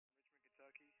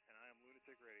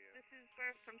is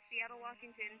Bert from Seattle,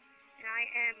 Washington, and I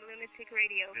am Lunatic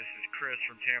Radio. This is Chris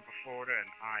from Tampa, Florida, and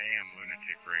I am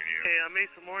Lunatic Radio. Hey, I'm Ace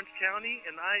from Orange County,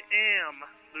 and I am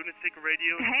Lunatic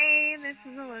Radio. Hey, this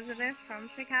is Elizabeth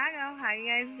from Chicago. How you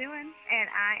guys doing? And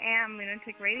I am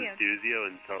Lunatic Radio. This is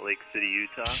Duzio in Salt Lake City,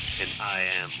 Utah, and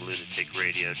I am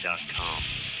lunaticradio.com.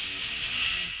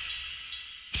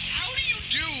 How do you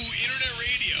do internet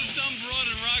radio? Dumb Broad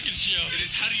and Rocket Show. It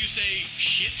is, how do you say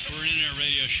shit? We're an internet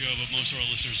radio show, but most of our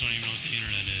listeners don't even know what the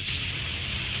internet is.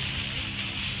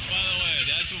 By the way,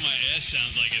 that's what my ass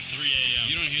sounds like at 3 a.m.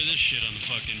 You don't hear this shit on the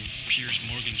fucking Piers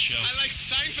Morgan show. I like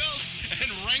Seinfeld and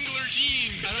Wrangler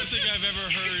jeans. I don't think I've ever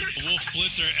heard Wolf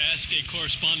Blitzer ask a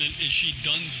correspondent, is she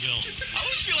Dunsville? I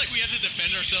always feel like we have to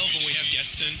defend ourselves when we have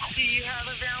guests in. Do you have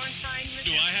a Valentine?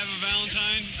 Do I have a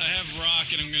Valentine? I have Rock,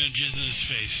 and I'm going to jizz in his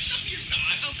face. No, you're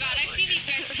not. Oh, God, I've seen these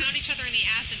guys pound each other in the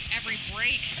ass in every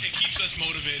break. It keeps us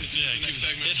motivated for Yeah, the next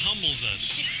segment. it humbles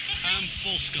us. I'm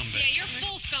full scumbag. Yeah, you're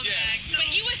full scumbag. Yeah. But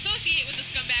you associate with the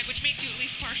scumbag, which makes you at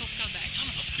least partial scumbag. Son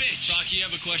of a bitch. Rock, you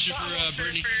have a question for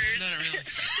Brittany? Not really.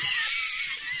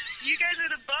 You guys are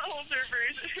the butthole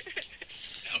surfers.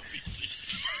 That was easy.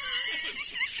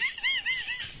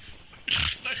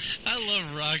 I love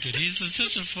Rocket. He's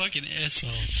such a fucking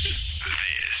asshole. This is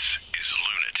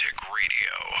Lunatic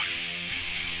Radio.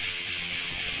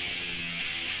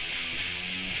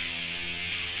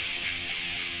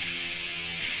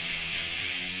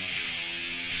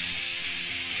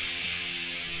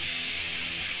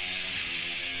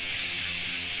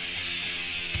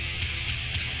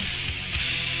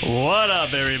 What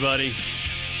up, everybody?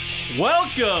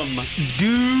 Welcome,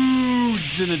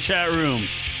 dudes in the chat room.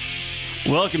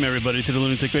 Welcome, everybody, to the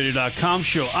lunaticradio.com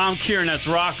show. I'm Kieran, that's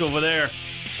Rock over there.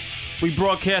 We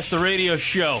broadcast the radio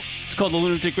show. It's called the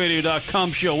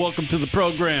lunaticradio.com show. Welcome to the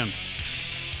program.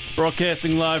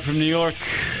 Broadcasting live from New York.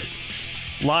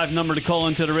 Live number to call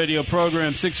into the radio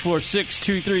program,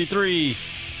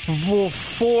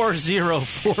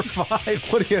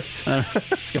 646-233-4045. What do you?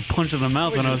 Just got punched in the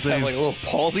mouth when I was saying. Have like a little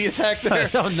palsy attack there. I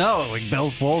don't know, like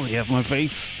Bell's palsy off my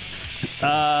face.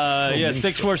 Yeah,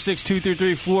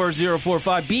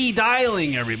 646-233-4045. Be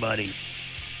dialing, everybody.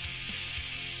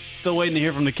 Still waiting to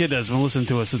hear from the kid that's been listening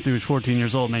to us since he was 14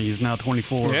 years old. Now he's now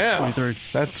 24, Yeah, 23.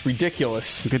 that's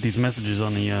ridiculous. Get these messages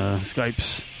on the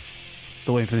Skypes.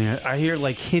 Still waiting for the. I hear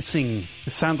like hissing.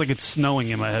 It sounds like it's snowing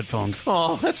in my headphones.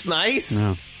 Oh, that's nice.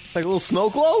 Yeah. Like a little snow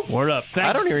globe. Word up.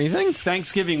 I don't hear anything.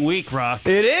 Thanksgiving week, Rock.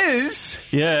 It is.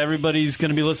 Yeah, everybody's going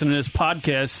to be listening to this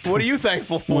podcast. What are you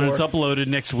thankful for? When it's uploaded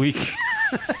next week.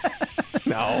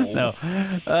 No.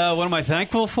 What am I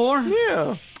thankful for?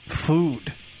 Yeah.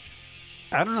 Food.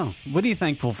 I don't know. What are you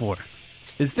thankful for?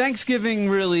 Is Thanksgiving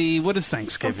really... What is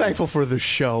Thanksgiving? I'm thankful for the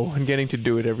show and getting to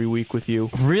do it every week with you.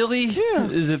 Really? Yeah.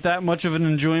 Is it that much of an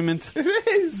enjoyment? It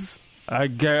is. You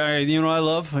know what I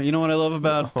love? You know what I love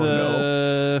about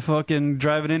fucking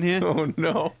driving in here? Oh,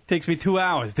 no. Takes me 2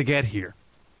 hours to get here.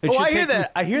 I hear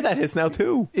that. I hear that hiss now,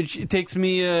 too. It takes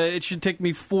me... it should take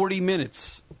me 40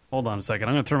 minutes. Hold on a second.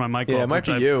 I'm going to turn my mic off. Yeah, it might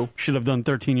be you. Should have done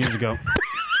 13 years ago.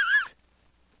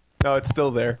 No, it's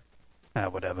still there.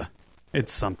 Whatever.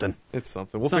 It's something. It's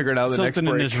something. We'll figure it out the next break.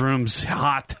 Something in this room's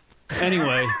hot.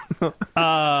 Anyway,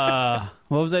 what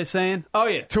was I saying? Oh,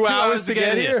 yeah. 2 hours to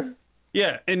get here?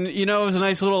 Yeah, and you know, it was a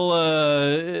nice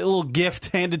little gift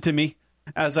handed to me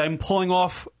as I'm pulling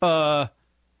off an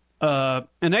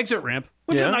exit ramp.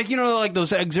 Which is like, you know, like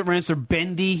those exit ramps are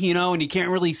bendy, you know, and you can't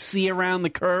really see around the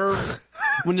curve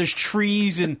when there's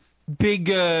trees and big,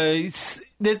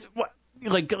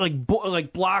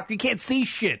 like block. You can't see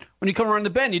shit when you come around the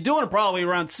bend. You're doing it probably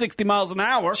around 60 miles an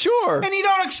hour. Sure. And you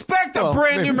don't expect a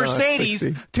brand new Mercedes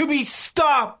to be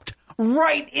stopped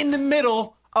right in the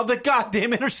middle of the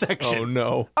goddamn intersection. Oh,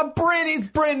 no. It's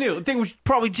brand new. The thing was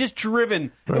probably just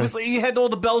driven. Right. It was like, you had all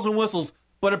the bells and whistles.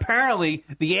 But apparently,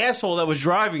 the asshole that was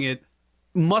driving it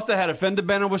must have had a fender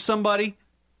bender with somebody,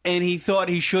 and he thought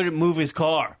he shouldn't move his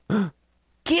car.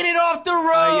 Get it off the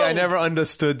road! I never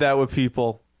understood that with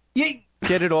people.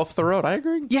 Get it off the road. I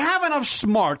agree. You have enough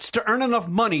smarts to earn enough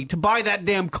money to buy that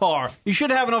damn car. You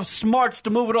should have enough smarts to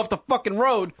move it off the fucking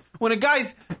road. When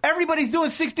everybody's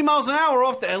doing 60 miles an hour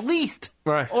at least.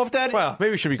 Right. Off that. Well, maybe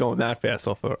we should be going that fast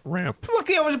off a ramp.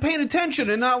 Lucky I wasn't paying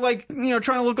attention and not like, you know,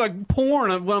 trying to look like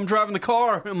porn when I'm driving the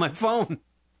car on my phone.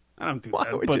 I don't do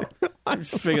that, but I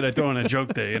just figured I'd throw in a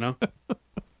joke there, you know?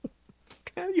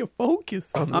 How do you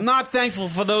focus on this? I'm not thankful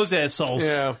for those assholes.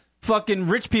 Yeah. Fucking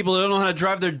rich people that don't know how to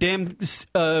drive their damn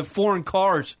foreign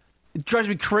cars. It drives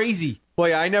me crazy. Well,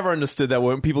 yeah, I never understood that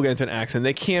when people get into an accident,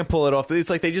 they can't pull it off.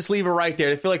 It's like they just leave it right there.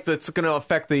 They feel like that's going to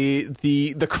affect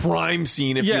the crime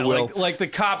scene, if you will. Like the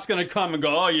cop's going to come and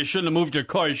go, oh, you shouldn't have moved your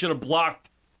car. You should have blocked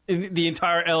the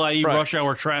entire LIE rush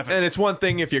hour traffic. And it's one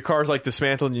thing if your car's like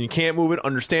dismantled and you can't move it,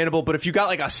 understandable. But if you got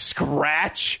like a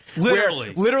scratch,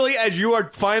 literally as you are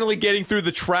finally getting through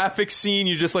the traffic scene,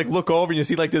 you just like look over and you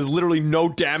see like there's literally no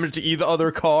damage to either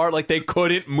other car. Like they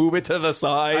couldn't move it to the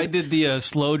side. I did the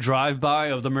slow drive-by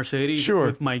of the Mercedes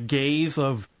with my gaze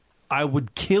of, I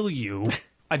would kill you.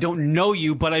 I don't know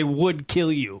you, but I would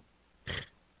kill you.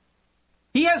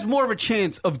 He has more of a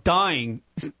chance of dying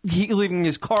leaving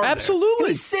his car Absolutely. there.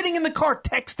 He's sitting in the car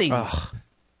texting. Ugh.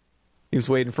 He was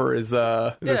waiting for his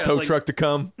the tow truck to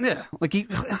come. Yeah, like he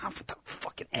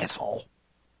fucking asshole.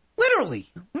 Literally,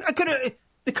 I could have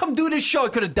to come do this show. I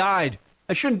could have died.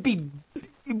 I shouldn't be,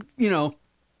 it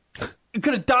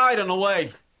could have died on the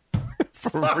way.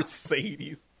 For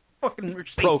Mercedes. Fucking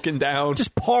Mercedes. Broken down.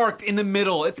 Just parked in the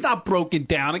middle. It's not broken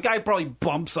down. A guy probably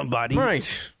bumped somebody.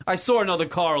 Right. I saw another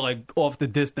car like off the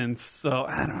distance, so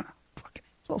I don't know. Fucking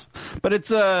assholes. But it's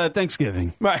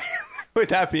Thanksgiving. Right. With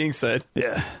that being said.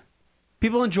 Yeah.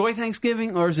 People enjoy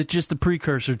Thanksgiving, or is it just a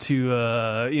precursor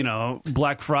to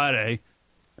Black Friday,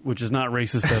 which is not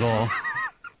racist at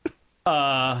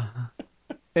all,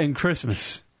 and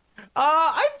Christmas?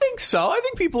 I think so. I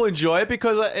think people enjoy it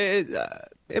because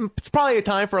it's probably a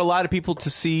time for a lot of people to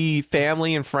see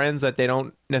family and friends that they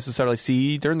don't necessarily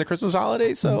see during the Christmas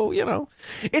holidays. So,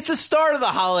 it's the start of the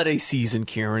holiday season,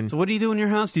 Kieran. So what do you do in your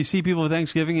house? Do you see people with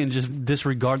Thanksgiving and just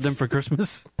disregard them for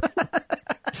Christmas?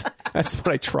 That's what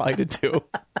I try to do.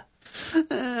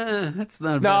 That's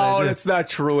not a bad idea. That's not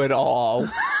true at all.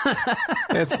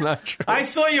 That's not true. I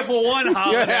saw you for one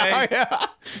holiday. Yeah.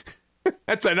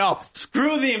 That's enough.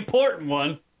 Screw the important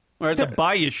one. Or I have to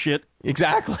buy you shit.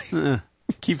 Exactly.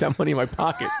 Keep that money in my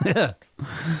pocket. Yeah.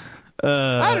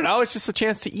 I don't know. It's just a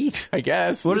chance to eat, I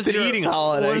guess. It's an eating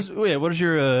holiday. What does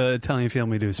your Italian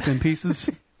family do? Spin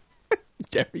pieces?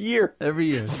 Every year.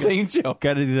 Every year. Same joke.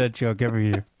 Got to do that joke every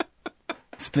year.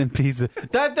 Spin pizza.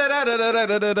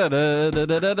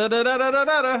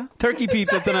 Turkey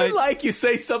pizza tonight. Like you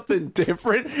say something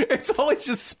different. It's always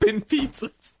just spin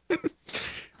pizzas.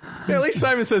 Yeah, at least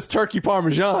Simon says turkey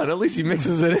parmesan. At least he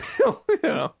mixes it in.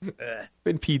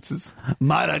 Spin pizzas.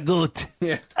 Maragut.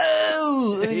 Yeah.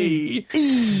 Oh. Hey.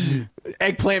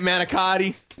 Eggplant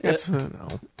manicotti.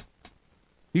 No.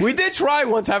 We did try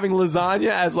once having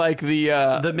lasagna as like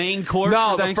the main course.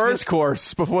 No, the first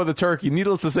course before the turkey.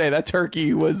 Needless to say, that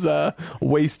turkey was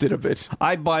wasted a bit.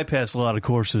 I bypass a lot of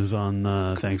courses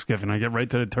on Thanksgiving. I get right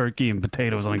to the turkey and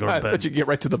potatoes and I go to bed. I thought you get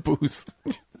right to the booze.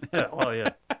 Yeah, well,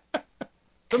 yeah.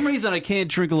 For some reason, I can't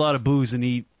drink a lot of booze and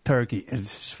eat turkey.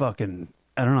 It's just fucking,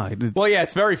 I don't know. Well, yeah,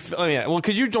 it's very,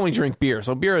 because you only drink beer,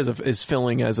 so beer is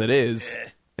filling as it is,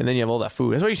 and then you have all that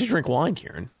food. That's why you should drink wine,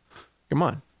 Kieran. Come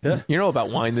on. Yeah. You know about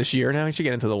wine this year now. You should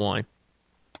get into the wine.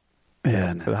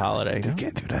 Yeah, no, for the holiday. I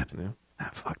can't do that. No. Nah,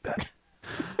 fuck that.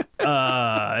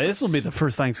 This will be the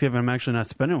first Thanksgiving I'm actually not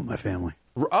spending with my family.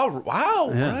 Oh, wow.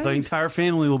 Yeah, right. the entire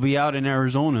family will be out in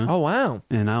Arizona. Oh, wow.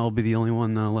 And I'll be the only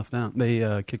one left out.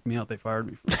 They kicked me out. They fired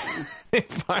me. They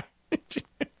fired you.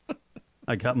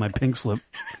 I got my pink slip.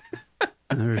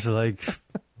 And they're just like,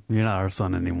 you're not our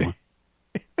son anymore.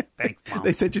 Thanks, Mom.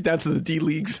 They sent you down to the D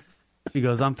leagues. She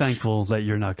goes, I'm thankful that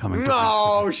you're not coming.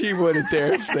 No, she wouldn't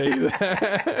dare say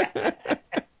that.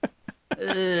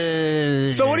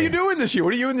 So what are you doing this year?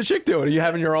 What are you and the chick doing? Are you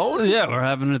having your own? Yeah, we're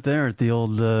having it there at the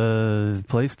old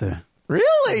place there.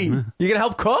 Really? You gonna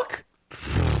help cook?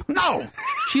 No.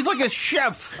 She's like a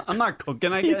chef. I'm not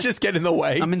cooking. You just get in the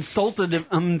way. I'm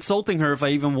insulting her if I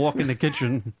even walk in the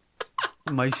kitchen.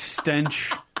 My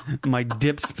stench, my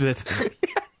dip spit.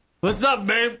 What's up,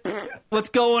 babe? What's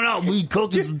going on? We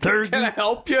cooking some turkey. Can I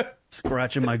help you?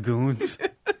 Scratching my goons.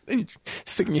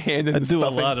 Sticking your hand in the stuffing. I do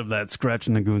stuffing. a lot of that,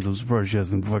 scratching the goons. I'm surprised she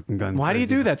hasn't fucking gone Why crazy.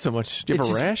 do you do that so much? Do you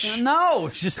have a rash? No,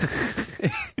 it's just...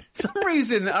 some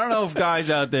reason, I don't know if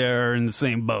guys out there are in the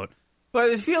same boat.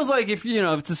 But it feels like if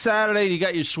it's a Saturday, you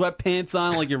got your sweatpants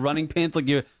on, like your running pants, like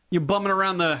you're bumming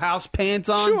around the house pants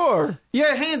on. Sure.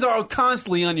 Your hands are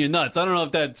constantly on your nuts. I don't know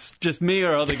if that's just me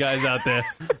or other guys out there.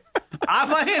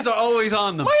 My hands are always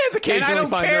on them. My hands occasionally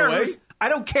find their way. I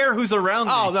don't care who's around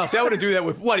me. Oh, no. See, I wouldn't do that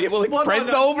with what?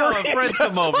 Friends over? No, if friends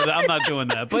come over. I'm not doing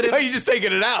that. But if, you're just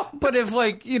taking it out. But if,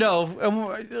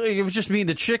 it was just me and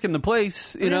the chick in the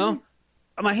place,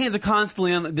 my hands are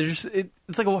constantly on. It's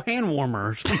like a hand warmer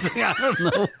or something. I don't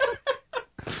know.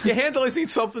 Your hands always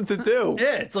need something to do.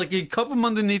 Yeah, it's like you cup them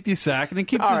underneath your sack and it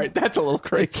keeps. All right, that's a little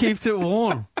crazy. It keeps it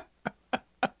warm.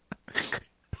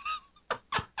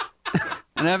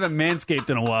 And I haven't manscaped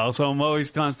in a while, so I'm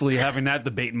always constantly having that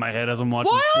debate in my head as I'm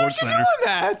watching Why aren't SportsCenter. you doing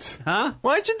that? Huh?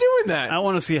 Why aren't you doing that? I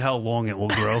want to see how long it will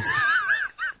grow.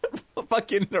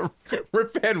 Fucking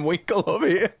Rip Van Winkle over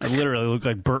here. I literally look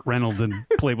like Burt Reynolds in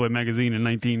Playboy magazine in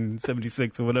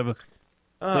 1976 or whatever.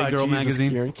 Playgirl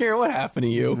magazine. Karen, what happened to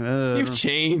you? You've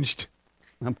changed.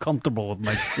 I'm comfortable with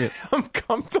my shit. I'm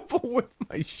comfortable with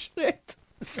my shit.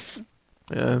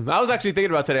 I was actually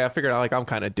thinking about today. I figured out I'm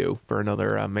kind of due for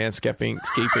another manscaping.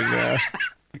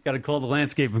 Got to call the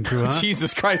landscaping crew, huh?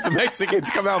 Jesus Christ, the Mexicans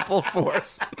come out full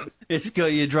force.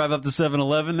 You drive up to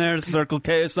 7-Eleven there, Circle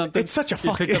K or something. It's such a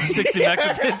you fucking... pick up 60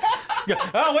 Mexicans.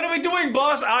 Oh, what are we doing,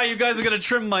 boss? You guys are going to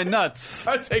trim my nuts.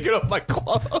 I'm taking off my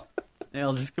clothes.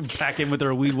 They'll just come back in with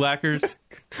their weed whackers.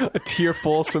 A tear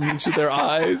falls from each of their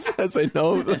eyes as they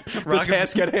know the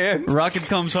task at hand. Rocket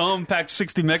comes home, packs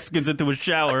 60 Mexicans into a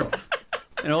shower,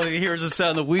 and all you hear is the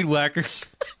sound of weed whackers.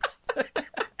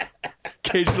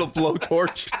 Occasional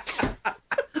blowtorch.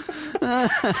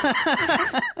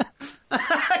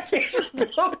 Occasional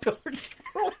blowtorch.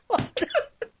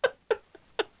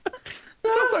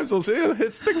 Sometimes they'll say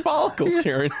hit thick follicles,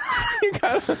 Karen. You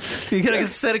gotta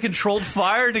set a controlled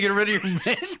fire to get rid of your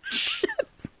man shit.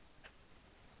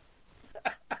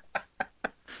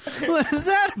 What is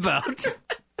that about?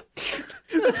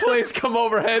 The planes come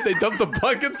overhead, they dump the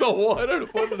buckets of water to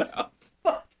put it out.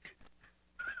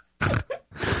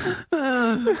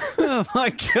 Oh my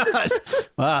God.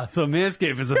 Wow, so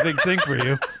Manscaped is a big thing for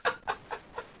you.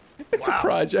 It's a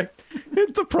project.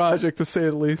 It's a project, to say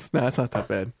the least. Nah, it's not that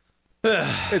bad.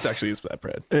 It's actually that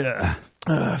bad.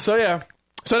 Yeah. So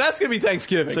that's going to be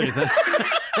Thanksgiving. So you're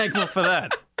thankful for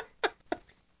that.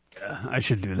 I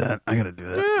should do that. I got to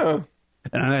do that. Yeah.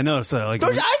 And I know, so I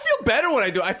feel better when I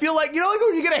do. I feel like, like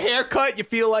when you get a haircut, you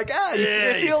feel like,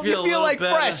 you feel like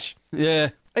better. Fresh. Yeah.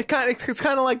 It's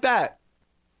kind of like that.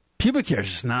 Pubic hair is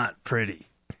just not pretty.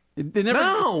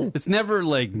 It's never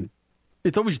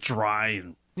it's always dry.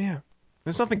 And yeah.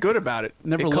 There's nothing good about it.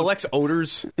 It collects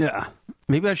odors. Yeah.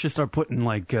 Maybe I should start putting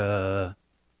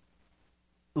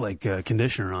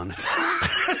conditioner on it.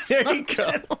 There you go.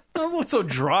 It doesn't look so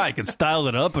dry. I can style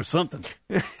it up or something.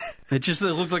 It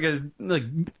looks like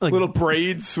little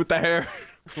braids with the hair.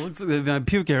 It looks like my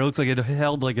pubic hair looks like it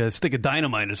held like a stick of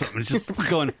dynamite or something. It's just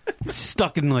going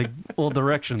stuck in all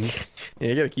directions. Yeah,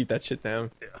 you got to keep that shit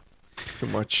down. Yeah. Too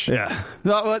much. Yeah.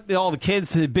 All the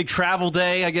kids, big travel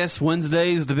day, I guess.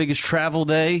 Wednesday is the biggest travel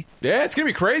day. Yeah, it's going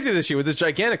to be crazy this year with this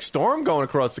gigantic storm going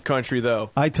across the country, though.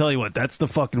 I tell you what, that's the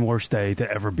fucking worst day to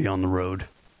ever be on the road.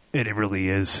 It really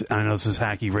is. I know this is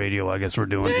hacky radio, I guess we're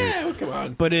doing here. Well, come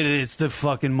on. But it is the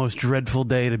fucking most dreadful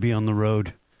day to be on the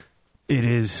road. It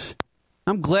is.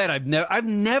 I'm glad I've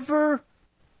never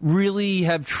really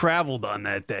have traveled on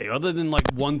that day, other than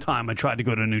one time I tried to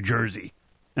go to New Jersey.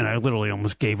 And I literally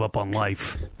almost gave up on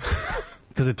life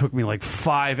because it took me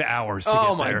 5 hours to get there.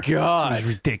 Oh, my God. It was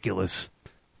ridiculous.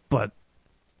 But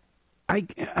I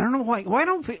don't know why. Why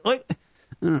don't I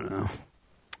don't know.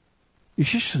 You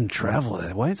shouldn't travel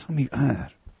that. Why is so many?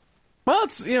 Well,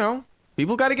 it's,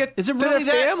 people got to get to their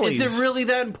families. Is it really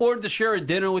that important to share a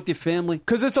dinner with your family?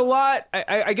 Because it's a lot.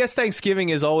 I guess Thanksgiving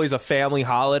is always a family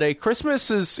holiday.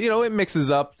 Christmas is, it mixes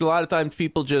up. A lot of times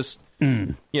people just,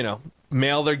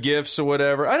 mail their gifts or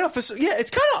whatever. I don't know if it's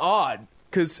kind of odd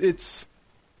because it's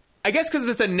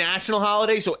a national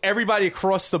holiday, so everybody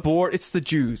across the board, it's the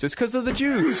Jews. It's because of the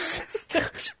Jews.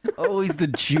 Always the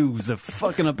Jews. They're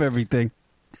fucking up everything.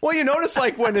 Well, you notice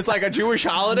when it's a Jewish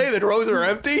holiday, the rows are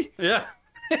empty? Yeah.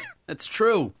 That's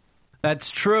true.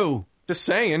 That's true. Just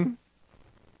saying.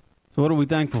 So what are we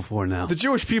thankful for now? The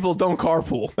Jewish people don't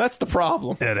carpool. That's the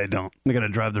problem. Yeah, they don't. They got to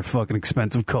drive their fucking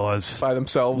expensive cars. By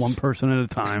themselves. One person at a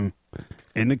time.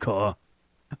 In the car.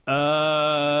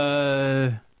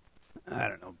 I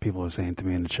don't know. People are saying to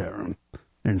me in the chat room.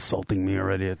 They're insulting me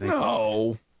already, I think.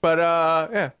 No. But,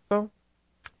 yeah. So,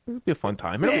 it'll be a fun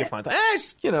time. It'll be a fun time.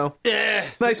 Just,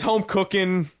 nice home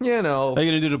cooking, Are you going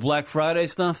to do the Black Friday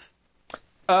stuff?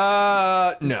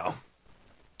 No.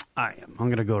 I am. I'm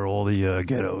going to go to all the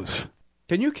ghettos.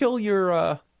 Can you kill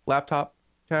your laptop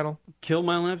channel? Kill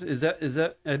my laptop? Is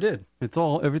that? I did. It's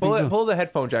all, everything's Pull the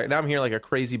headphone jack. Now I'm hearing a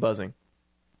crazy buzzing.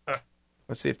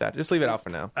 Let's see if just leave it out for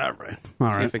now. All right.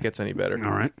 See if it gets any better.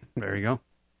 All right. There you go.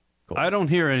 Cool. I don't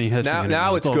hear any hissing anymore.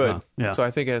 Now it's good. Yeah. So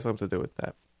I think it has something to do with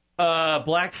that.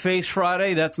 Blackface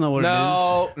Friday, that's not what it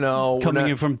is. No. Coming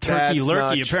in from Turkey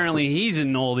Lurkey. Apparently he's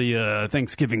in all the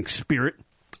Thanksgiving spirit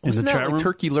in the chat room.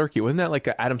 Turkey Lurkey? Wasn't that like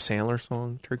an Adam Sandler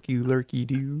song? Turkey Lurkey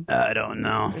Doo? I don't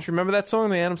know. Don't you remember that song,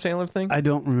 the Adam Sandler thing? I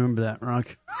don't remember that,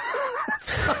 Rock.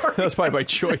 That was probably by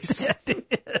choice.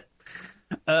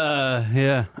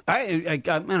 Yeah. I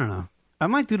don't know. I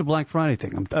might do the Black Friday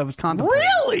thing. I was contemplating.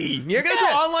 Really? You're going to do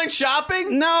online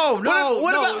shopping? No.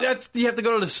 What about that's you have to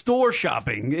go to the store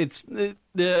shopping. It's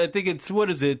I think it's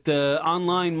what is it?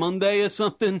 Online Monday or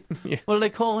something? Yeah. What do they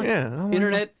call it? Yeah,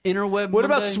 interweb. What Monday?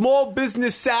 about Small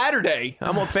Business Saturday?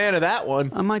 I'm a fan of that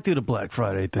one. I might do the Black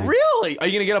Friday thing. Really? Are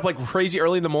you going to get up like crazy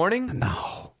early in the morning?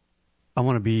 No. I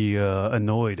want to be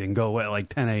annoyed and go at like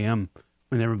 10 a.m.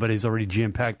 when everybody's already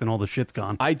jam packed and all the shit's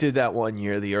gone. I did that one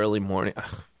year, the early morning.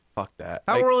 Ugh, fuck that.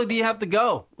 How early do you have to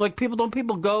go? Like don't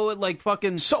people go at like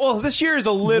fucking? Well, this year is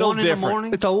a little 1 in the different.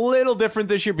 morning? It's a little different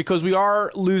this year because we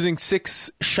are losing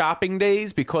 6 shopping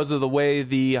days because of the way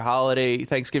the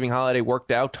Thanksgiving holiday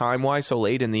worked out time wise so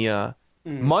late in the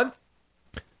month.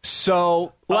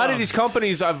 So a lot of these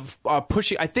companies are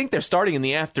pushing. I think they're starting in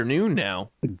the afternoon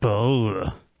now.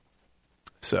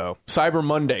 So Cyber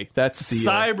Monday. That's the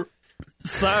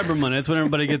Cyber Monday. That's when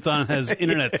everybody gets on and has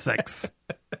internet sex.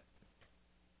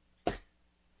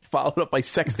 Followed up by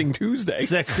Sexting Tuesday.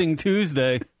 Sexting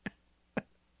Tuesday.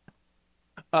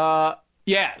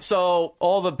 Yeah. So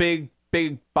all the big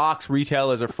box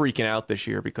retailers are freaking out this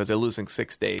year because they're losing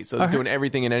 6 days. So they're doing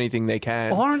everything and anything they can.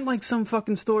 Well, aren't like some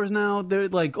fucking stores now? They're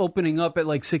like opening up at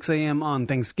like 6 a.m. on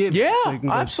Thanksgiving. Yeah, so you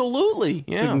can absolutely.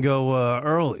 Yeah, so you can go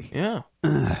early. Yeah.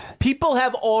 People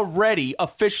have already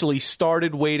officially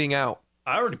started waiting out.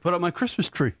 I already put up my Christmas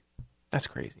tree. That's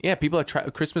crazy. Yeah, people are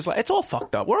Christmas. It's all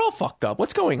fucked up. We're all fucked up.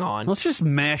 What's going on? Let's just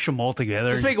mash them all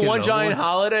together. Just make get one it giant over.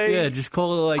 holiday. Yeah, just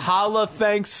call it like Holla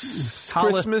Thanks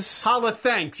Christmas. Holla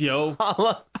Thanks, yo.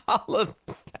 Holla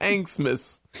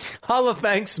Thanksmas. Holla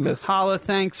Thanksmas. Holla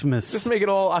Thanksmas. Just make it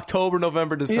all October,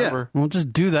 November, December. Yeah, we'll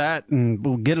just do that and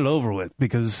we'll get it over with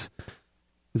because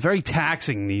it's very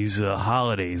taxing, these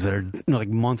holidays that are like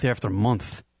month after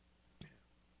month.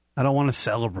 I don't want to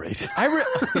celebrate. I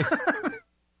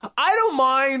don't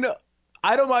mind.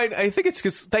 I think it's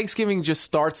because Thanksgiving just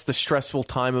starts the stressful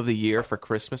time of the year for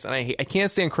Christmas, and I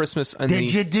can't stand Christmas.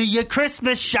 Did you do your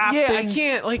Christmas shopping? Yeah, I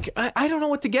can't. Like, I don't know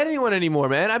what to get anyone anymore,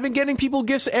 man. I've been getting people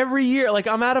gifts every year. Like,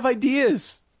 I'm out of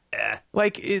ideas. Yeah.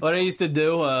 Like, it's... What I used to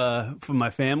do for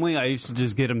my family, I used to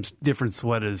just get them different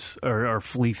sweaters or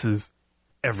fleeces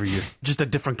every year, just a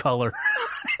different color.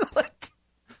 Like,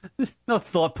 no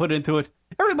thought put into it.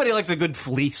 Everybody likes a good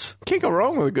fleece. Can't go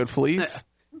wrong with a good fleece.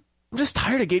 I'm just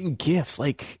tired of getting gifts.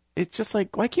 Like, it's just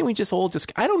like, why can't we just all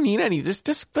I don't need any. Just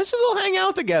let's just all hang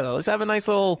out together. Let's have a nice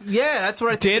little that's what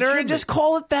I think dinner and just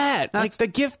call it that. Like the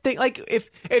gift thing. Like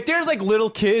if there's like little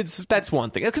kids, that's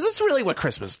one thing because that's really what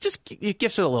Christmas. Just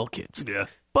gifts for the little kids. Yeah.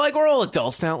 But like we're all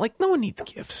adults now. Like no one needs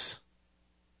gifts.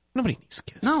 Nobody needs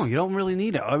gifts. No, you don't really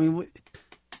need it. I mean,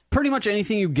 pretty much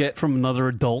anything you get from another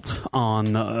adult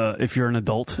on if you're an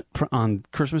adult on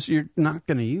Christmas, you're not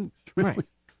going to use. Really. Right.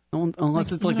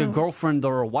 Unless it's like a girlfriend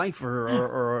or a wife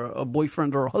or a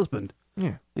boyfriend or a husband.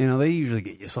 Yeah. You know, they usually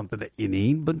get you something that you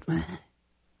need, but...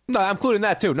 No, I'm including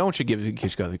that, too. No one should give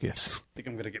each other gifts. I think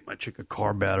I'm going to get my chick a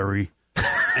car battery.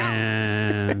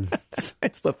 And...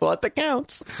 It's the thought that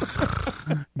counts.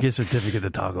 Gift certificate to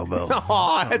Taco Bell.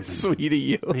 Oh, that's sweet of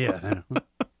you. Yeah, I know.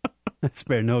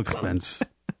 Spare no expense.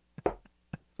 So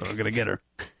I'm going to get her.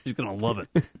 She's going to love it.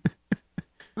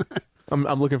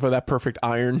 I'm looking for that perfect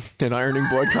iron and ironing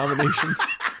board combination.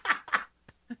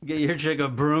 Get your chick a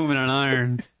broom and an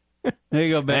iron. There you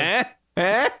go, babe.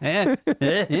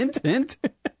 Hint.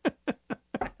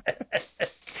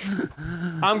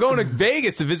 I'm going to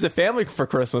Vegas to visit family for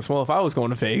Christmas. Well, if I was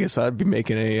going to Vegas, I'd be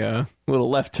making a little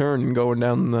left turn and going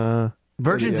down the...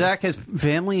 Virgin Zach has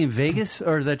family in Vegas,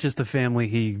 or is that just a family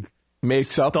he makes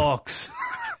stalks?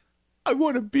 I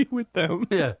want to be with them.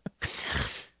 Yeah.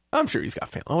 I'm sure he's got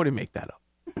family. Why would he make that up?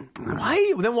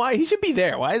 Why? Then why? He should be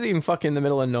there. Why is he in fucking the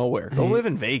middle of nowhere? Go live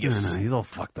in Vegas. No, he's all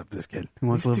fucked up, this kid. He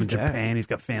wants to live in Japan. He's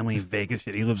got family in Vegas.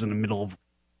 Shit. He lives in the middle of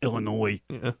Illinois.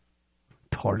 Yeah.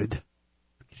 Retarded.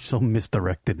 He's so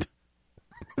misdirected.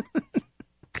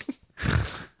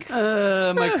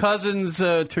 My cousin's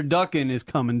turducken is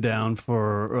coming down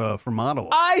from Ottawa.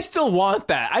 I still want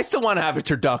that. I still want to have a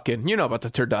turducken. You know about the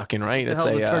turducken, right? It's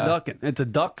a turducken. It's a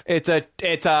duck. It's a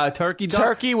turkey duck?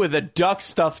 Turkey with a duck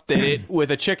stuffed in it,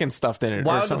 with a chicken stuffed in it.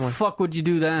 Why the fuck would you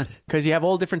do that? Because you have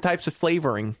all different types of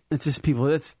flavoring. It's just people.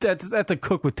 That's a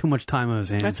cook with too much time on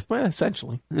his hands. That's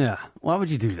essentially. Yeah. Why would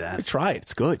you do that? Try it.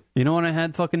 It's good. You know what I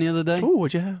had fucking the other day? Ooh,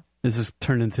 what'd you have? This has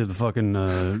turned into the fucking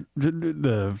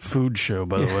the food show,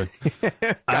 by the way.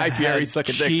 Guy Fieri's such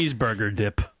a dick. Cheeseburger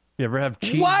dip. You ever have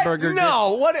cheeseburger dip?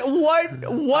 No. What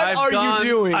are you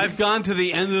doing? I've gone to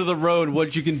the end of the road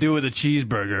what you can do with a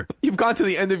cheeseburger. You've gone to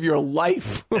the end of your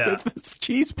life with this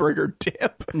cheeseburger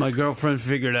dip. My girlfriend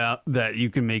figured out that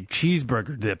you can make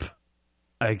cheeseburger dip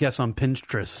I guess on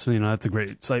Pinterest, that's a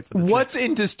great site for the What's chicks.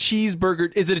 in this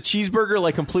cheeseburger? Is it a cheeseburger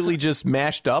like completely just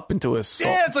mashed up into a salt?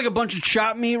 Yeah, it's like a bunch of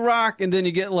chopped meat rock, and then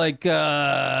you get like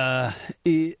I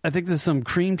think there's some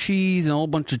cream cheese and a whole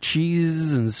bunch of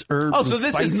cheese and herbs. Oh, so and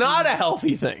this spices. is not a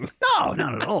healthy thing. No,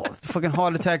 not at all. It's fucking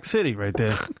Heart Attack City right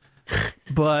there.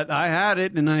 But I had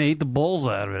it, and I ate the balls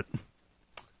out of it.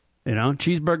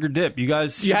 Cheeseburger dip. You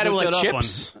guys, You had it look with, like, that up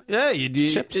chips? Yeah, you do.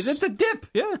 Chips? Is it the dip?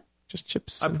 Yeah. Just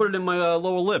chips. I put it in my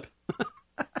lower lip.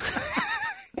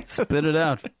 Spit it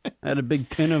out. I had a big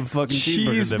tin of fucking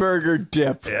cheeseburger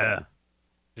dip. Yeah.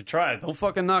 You try it. Don't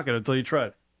fucking knock it until you try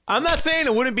it. I'm not saying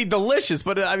it wouldn't be delicious,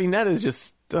 but I mean, that is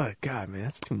just, oh, God, man,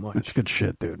 that's too much. That's good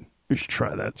shit, dude. You should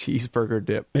try that. Cheeseburger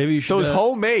dip. Maybe you should. So it's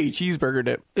homemade cheeseburger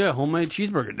dip. Yeah, homemade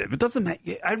cheeseburger dip. It doesn't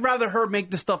make. I'd rather her make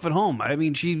the stuff at home. I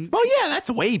mean, she. Oh, yeah,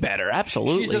 that's way better.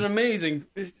 Absolutely. She's an amazing.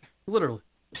 Literally.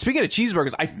 Speaking of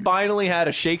cheeseburgers, I finally had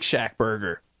a Shake Shack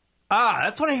burger.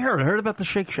 That's what I heard. I heard about the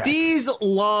Shake Shack. These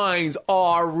lines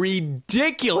are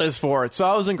ridiculous for it. So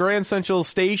I was in Grand Central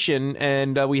Station,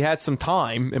 and we had some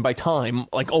time, and by time,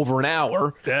 like over an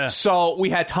hour. Yeah. So we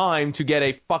had time to get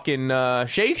a fucking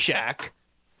Shake Shack.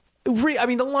 I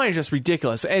mean, the line is just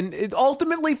ridiculous. And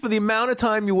ultimately, for the amount of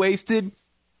time you wasted,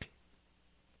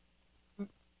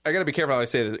 I gotta be careful how I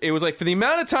say this. It was like, for the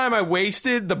amount of time I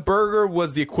wasted, the burger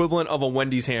was the equivalent of a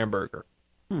Wendy's hamburger.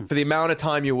 For the amount of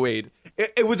time you waited.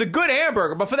 It was a good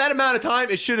hamburger, but for that amount of time,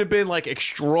 it should have been like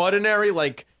extraordinary,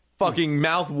 like fucking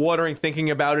mouth-watering, thinking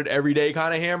about it every day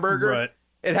kind of hamburger. Right.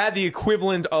 It had the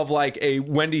equivalent of like a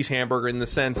Wendy's hamburger in the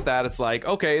sense that it's like,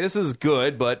 okay, this is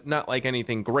good, but not like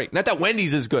anything great. Not that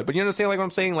Wendy's is good, but you understand like what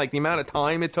I'm saying? Like the amount of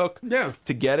time it took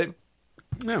to get it.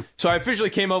 Yeah. So I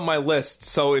officially came up with my list.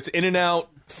 So it's In-N-Out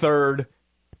third,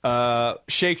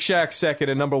 Shake Shack second,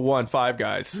 and number one, Five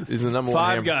Guys is the number one.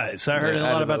 Five Guys. I heard a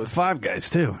lot about the Five Guys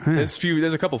too.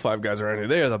 There's a couple Five Guys around here.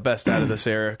 They are the best out of this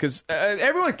era because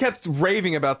everyone kept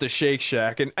raving about the Shake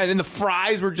Shack, and the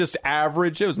fries were just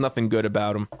average. There was nothing good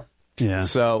about them. Yeah.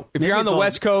 So if you're on the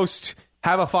West Coast,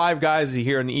 have a Five Guys.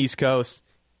 Here on the East Coast.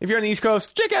 If you're on the East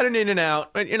Coast, check out an In-N-Out.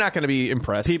 You're not going to be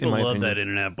impressed. People love opinion. that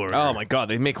In-N-Out burger. Oh, my God.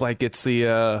 They make like it's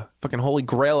the fucking holy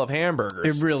grail of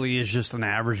hamburgers. It really is just an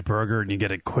average burger, and you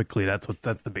get it quickly. That's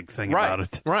the big thing about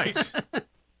it. Right.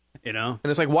 And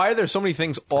it's like, why are there so many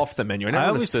things off the menu? I never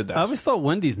understood that. I always thought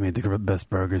Wendy's made the best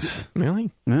burgers.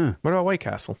 Really? Yeah. What about White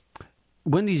Castle?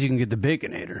 Wendy's, you can get the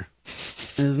Baconator.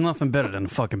 There's nothing better than a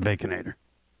fucking Baconator.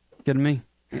 Kidding me?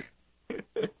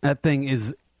 That thing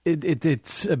is...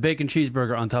 It's a bacon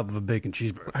cheeseburger on top of a bacon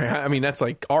cheeseburger. I mean, that's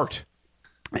like art.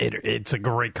 It's a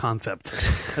great concept.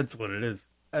 That's what it is.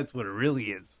 That's what it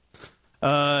really is.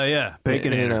 Yeah,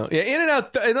 bacon In-N-Out. Yeah,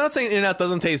 In-N-Out. I'm not saying In-N-Out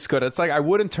doesn't taste good. It's like I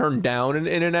wouldn't turn down an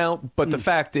In-N-Out, but the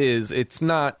fact is, it's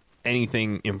not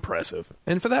anything impressive.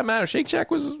 And for that matter, Shake Shack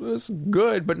was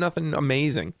good, but nothing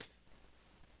amazing.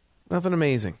 Nothing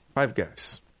amazing. Five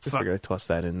Guys. Just figured I'd toss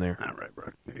that in there. All right, bro.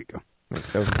 There you go.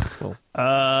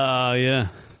 Yeah.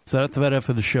 So that's about it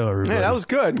for the show, everybody. Yeah, that was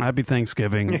good. Happy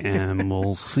Thanksgiving, and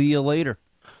we'll see you later.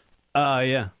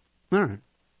 Yeah. All right.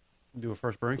 Do a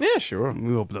first break? Yeah, sure.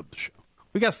 We opened up the show.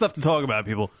 We got stuff to talk about,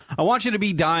 people. I want you to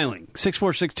be dialing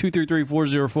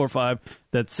 646-233-4045.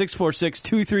 That's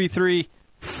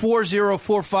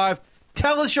 646-233-4045.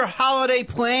 Tell us your holiday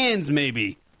plans,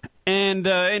 maybe. And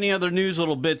any other news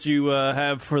little bits you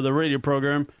have for the radio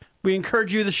program. We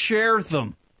encourage you to share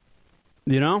them.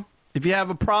 You know? If you have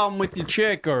a problem with your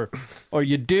chick or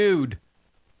your dude,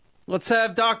 let's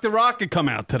have Dr. Rocket come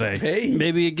out today. Hey.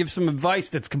 Maybe you give some advice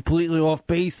that's completely off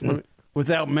base and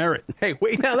without merit. Hey,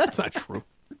 wait, now that's not true.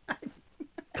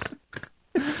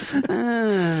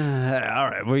 All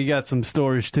right, we got some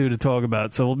stories, too, to talk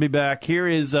about. So we'll be back. Here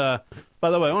is, by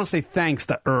the way, I want to say thanks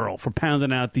to Earl for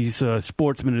pounding out these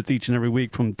sports minutes each and every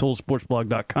week from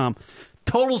TotalSportsBlog.com.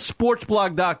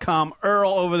 TotalSportsBlog.com.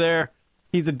 Earl over there.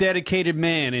 He's a dedicated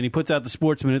man, and he puts out the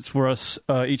sports minutes for us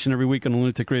each and every week on the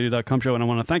LunaticRadio.com show, and I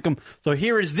want to thank him. So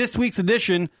here is this week's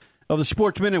edition of the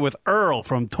Sports Minute with Earl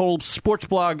from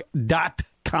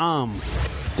TotalSportsBlog.com.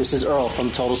 This is Earl from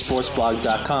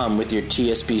TotalSportsBlog.com with your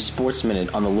TSB Sports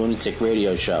Minute on the Lunatic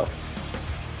Radio Show.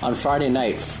 On Friday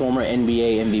night, former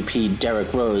NBA MVP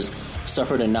Derrick Rose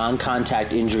suffered a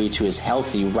non-contact injury to his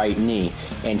healthy right knee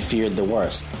and feared the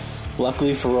worst.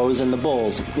 Luckily for Rose and the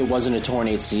Bulls, it wasn't a torn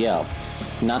ACL.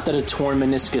 Not that a torn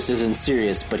meniscus isn't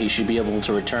serious, but he should be able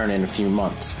to return in a few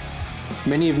months.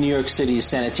 Many of New York City's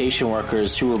sanitation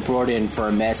workers who were brought in for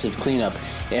a massive cleanup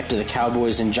after the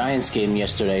Cowboys and Giants game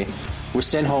yesterday were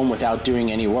sent home without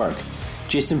doing any work.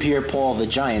 Jason Pierre-Paul of the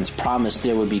Giants promised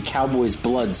there would be Cowboys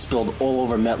blood spilled all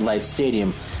over MetLife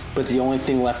Stadium, but the only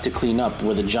thing left to clean up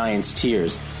were the Giants'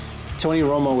 tears. Tony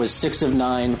Romo was 6 of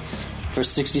 9 for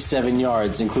 67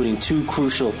 yards, including 2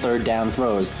 crucial third down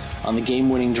throws on the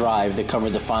game-winning drive that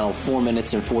covered the final 4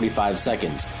 minutes and 45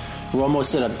 seconds. Romo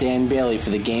set up Dan Bailey for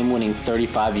the game-winning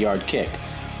 35-yard kick.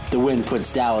 The win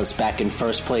puts Dallas back in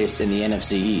first place in the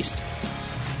NFC East.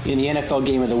 In the NFL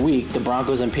Game of the Week, the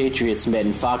Broncos and Patriots met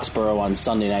in Foxborough on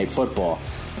Sunday Night Football.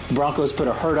 The Broncos put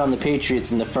a hurt on the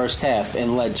Patriots in the first half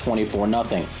and led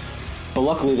 24-0. But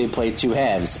luckily they played 2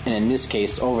 halves, and in this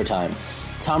case, overtime.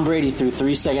 Tom Brady threw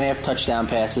 3 second-half touchdown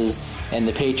passes, and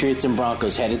the Patriots and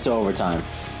Broncos headed to overtime.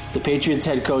 The Patriots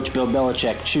head coach Bill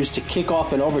Belichick chose to kick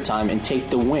off in overtime and take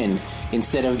the win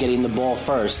instead of getting the ball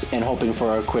first and hoping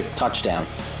for a quick touchdown.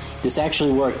 This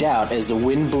actually worked out as the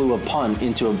wind blew a punt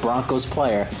into a Broncos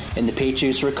player, and the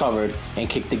Patriots recovered and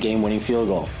kicked the game-winning field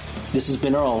goal. This has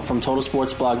been Earl from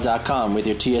TotalSportsBlog.com with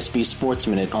your TSB Sports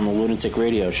Minute on the Lunatic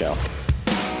Radio Show.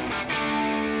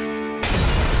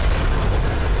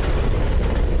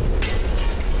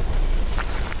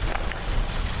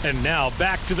 And now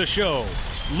back to the show.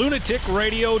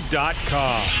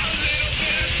 LunaticRadio.com.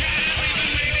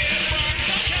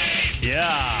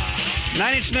 Yeah.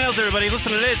 9 Inch Nails, everybody.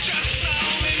 Listen to this.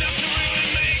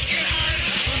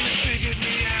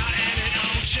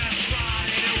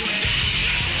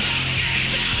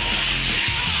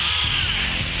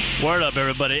 Word up,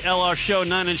 everybody. LR Show,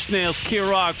 9 Inch Nails, Key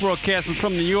Rock, broadcasting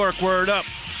from New York. Word up.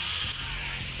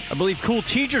 I believe Cool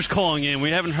Teacher's calling in. We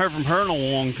haven't heard from her in a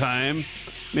long time.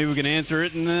 Maybe we can answer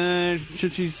it, and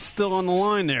she's still on the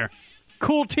line there.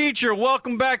 Cool Teacher,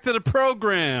 welcome back to the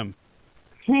program.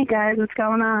 Hey, guys, what's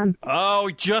going on? Oh,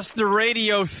 just the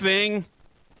radio thing.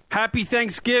 Happy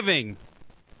Thanksgiving.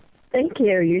 Thank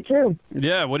you. You too.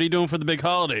 Yeah, what are you doing for the big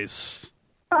holidays?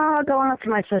 Going up to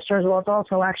my sister's. Well, it's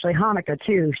also actually Hanukkah,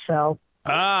 too, so.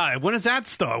 When does that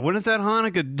start? When does that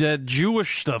Hanukkah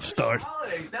Jewish stuff start?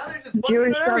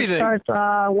 Jewish stuff starts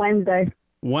Wednesday.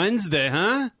 Wednesday,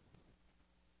 huh?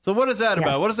 So what is that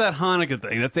about? What is that Hanukkah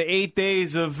thing? That's the 8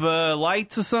 days of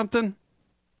lights or something?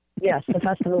 Yes, the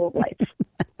Festival of Lights.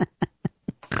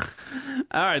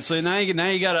 All right, so now you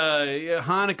got a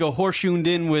Hanukkah horseshoed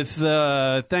in with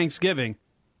Thanksgiving.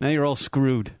 Now you're all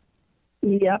screwed.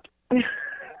 Yep.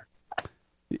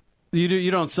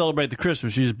 You don't celebrate the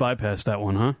Christmas. You just bypass that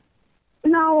one, huh?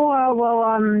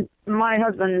 No. My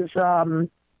husband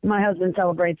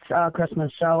celebrates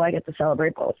Christmas, so I get to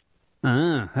celebrate both.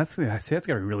 That's got to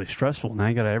be really stressful. Now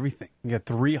you got everything. You got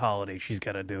 3 holidays she's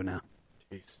got to do now.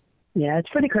 Jeez. Yeah, it's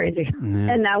pretty crazy.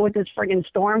 Yeah. And now with this friggin'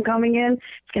 storm coming in,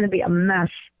 it's going to be a mess.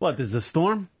 What, there's a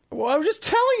storm? Well, I was just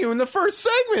telling you in the first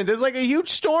segment, there's like a huge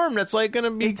storm that's like going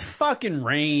to be... It's fucking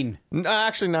rain.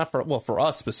 Actually, not for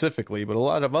us specifically, but a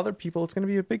lot of other people, it's going to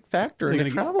be a big factor in the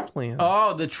travel plan.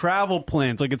 Oh, the travel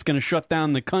plans. Like it's going to shut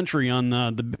down the country on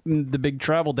the big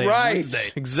travel day on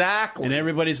Wednesday. Exactly. And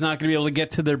everybody's not going to be able to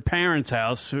get to their parents'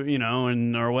 house,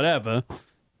 or whatever.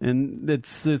 And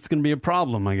it's going to be a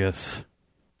problem, I guess.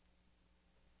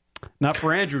 Not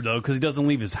for Andrew, though, because he doesn't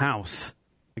leave his house.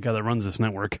 The guy that runs this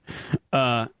network.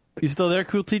 You still there,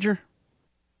 Cool Teacher?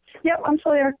 Yep, I'm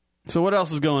still here. So what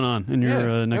else is going on in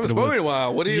your neck of the woods? A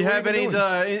while. Did you have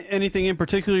anything in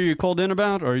particular you called in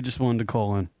about, or you just wanted to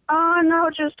call in? No,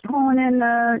 just calling in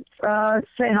to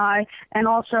say hi. And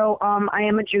also, I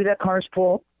am a Jew that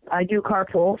carpool. I do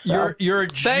carpool. So. You're a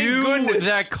Jew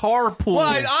that carpool.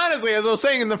 Well, honestly, as I was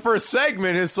saying in the first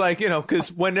segment, it's like, because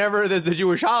whenever there's a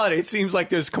Jewish holiday, it seems like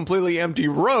there's completely empty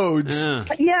roads.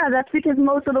 Yeah, that's because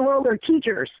most of the world are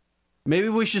teachers. Maybe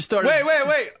we should start... Wait.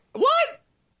 What?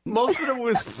 Most of them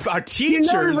are teachers.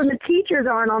 You know, when the teachers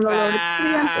aren't on the road, it's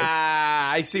pretty empty.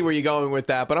 I see where you're going with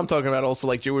that, but I'm talking about also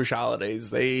like Jewish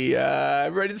holidays. They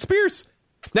everybody disappears.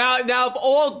 Now,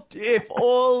 if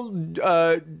all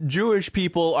Jewish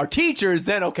people are teachers,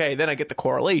 then okay, then I get the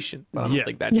correlation. But I don't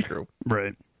think that's true.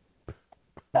 Right.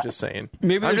 I'm just saying.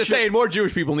 I'm just saying more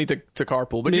Jewish people need to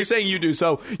carpool. But you're saying you do,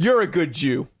 so you're a good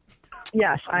Jew.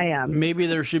 Yes, I am. Maybe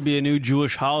there should be a new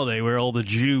Jewish holiday where all the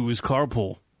Jews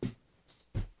carpool.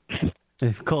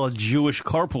 They call it Jewish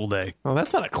Carpool Day. Oh,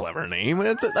 that's not a clever name.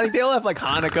 Like they'll have like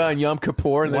Hanukkah and Yom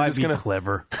Kippur, and they're just gonna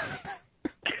clever.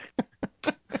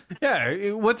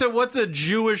 Yeah, what's a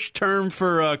Jewish term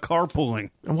for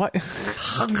carpooling? What?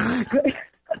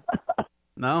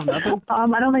 No, nothing.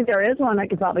 I don't think there is one. I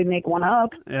could probably make one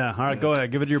up. Yeah, all right, go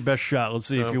ahead. Give it your best shot. Let's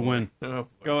see if you win. Go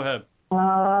ahead. Come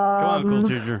on, Cool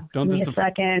Teacher. Don't give me a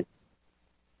second.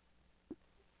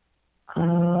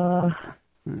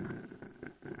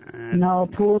 No,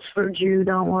 pools for Jew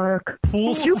don't work.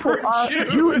 Pools Jew for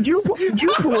Jew? Jew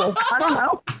pool. I don't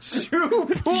know.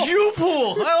 Jew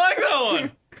pool.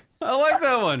 I like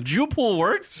that one. Jew pool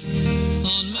works.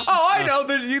 Oh, I know.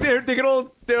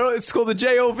 It's called the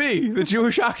JOV, the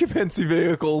Jewish Occupancy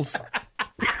Vehicles.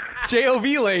 JOV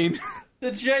lane.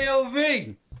 The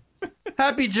JOV.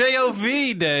 Happy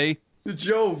JOV Day. The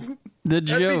Jove. The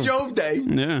Jove. Happy Jove Day.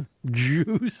 Yeah.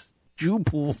 Jews. Jew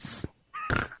pools.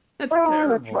 That's Oh,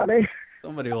 terrible. that's funny.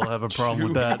 Somebody will have a problem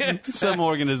with that. Some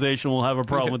organization will have a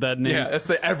problem with that name. Yeah, that's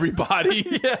the everybody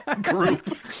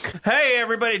group. Hey,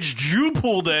 everybody, it's Jew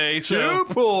Pool Day. Jew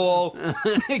Pool.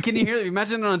 Can you hear that?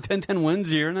 Imagine it on 1010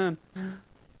 Wednesday or not.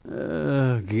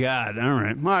 Oh, God. All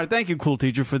right. Thank you, cool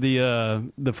teacher, for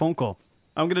the phone call.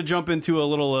 I'm going to jump into a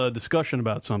little discussion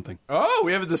about something. Oh,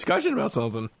 we have a discussion about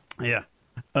something. Yeah.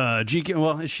 GQ,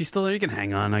 well, is she still there? You can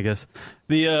hang on, I guess.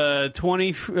 The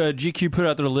GQ put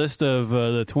out their list of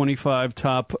the 25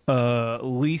 top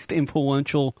least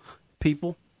influential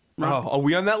people. Oh, are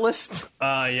we on that list?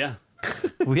 Yeah.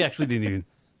 We actually didn't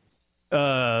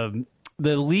even.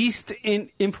 The least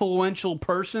influential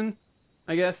person,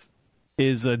 I guess,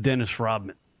 is Dennis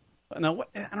Rodman. Now,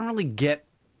 I don't really get.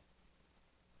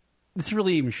 This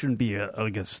really even shouldn't be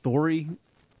a story.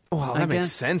 Well, that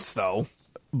makes sense, though.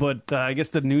 But I guess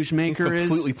the newsmaker is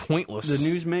completely pointless. The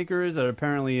newsmaker is that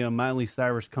apparently Miley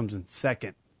Cyrus comes in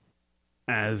second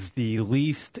as the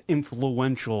least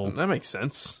influential. That makes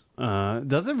sense.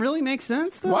 Does it really make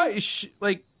sense, though? Why is she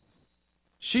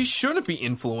she shouldn't be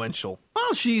influential?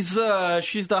 Well, she's the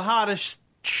hottest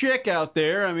chick out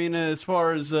there. I mean, as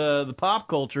far as the pop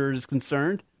culture is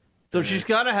concerned, so she's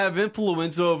got to have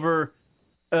influence over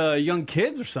young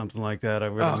kids or something like that. I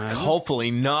would imagine.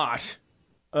 Hopefully not.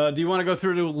 Do you want to go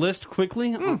through the list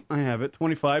quickly? I have it.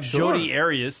 25. Sure. Jodi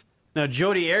Arias. Now,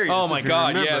 Jodi Arias. Oh my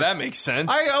God! Yeah, that makes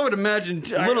sense. I would imagine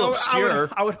a little obscure.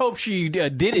 I would hope she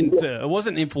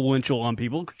wasn't influential on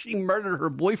people because she murdered her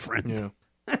boyfriend.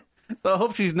 Yeah. So I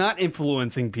hope she's not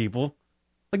influencing people.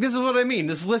 Like, this is what I mean.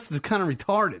 This list is kind of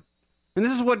retarded, and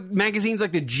this is what magazines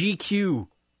like the GQ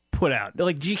put out.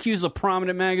 Like, GQ is a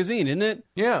prominent magazine, isn't it?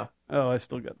 Yeah. Oh, I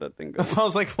still got that thing going. I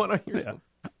was like, what are you?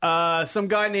 Yeah. Some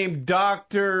guy named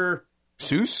Dr.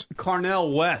 Seuss?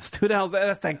 Cornel West. Who the hell's that?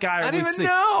 That's that guy. I didn't even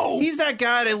know. He's that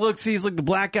guy that he's like the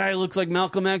black guy who looks like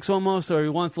Malcolm X almost, or he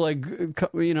wants to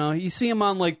you see him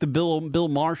on like the Bill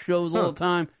Maher shows all the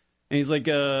time. And he's like,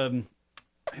 I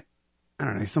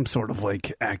don't know, he's some sort of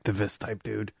like activist type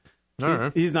dude.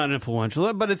 He's not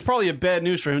influential, but it's probably a bad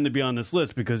news for him to be on this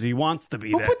list because he wants to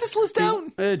be. Who put this list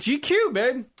down? GQ,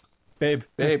 babe.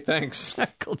 Babe, thanks. I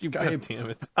called you God babe. damn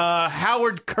it.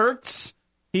 Howard Kurtz.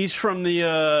 He's from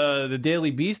the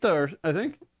Daily Beast, I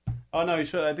think. Oh, no, I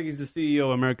think he's the CEO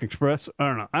of American Express. I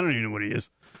don't know. I don't even know what he is.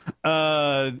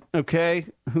 Okay,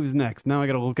 who's next? Now I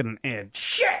got to look at an ad.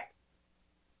 Shit!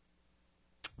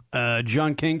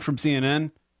 John King from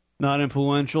CNN. Not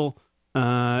influential.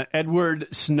 Edward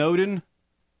Snowden.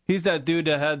 He's that dude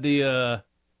that had the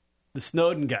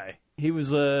Snowden guy. He was,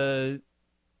 didn't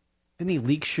he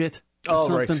leak shit? Oh,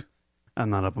 something? right. I'm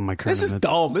not up on my current This is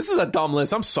dumb. This is a dumb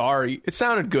list. I'm sorry. It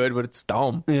sounded good, but it's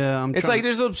dumb. Yeah, it's like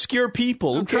there's obscure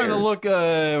people. I'm trying to look.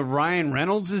 Ryan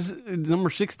Reynolds is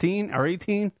number 16 or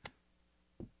 18.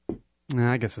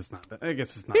 Nah, I guess it's not.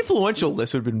 Influential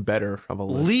list would have been better of a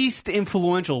list. Least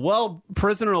influential. Well,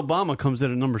 President Obama comes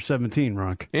in at number 17,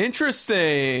 Rock.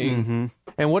 Interesting. Mm-hmm.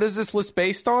 And what is this list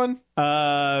based on?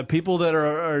 People that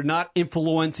are not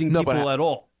influencing people at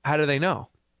all. How do they know?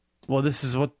 Well, this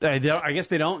is what I guess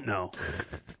they don't know.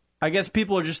 I guess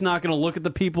people are just not going to look at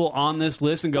the people on this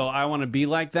list and go, I want to be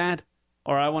like that,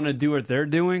 or I want to do what they're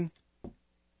doing.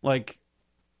 Like,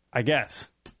 I guess.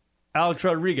 Alex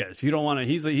Rodriguez, you don't want to.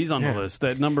 He's on the list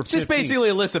at number 15. Just basically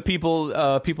a list of people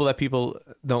that people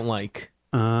don't like.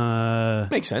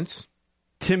 Makes sense.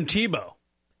 Tim Tebow.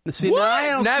 See,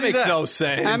 what? That makes no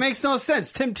sense. That makes no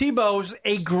sense. Tim Tebow's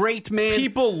a great man.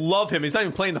 People love him. He's not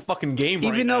even playing the fucking game right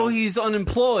now. Even though he's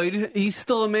unemployed, he's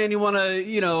still a man you want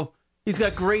to, he's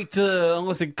got great,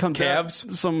 unless it comes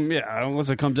calves. Unless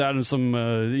it comes out in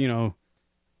some,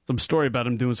 some story about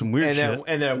him doing some weird shit.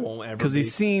 And that won't ever because he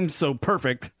seems so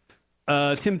perfect.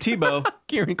 Tim Tebow.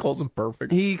 Kieran calls him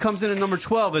perfect. He comes in at number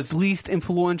 12 as least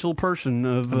influential person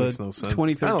of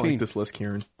 2013. I don't like this list,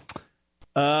 Kieran.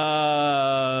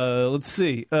 Let's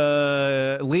see.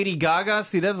 Lady Gaga.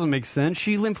 See, that doesn't make sense.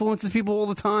 She influences people all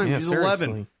the time. Yeah, she's seriously.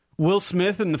 11. Will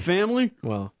Smith and the family.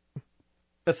 Well,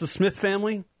 that's the Smith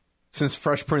family. Since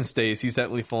Fresh Prince days, he's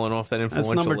definitely fallen off that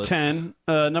influential list. list. That's number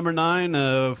 10. Number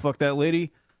 9. Fuck that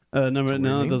lady. It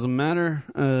doesn't matter.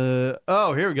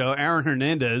 Here we go. Aaron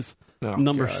Hernandez.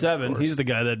 Number 7. He's the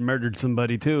guy that murdered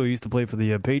somebody too. He used to play for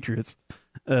the Patriots.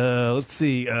 Let's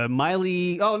see.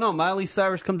 Miley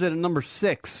Cyrus comes in at number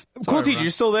 6. Cool teacher, you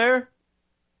still there?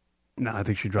 No, I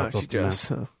think she dropped off. She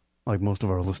just like most of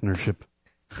our listenership.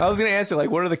 I was going to ask you,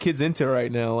 like, what are the kids into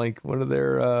right now? Like, what are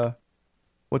their,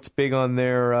 what's big on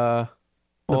their,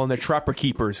 on their Trapper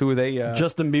Keepers? Who are they?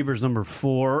 Justin Bieber's number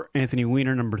 4, Anthony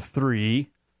Weiner number 3,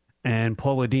 and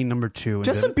Paula Dean number 2.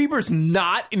 Justin Bieber's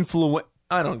not influential.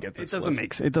 I don't get this. It doesn't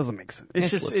make sense.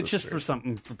 It's just for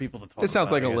something for people to talk about. It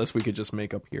sounds like a list we could just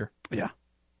make up here. Yeah.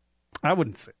 I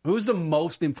wouldn't say. Who's the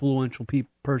most influential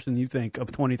person you think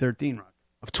of 2013, Rock?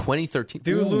 Of 2013?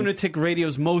 Do Lunatic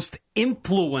Radio's most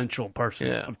influential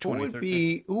person of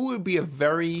 2013. Who would be a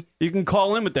very... You can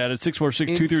call in with that at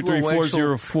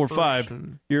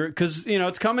 646-233-4045. Because,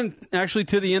 it's coming actually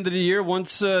to the end of the year.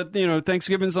 Once,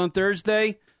 Thanksgiving's on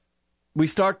Thursday, we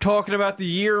start talking about the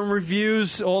year in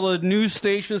reviews. All the news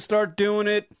stations start doing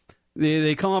it.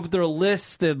 They come up with their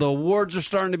lists. The awards are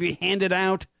starting to be handed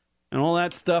out and all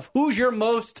that stuff. Who's your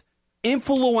most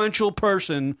influential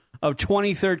person of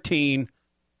 2013?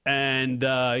 And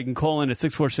you can call in at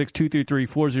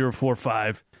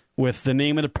 646-233-4045 with the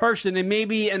name of the person and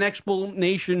maybe an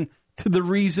explanation to the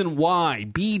reason why.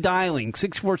 Be dialing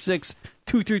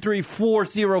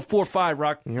 646-233-4045,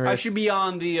 Rock. I should be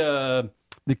on the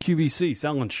QVC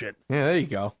selling shit. Yeah, there you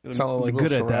go. Selling like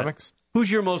good at ceramics. That.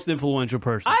 Who's your most influential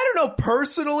person? I don't know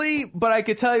personally, but I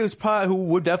could tell you who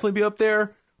would definitely be up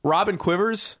there. Robin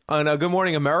Quivers on Good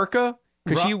Morning America.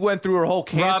 Because she went through her whole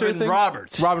cancer thing. Robin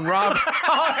Roberts. Wow,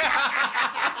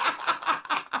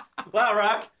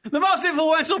 Rock. The most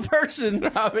influential person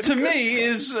to me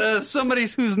is somebody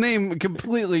whose name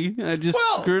completely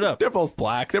screwed up. They're both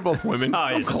black. They're both women.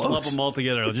 Oh, you just lump them all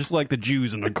together, just like the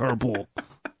Jews in the carpool.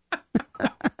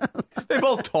 They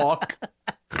both talk.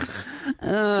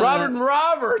 Robin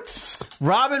Roberts.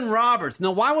 Robin Roberts.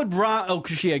 Now, why would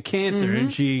because she had cancer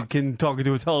and she can talk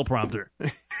into a teleprompter.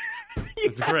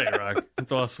 It's great, Rock.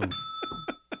 It's awesome.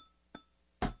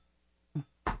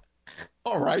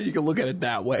 All right, you can look at it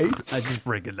that way. I just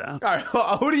break it down. All right,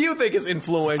 who do you think is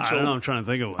influential? I don't know. I'm trying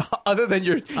to think of one. Other than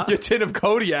your tin of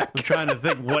Kodiak. I'm trying to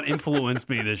think what influenced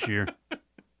me this year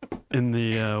in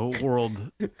the world.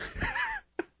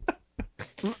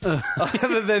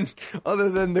 other than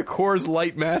the Coors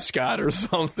Light mascot or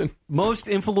something. Most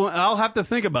influential. I'll have to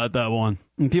think about that one,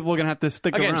 and people are gonna have to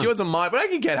stick around. Again, she wasn't mine, but I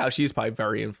can get how she's probably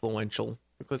very influential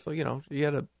because she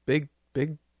had a big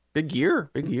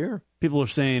year. People are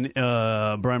saying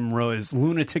Brian Monroe is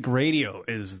Lunatic Radio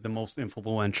is the most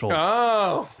influential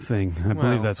thing. I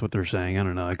believe that's what they're saying. I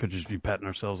don't know. I could just be patting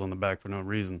ourselves on the back for no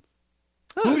reason.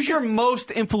 Who's your most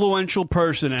influential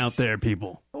person out there,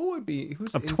 people? Who would be?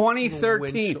 Who's of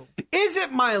 2013? Is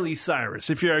it Miley Cyrus?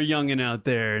 If you're a youngin' out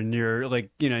there and you're like,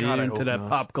 you're into that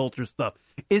pop culture stuff.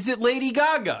 Is it Lady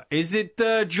Gaga? Is it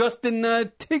Justin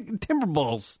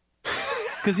Timberballs?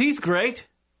 Because he's great.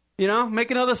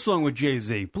 Make another song with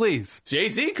Jay-Z, please.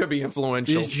 Jay-Z could be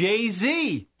influential. Is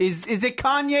Jay-Z? Is it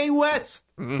Kanye West?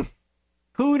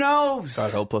 Who knows?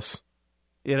 God help us.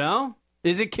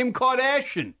 Is it Kim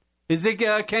Kardashian? Is it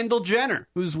Kendall Jenner,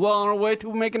 who's well on her way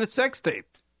to making a sex tape?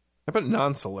 How about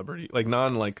non-celebrity, like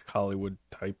Hollywood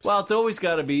types? Well, it's always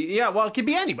got to be. Yeah, well, it could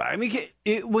be anybody. I mean,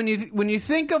 when you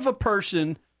think of a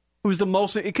person who's the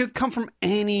most, it could come from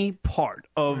any part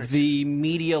of the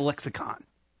media lexicon.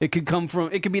 It could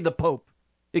be the Pope.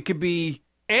 It could be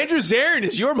Andrew Zarin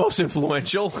is your most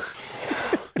influential.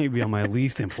 He'd be on my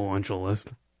least influential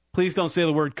list. Please don't say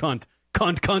the word cunt.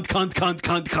 Cunt, cunt, cunt, cunt,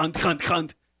 cunt, cunt, cunt,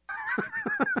 cunt.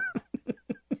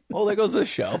 Oh, there goes this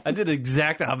show. I did the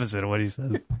exact opposite of what he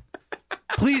said.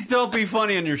 Please don't be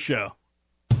funny on your show.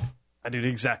 I do the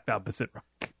exact opposite.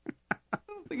 I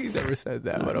don't think he's ever said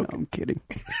that, but okay. I'm kidding.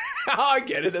 I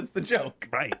get it. That's the joke.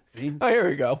 Right. Oh, here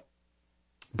we go.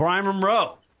 Brian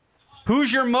Monroe.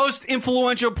 Who's your most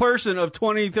influential person of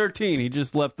 2013? He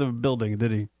just left the building,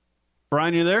 did he?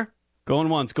 Brian, you there? Going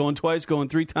once, going twice, going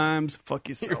 3 times. Fuck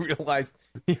yourself. He realized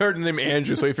he heard the name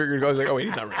Andrew, so he figured he was like, oh, wait,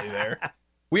 he's not really there.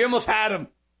 We almost had him.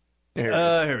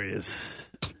 Here he is.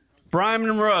 Brian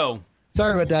Monroe.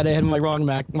 Sorry about that. I had my wrong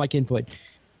mic input.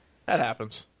 That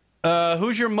happens.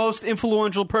 Who's your most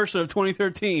influential person of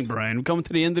 2013, Brian? We're coming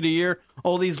to the end of the year.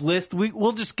 All these lists.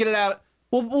 We'll just get it out.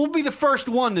 We'll be the first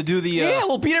one to do the...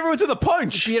 we'll beat everyone to the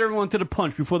punch. Beat everyone to the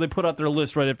punch before they put out their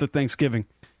list right after Thanksgiving.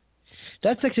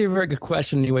 That's actually a very good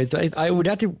question anyways. I would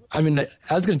have to... I mean,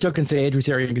 I was going to joke and say Andrew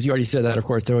Zarin because you already said that, of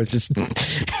course. So it's just,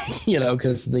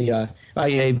 because the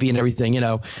IAB and everything,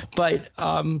 But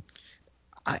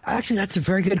actually, that's a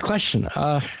very good question.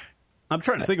 I'm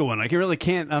trying to think of one. I really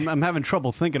can't. I'm having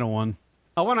trouble thinking of one.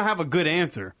 I want to have a good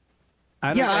answer.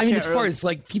 As far as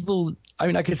like people... I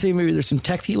mean, I could say maybe there's some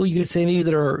tech people you could say maybe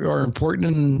that are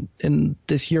important in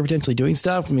this year potentially doing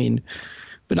stuff. I mean,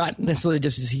 but not necessarily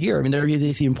just this year. I mean, there are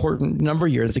these important number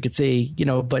of years. I could say,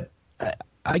 but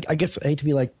I guess I hate to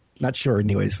be like not sure.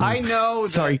 Anyways, so. I know.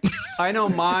 Sorry, I know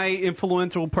my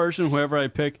influential person, whoever I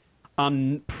pick.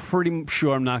 I'm pretty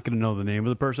sure I'm not going to know the name of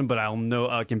the person, but I'll know.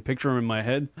 I can picture him in my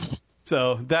head.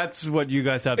 So that's what you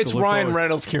guys have to look Ryan forward.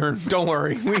 Reynolds, Kieran. Don't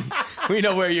worry. We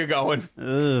know where you're going.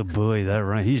 Oh, boy, that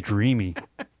Ryan. He's dreamy.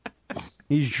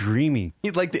 He's dreamy.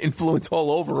 He'd like the influence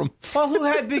all over him. Well, who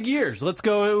had big years? Let's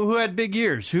go. Who had big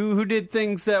years? Who did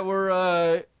things that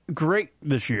were great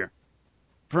this year?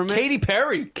 For me, Katy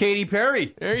Perry. Katy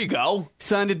Perry. There you go.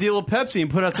 Signed a deal with Pepsi and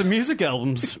put out some music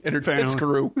albums. And her tits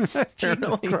grew.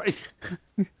 Jesus Christ.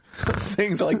 Those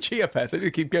things are like chia pets. They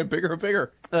just keep getting bigger and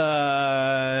bigger.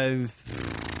 I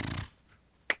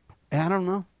don't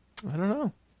know.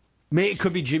 It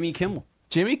could be Jimmy Kimmel.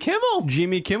 Jimmy Kimmel.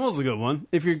 Jimmy Kimmel's a good one.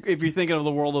 If you're thinking of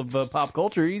the world of pop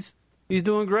culture, he's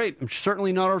doing great. I'm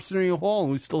certainly not Arsenio Hall,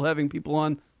 who's still having people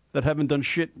on that haven't done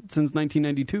shit since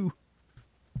 1992.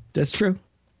 That's true.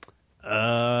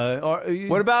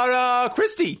 What about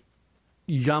Christie?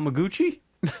 Yamaguchi?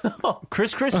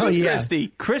 Chris Christie? Oh, yeah.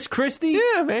 Christie. Chris Christie?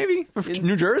 Yeah, maybe.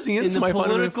 New Jersey. In the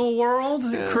political world?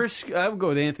 Yeah. I would go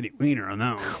with Anthony Weiner on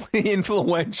that one.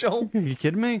 Influential? Are you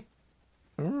kidding me?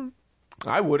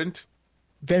 I wouldn't.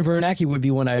 Ben Bernanke would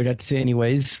be one I would have to say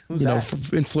anyways. Who's that?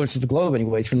 Influences the globe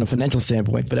anyways from the financial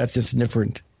standpoint, but that's just a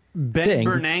different Ben thing.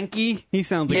 Bernanke? He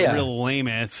sounds like a real lame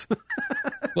ass.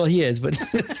 Well, he is, but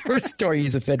his first story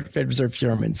he's a Fed Reserve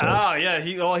chairman. So. Oh, yeah.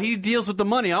 He deals with the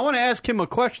money. I want to ask him a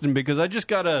question because I just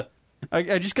got a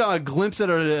glimpse at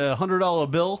a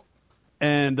 $100 bill.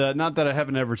 And not that I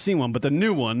haven't ever seen one, but the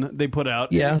new one they put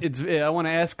out. Yeah. I want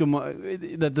to ask him.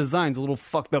 The design's a little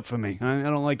fucked up for me. I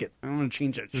don't like it. I want to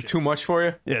change that shit. Is it too much for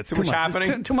you? Yeah, it's too much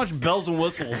happening? It's too much bells and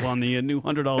whistles on the new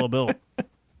 $100 bill.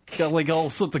 It's got like all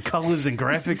sorts of colors and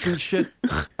graphics and shit.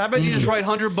 How about you just write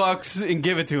 $100 and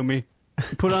give it to me?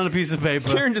 Put it on a piece of paper.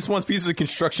 Kieran just wants pieces of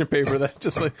construction paper that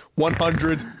just like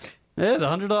 100. Yeah, the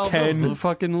 $100 bills. A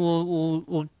fucking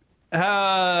little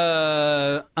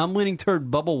I'm leaning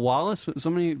toward Bubba Wallace. So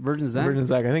many versions of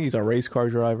that. I think he's a race car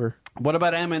driver. What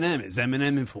about Eminem? Is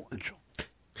Eminem influential?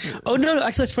 Oh no!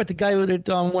 Actually, that's right. The guy that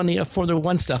won the Formula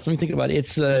One stuff. Let me think about it.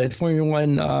 It's Formula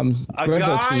One. A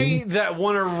guy that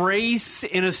won a race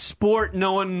in a sport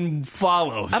no one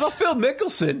follows. How about Phil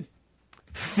Mickelson?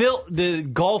 Phil, the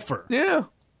golfer. Yeah.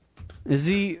 Is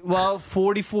he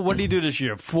 44? What did he do this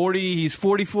year? 40. He's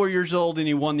 44 years old and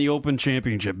he won the Open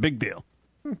Championship. Big deal.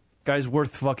 Guy's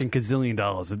worth fucking $1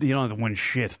 gazillion. You don't have to win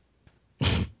shit.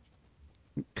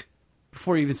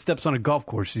 Before he even steps on a golf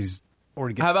course, he's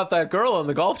already. How about that girl on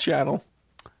the Golf Channel?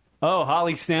 Oh,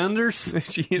 Holly Sanders.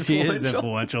 She is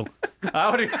influential.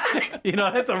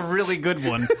 That's a really good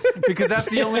one because that's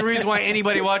the only reason why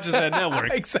anybody watches that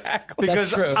network. Exactly.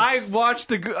 Because I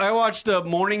watched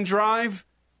Morning Drive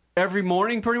every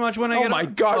morning, pretty much when I get. Oh my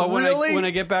God! Really? When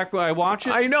I get back, I watch it.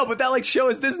 I know, but that show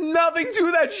is. There's nothing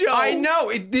to that show. I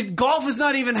know. Golf is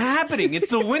not even happening. It's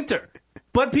the winter.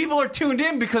 But people are tuned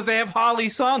in because they have Holly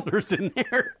Saunders in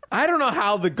there. I don't know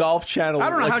how the Golf Channel. I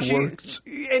don't know how works.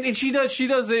 she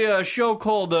does a show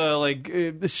called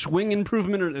Swing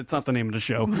Improvement. Or it's not the name of the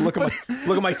show. Look at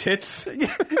my tits.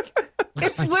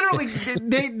 It's literally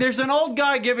there's an old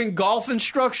guy giving golf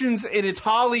instructions, and it's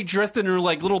Holly dressed in her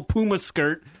little Puma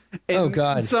skirt. And oh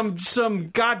God! Some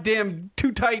goddamn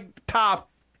too tight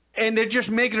top, and they're just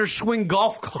making her swing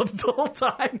golf clubs the whole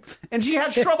time, and she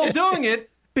has trouble doing it.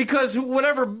 Because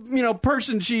whatever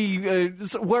person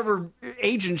whoever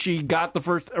agent she got the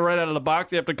first right out of the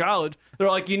box after college, they're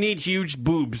like, you need huge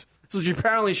boobs. So she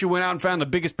went out and found the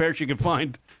biggest pair she could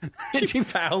find. She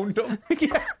found them.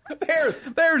 Yeah,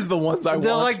 there's the ones I want.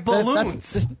 They're like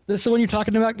balloons. That's the one you're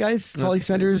talking about, guys. Holly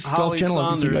Sanders, Holly Golf Channel.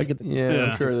 Saunders.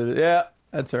 I'm sure that. Yeah,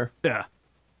 that's her. Yeah,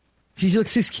 she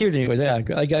looks so cute. Anyways, yeah, I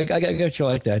got a show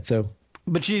like that. So.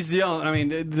 But she's young. I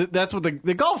mean, that's what the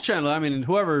Golf Channel. I mean,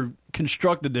 whoever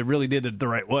constructed it really did it the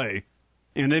right way.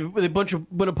 And they put a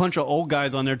bunch of old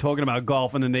guys on there talking about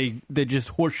golf, and then they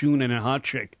just horseshoeing in a hot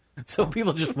chick. So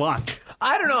people just watch.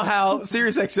 I don't know how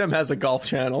SiriusXM has a Golf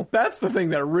Channel. That's the thing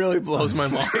that really blows my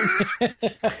mind.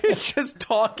 It's just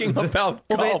talking about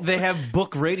golf. They have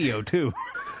book radio too.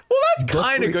 Well, that's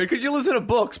kind of good because you listen to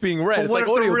books being read. But it's what like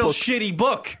if they're a real books. shitty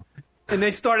book? And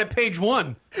they start at page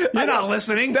 1. You're not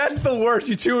listening. That's the worst.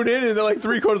 You tune in and they're like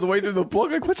 3/4 of the way through the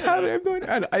book. Like, what's happening? I'm doing.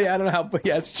 I don't know how, but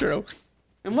yeah, it's true.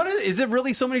 And what is it?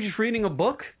 Really, somebody just reading a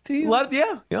book to you?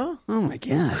 Yeah. Oh my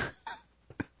God!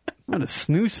 What a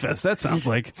snooze fest that sounds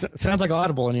like. Sounds like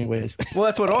Audible, anyways. Well,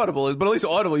 that's what Audible is. But at least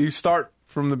Audible, you start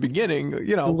from the beginning.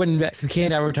 You know, we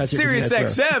can't advertise. Sirius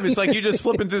XM. It's like you're just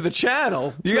flipping through the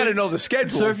channel. You got to know the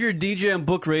schedule. So if you're DJ on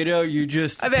Book Radio, you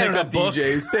just they pick don't a have book.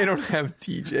 DJs. They don't have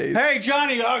DJs. Hey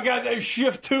Johnny, I got that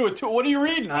shift two. What are you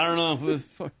reading? I don't know.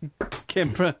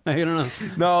 I don't know.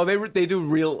 No, they do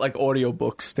real like audio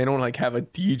books. They don't like have a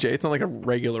DJ. It's not like a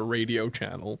regular radio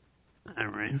channel. All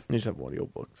right. They just have audio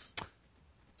books.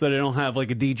 So they don't have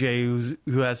like a DJ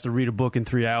who has to read a book in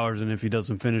 3 hours, and if he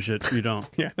doesn't finish it, you don't.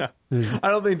 Yeah, no. I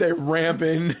don't think they ramp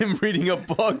in him reading a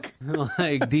book.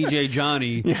 Like DJ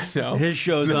Johnny, no. his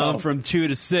show's on from 2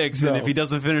 to 6, and if he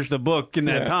doesn't finish the book in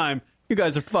that time, you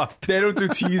guys are fucked. They don't do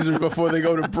teasers before they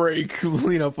go to break,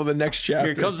 you know, for the next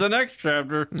chapter. Here comes the next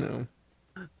chapter.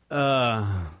 No.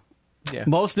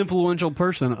 Most influential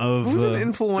person of... Who's an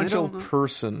influential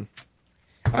person?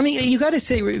 I mean, you got to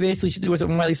say, basically, was it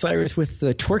Miley Cyrus with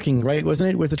the twerking, right? Wasn't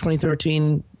it with the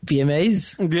 2013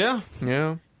 VMAs? Yeah.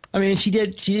 I mean, she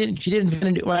did.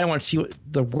 Well, I don't want to see what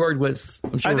the word was.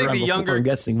 I'm sure I think around the before, younger, I'm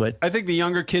guessing, but I think the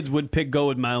younger kids would go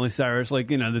with Miley Cyrus, like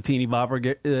the teeny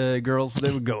bopper girls.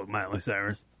 They would go with Miley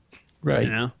Cyrus, right? You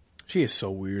know, she is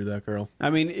so weird. That girl. I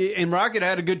mean, and Rocket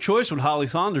had a good choice with Holly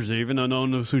Saunders, even though no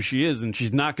one knows who she is, and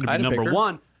she's not going to be number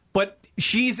one. But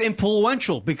she's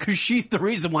influential because she's the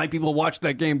reason why people watch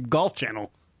that game Golf Channel.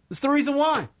 It's the reason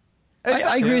why.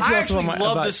 I agree with you. I actually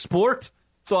love this sport,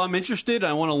 so I'm interested.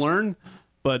 I want to learn,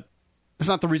 but it's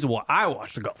not the reason why I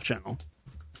watch the Golf Channel.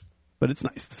 But it's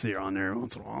nice to see her on there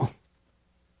once in a while.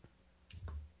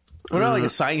 What about like a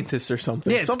scientist or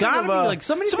something? Yeah, it's got to be like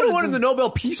somebody won the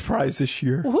Nobel Peace Prize this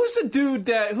year. Well, who's the dude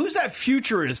who's that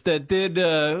futurist that did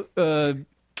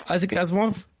Isaac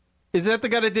Asimov? Is that the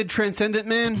guy that did Transcendent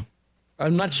Man?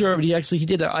 I'm not sure, but he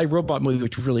did an iRobot movie,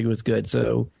 which really was good.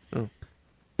 So,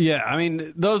 yeah, I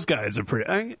mean, those guys are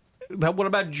pretty. What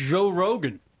about Joe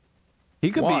Rogan?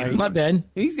 He could be not bad.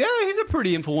 He's a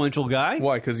pretty influential guy.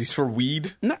 Why? Because he's for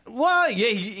weed? He's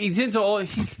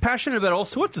passionate about all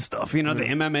sorts of stuff. You know, the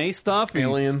MMA stuff,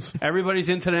 aliens. Everybody's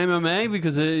into the MMA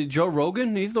because Joe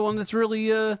Rogan. He's the one that's really.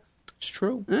 It's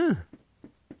true. Yeah.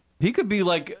 He could be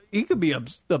up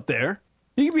there.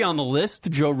 He could be on the list.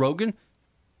 Joe Rogan.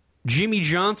 Jimmy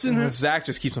Johnson. Zach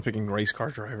just keeps on picking race car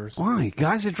drivers. Why?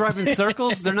 Guys that drive in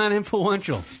circles, they're not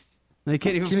influential. They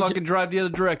can't even fucking drive the other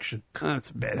direction. Oh, that's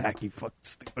a bad hacky fucking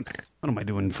stupid. What am I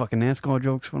doing? Fucking NASCAR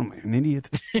jokes? What am I, an idiot?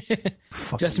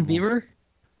 Justin Bieber?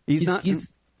 He's not.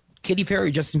 Katy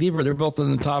Perry, Justin Bieber, they're both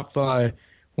in the top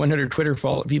 100 Twitter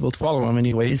people to follow him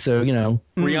anyway, so, you know.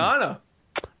 Rihanna.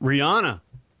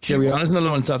 Yeah, Rihanna's another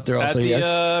one that's up there also, at the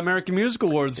American Music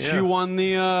Awards. Yeah. She won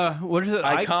the, what is it?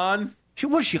 Icon.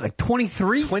 Was she like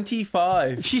 23?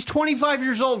 25. She's 25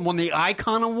 years old and won the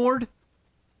Icon Award?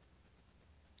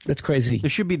 That's crazy. It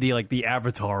should be the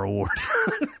Avatar Award.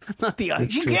 Not the Icon.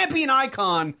 You can't be an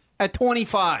icon at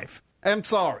 25. I'm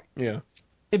sorry. Yeah.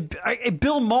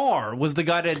 Bill Maher was the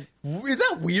guy that... Is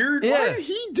that weird? Yeah. Why did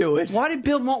he do it? Why did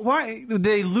Bill Maher... Why did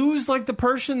they lose the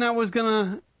person that was going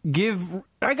to give...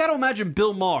 I got to imagine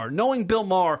Bill Maher. Knowing Bill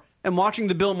Maher and watching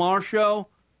the Bill Maher show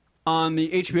on the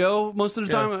HBO most of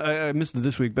the time. I missed it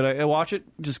this week, but I watch it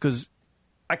just because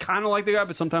I kind of like the guy,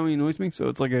 but sometimes he annoys me, so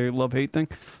it's like a love-hate thing.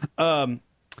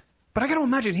 But I got to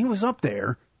imagine he was up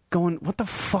there going, what the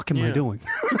fuck am I doing?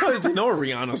 You probably know a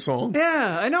Rihanna song.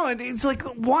 Yeah, I know. It's like,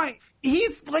 why?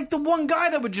 He's like the one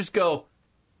guy that would just go,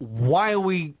 why are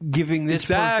we giving this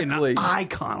person an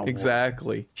icon award?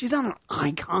 Exactly. She's not an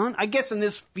icon. I guess in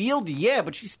this field, yeah,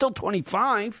 but she's still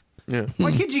 25. Yeah.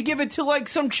 Why can't you give it to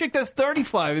some chick that's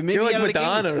 35 and maybe you're like out of the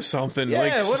Madonna game? or something?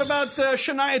 Yeah. What about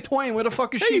Shania Twain? Where the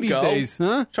fuck is There she you these go. days?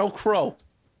 Huh? Sheryl Crow.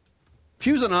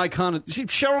 She was an icon.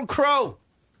 Sheryl Crow.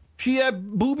 She had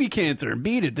booby cancer and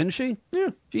beat it, didn't she? Yeah.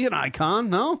 She's an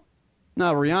icon. No,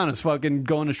 Rihanna's fucking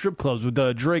going to strip clubs with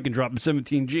Drake and dropping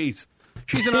 17 G's.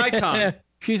 She's an icon.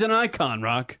 She's an icon,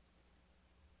 Rock.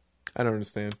 I don't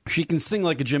understand. She can sing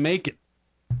like a Jamaican.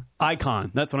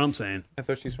 Icon. That's what I'm saying. I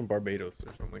thought she's from Barbados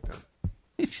or something like that.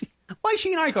 Why is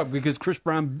she an icon? Because Chris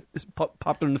Brown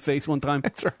popped her in the face one time.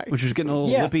 That's right. When she was getting a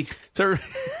little lippy. So, She's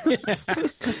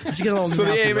getting a little so the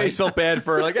mouthy, AMA right? felt bad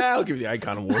for her. Like, I'll give you the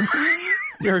Icon Award.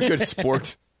 You're a good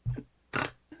sport.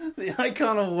 The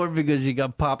Icon Award because she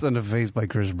got popped in the face by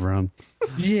Chris Brown.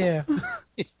 Yeah.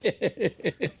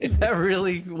 Is that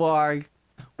really why?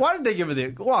 Why did they give her the...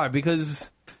 Why?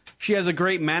 Because she has a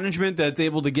great management that's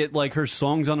able to get her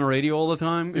songs on the radio all the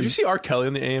time. Did you see R. Kelly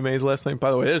on the AMAs last night?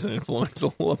 By the way, there's an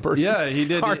influential person. Yeah, he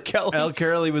did. R. Kelly. L.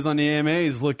 Kelly was on the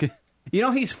AMAs looking... You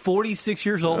know, he's 46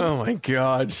 years old. Oh, my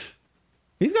God.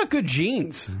 He's got good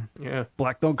genes. Yeah.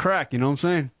 Black don't crack, you know what I'm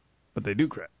saying? But they do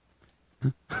crack.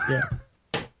 Yeah.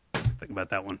 Think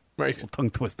about that one. Right. Little tongue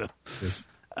twister.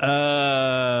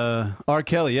 R.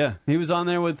 Kelly, yeah. He was on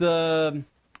there with,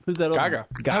 who's that? Gaga.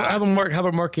 How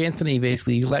about Mark Anthony,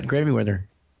 basically, Latin Grammy winner?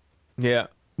 Yeah.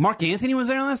 Mark Anthony was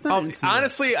there last night?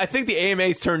 Honestly, I think the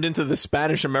AMAs turned into the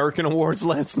Spanish American Awards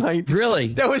last night. Really?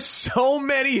 There was so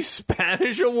many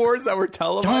Spanish awards that were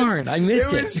televised. Darn, I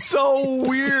missed it. It was so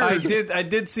weird. I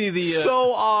did see the...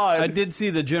 so odd. I did see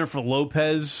the Jennifer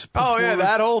Lopez Oh, yeah,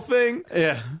 that whole thing.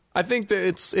 Yeah. I think that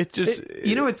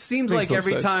it seems like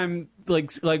every time,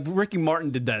 like Ricky Martin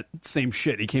did that same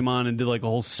shit. He came on and did like a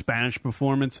whole Spanish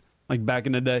performance, like back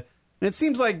in the day. And it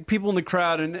seems like people in the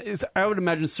crowd, and I would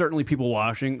imagine certainly people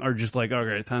watching, are just like,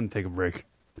 okay, it's time to take a break.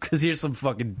 Because here's some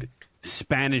fucking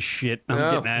Spanish shit. I'm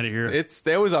getting out of here.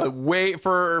 There was a way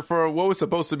for what was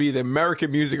supposed to be the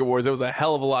American Music Awards. There was a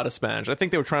hell of a lot of Spanish. I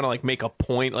think they were trying to like make a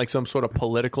point, like some sort of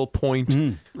political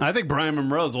point. I think Brian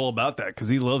Monroe's all about that because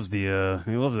he loves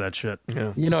that shit.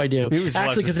 Yeah. You know I do.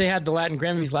 Actually, because they had the Latin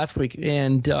Grammys last week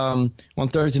and on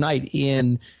Thursday night,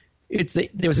 and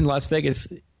it was in Las Vegas.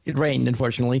 It rained,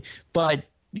 unfortunately, but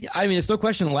I mean, it's no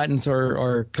question the Latins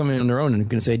are coming on their own. And I'm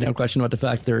going to say no question about the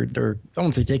fact they're I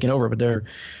won't say taking over, but they're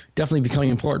definitely becoming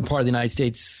an important part of the United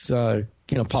States,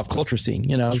 pop culture scene.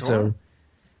 Sure. So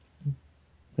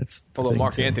that's. Although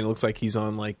Mark Anthony looks like he's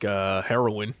on like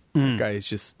heroin. That guy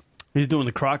is he's doing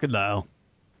the crocodile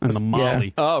and the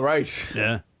Molly. Yeah. Oh right,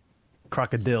 yeah,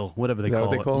 crocodile, whatever they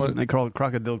call it. They call it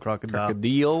crocodile.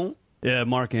 Crocodile. Yeah,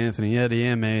 Mark Anthony. Yeah, the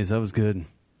AMAs. That was good.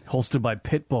 Hosted by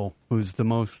Pitbull, who's the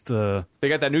most. They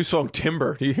got that new song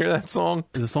Timber. Do you hear that song?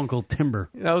 There's a song called Timber.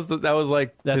 That was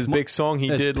like his big song he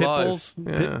did Pitbull's,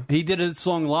 live. Yeah. He did a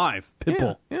song live.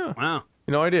 Pitbull. Yeah. Wow.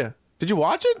 No idea. Did you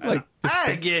watch it?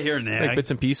 I get here and there. Like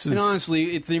bits and pieces. And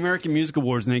honestly, it's the American Music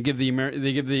Awards, and they give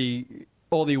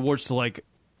all the awards to like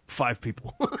 5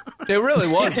 people. It really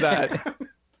was that.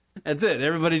 That's it.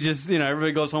 Everybody just,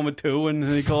 everybody goes home with 2 and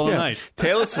they call it a night.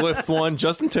 Taylor Swift won.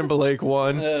 Justin Timberlake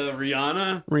won.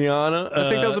 Rihanna. I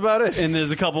think that was about it. And there's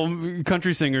a couple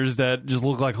country singers that just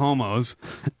look like homos.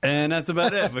 And that's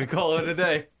about it. We call it a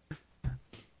day.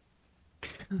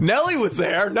 Nelly was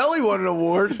there. Nelly won an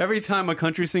award. Every time a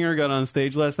country singer got on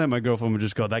stage last night, my girlfriend would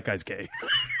just go, that guy's gay.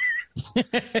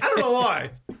 I don't know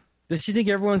why. Does she think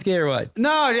everyone's gay or what? No,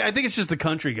 I think it's just the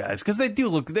country guys because they do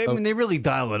look. I mean, they really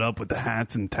dial it up with the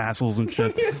hats and tassels and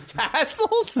shit.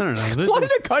 Tassels? I don't know. What are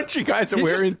the country guys are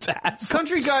wearing tassels?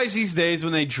 Country guys these days,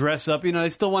 when they dress up, they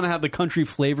still want to have the country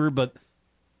flavor, but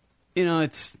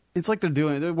it's like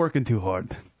they're working too hard.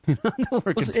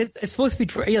 It's supposed to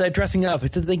be they're dressing up.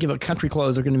 It's to think about country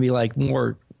clothes are going to be like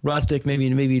more rustic, maybe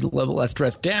a little less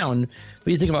dressed down.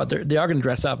 But you think about they are going to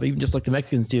dress up, even just like the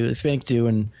Mexicans do, the Hispanics do,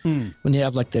 and when they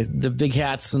have like the big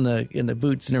hats and the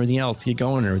boots and everything else, get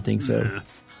going and everything. So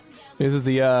this is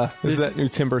that new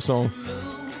Timber song.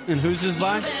 And who's this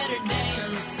by?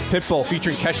 Pitbull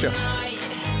featuring Kesha.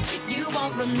 You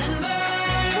won't remember,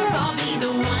 I'll be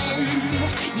the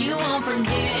one you won't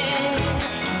forget.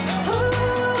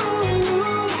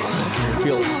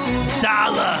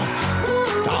 Dollar.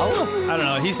 I don't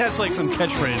know. He has like some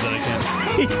catchphrase that I can't.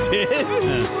 He did?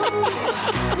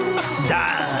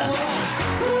 Dollar.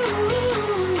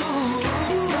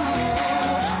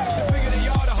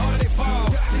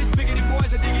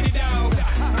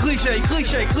 Cliche,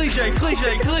 cliche, cliche,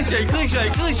 cliche, cliche, cliche,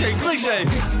 cliche, cliche.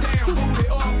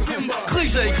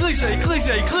 Cliche, cliche,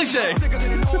 cliche, cliche.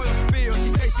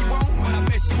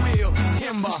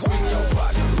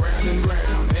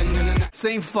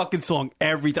 Same fucking song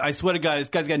every time. I swear to God, this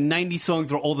guy's got 90 songs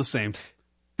that are all the same.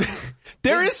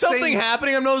 There is something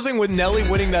happening, I'm noticing, with Nelly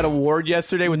winning that award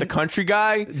yesterday with the country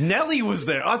guy. Nelly was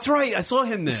there. That's right. I saw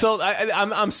him there. So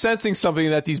I'm sensing something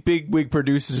that these big wig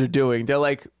producers are doing. They're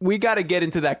like, we got to get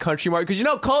into that country market.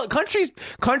 Because,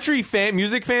 country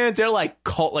music fans, they're like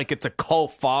cult, like it's a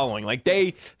cult following. Like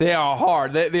they are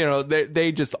hard.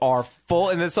 They just are full.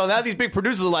 And then, so now these big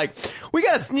producers are like, we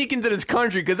got to sneak into this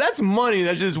country because that's money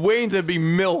that's just waiting to be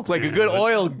milked like a good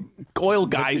oil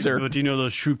geyser. But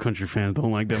those true country fans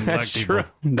don't like them black people. True.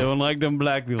 They don't like them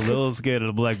black people. They're a little scared of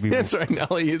the black people. That's right,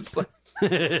 Nelly. It's like...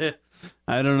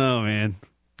 I don't know, man.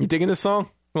 You digging this song?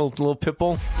 Little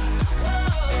Pitbull?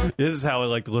 This is how I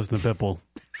like to listen to Pitbull.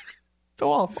 It's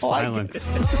all silence.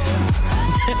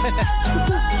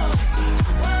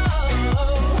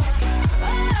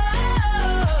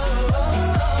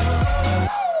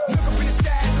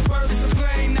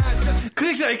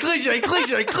 Cliche, cliche,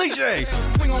 cliche, cliche.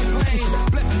 Swing on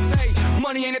planes, blessed to say,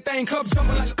 money ain't a thing, clubs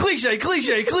jumping like cliche,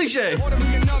 cliche, cliche. Order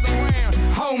me another round,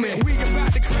 homie, we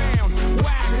about to clown.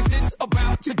 Why? 'Cause it's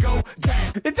about to go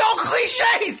down. It's all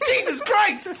cliches, Jesus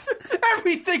Christ.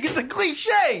 Everything is a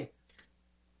cliche.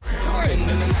 You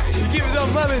give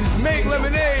them lemons, make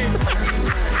lemonade.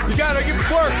 You gotta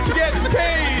work to get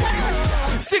paid.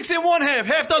 6 in one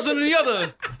half dozen in the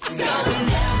other. It's going down.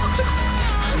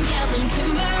 I'm yelling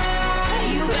timber.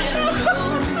 You better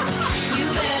move. You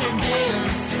better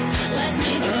dance. Let's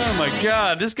make it. Oh my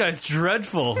God, this guy's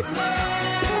dreadful.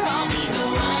 I'll be the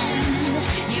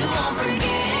one you won't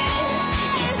forget.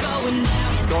 It's going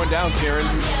down. It's going down, Karen.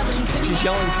 She's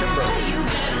yelling timber. You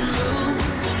better move.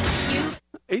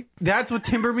 That's what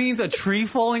timber means? A tree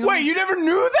falling? Wait, you never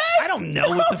knew that? I don't know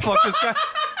what the fuck this guy...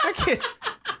 I can't...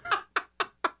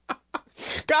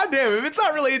 God damn, if it's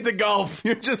not related to golf,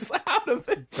 you're just out of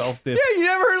it. Golf did. Yeah, you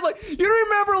never heard, like, you don't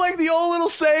remember, like, the old little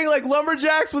saying, like,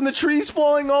 lumberjacks when the tree's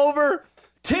falling over?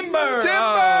 Timber! All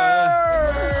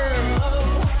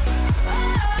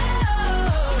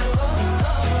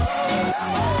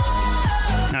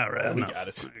right, we got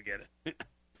it. We get it.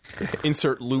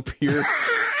 Insert loop here.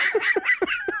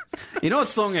 You know what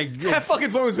song that fucking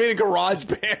song was made in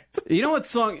GarageBand. You know what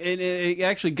song? It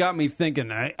actually got me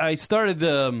thinking. I started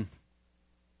I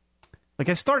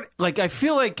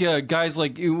feel like guys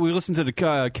like we listened to the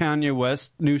Kanye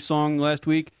West new song last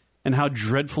week and how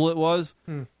dreadful it was,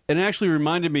 and it actually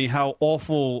reminded me how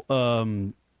awful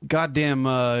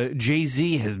goddamn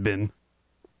Jay-Z has been.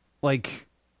 Like,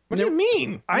 what do you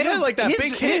mean? I don't like that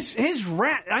big hit. His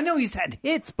rap. I know he's had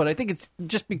hits, but I think it's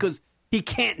just because he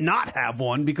can't not have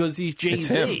one because he's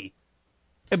Jay-Z.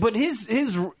 But his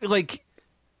like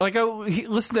I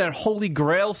listened to that Holy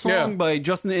Grail song by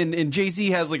Justin, and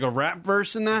Jay-Z has like a rap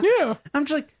verse in that. Yeah, I'm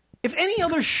just like, if any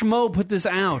other schmo put this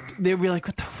out, they'd be like,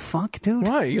 "What the fuck, dude?"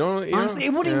 Why? Honestly,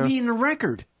 it wouldn't even be in the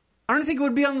record. I don't think it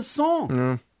would be on the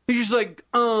song. He's just like,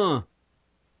 yeah,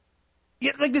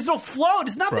 like there's no flow.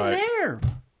 There's nothing there.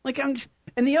 Like I'm just.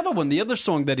 And the other one, the other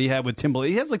song that he had with Timberlake,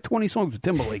 he has like 20 songs with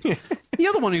Timberlake. The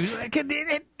other one, he was like,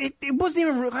 it wasn't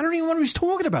even, I don't even know what he was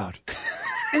talking about.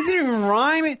 And it didn't even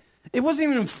rhyme. It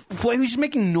wasn't even, he was just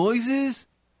making noises.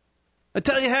 I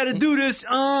tell you how to do this,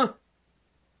 or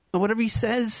whatever he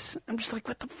says. I'm just like,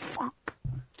 what the fuck?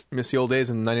 Miss the old days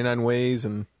and 99 Ways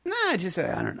and... Nah, just,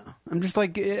 I don't know. I'm just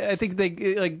like, I think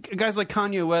they, like, guys like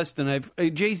Kanye West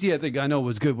and Jay-Z, I think I know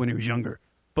was good when he was younger.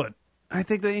 But I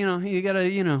think that, you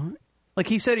gotta, like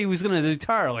he said he was going to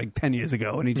retire like 10 years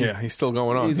ago. And he just, he's still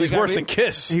going on. He's like, worse than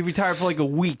Kiss. He retired for like a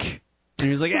week. And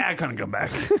he was like, I couldn't come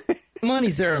back.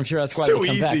 Money's there. I'm sure that's why It's they too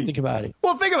come back. easy. Think about it.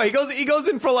 Well, think about it. He goes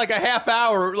in for like a half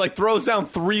hour, like throws down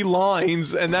 3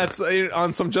 lines, and that's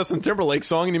on some Justin Timberlake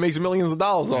song, and he makes millions of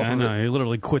dollars off I of know. it. He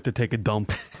literally quit to take a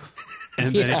dump.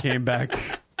 And then he came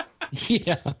back.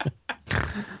 Yeah.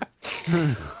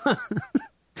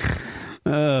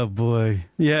 Oh, boy.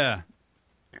 Yeah.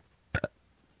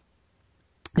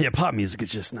 Yeah, pop music is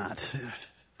just not...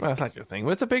 Well, that's not your thing.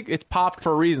 It's it's pop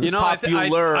for a reason. It's I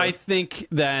popular. think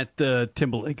that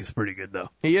Timberlake is pretty good, though.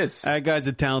 He is. That guy's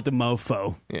a talented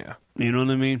mofo. Yeah. You know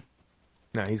what I mean?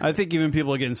 No, he's. I think even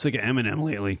people are getting sick of Eminem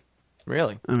lately.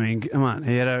 Really? I mean, come on.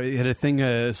 He had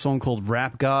a song called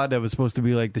Rap God that was supposed to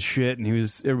be like the shit, and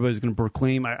everybody's going to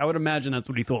proclaim. I would imagine that's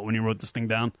what he thought when he wrote this thing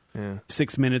down. Yeah.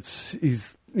 6 minutes,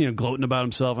 he's gloating about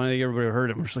himself. I think everybody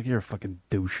heard him. We're just like, you're a fucking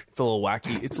douche. It's a little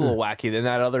wacky. It's a little wacky. Then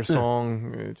that other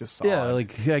song, just yeah, odd.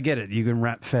 like I get it. You can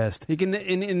rap fast. He can,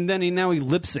 and then now he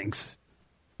lip syncs.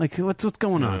 Like what's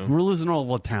going on? We're losing all of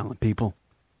our talent, people.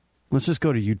 Let's just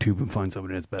go to YouTube and find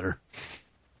somebody that's better.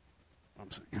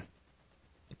 I'm saying.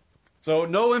 So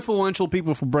no influential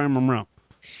people for Brian Monroe.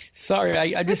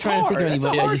 Sorry, I'm just trying to think of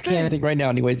anybody. I just can't think right now.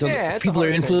 Anyway, so people are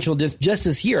influential just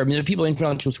this year. I mean, people are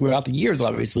influential throughout the years,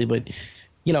 obviously, but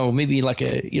maybe like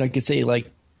you could say like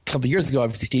a couple of years ago,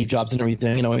 obviously Steve Jobs and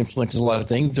everything, influences a lot of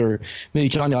things, or maybe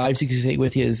John Ives, you could say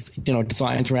with his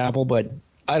designs for Apple, but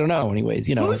I don't know. Anyways,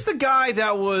 who's the guy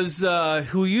that was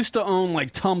who used to own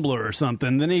like Tumblr or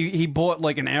something? Then he bought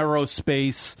like an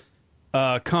aerospace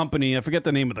company. I forget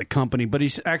the name of the company, but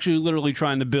he's actually literally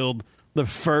trying to build the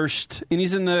first, and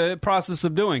he's in the process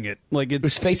of doing it. Like it's the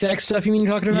SpaceX stuff. You mean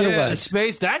you're talking about? Yeah, the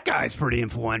space. That guy's pretty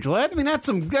influential. I mean, that's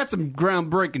some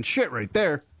groundbreaking shit right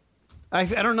there. I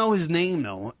don't know his name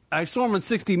though. I saw him in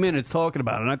 60 Minutes talking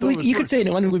about it. And I thought you could say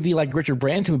one would be like Richard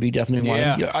Branson would be definitely one.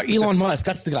 Yeah. Elon Musk.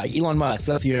 That's the guy. Elon Musk.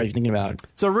 That's who you're thinking about.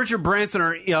 So Richard Branson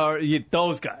are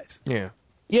those guys. Yeah.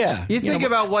 Yeah. You think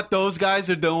about what those guys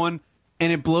are doing,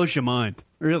 and it blows your mind.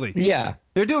 Really. Yeah.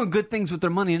 They're doing good things with their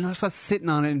money, and they're not sitting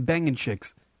on it and banging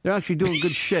chicks. They're actually doing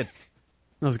good shit.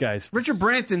 Those guys. Richard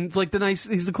Branson's like the nice.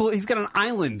 He's the cool. He's got an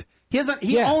island. He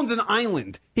owns an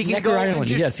island. He can Necker go Island. and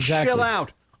just Yes, exactly. chill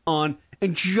out on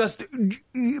and just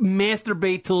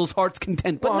masturbate till his heart's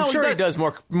content. But Well, no, I'm sure he does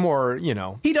more,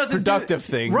 he doesn't productive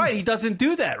things. Right, he doesn't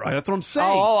do that, right? That's what I'm saying.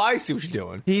 Oh, I see what you're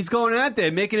doing. He's going out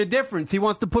there, making a difference. He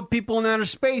wants to put people in outer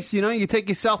space. You know, you take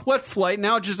your Southwest flight,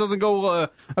 now it just doesn't go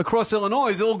across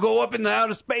Illinois. It'll go up into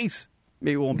outer space.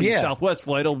 Maybe it won't be a Southwest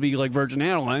flight. It'll be like Virgin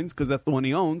Airlines because that's the one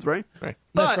he owns, right? Right.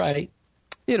 That's right.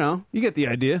 You know, you get the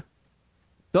idea.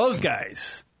 Those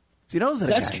guys. See, those are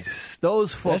the guys.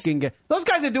 Those fucking guys. Those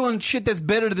guys are doing shit that's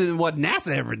better than what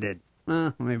NASA ever did.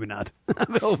 Maybe not.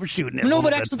 I'm overshooting it. No,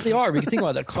 but actually they are. Because think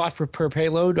about the cost per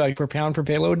payload, like per pound per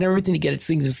payload and everything to get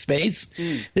things in space.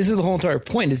 This is the whole entire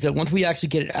point, is that once we actually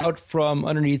get it out from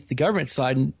underneath the government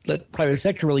side and let private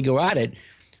sector really go at it,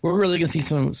 we're really going to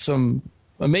see some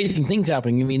amazing things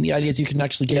happening. I mean, the idea is you can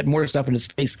actually get more stuff into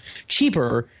space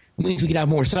cheaper. It means we can have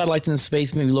more satellites in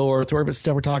space, maybe low Earth orbit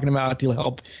stuff we're talking about to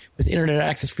help with internet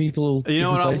access for people. You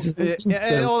know what? Places.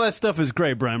 All that stuff is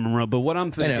great, Brian Monroe. But what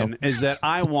I'm thinking is that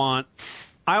I want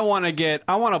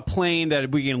a plane that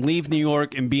we can leave New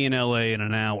York and be in LA in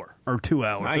an hour or 2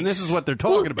 hours. Nice. And this is what they're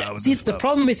talking about. With See, this the stuff.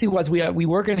 problem basically was we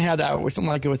were going to have that or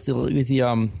something like it with the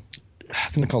I'm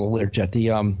going to call it Learjet.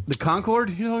 The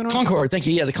Concorde. You know what I mean? Concorde. Thank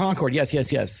you. Yeah, the Concorde.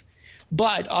 Yes.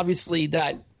 But obviously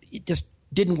that it just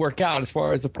didn't work out as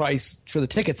far as the price for the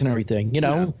tickets and everything, you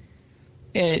know,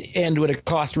 and what it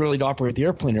cost really to operate the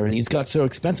airplane and everything. It's got so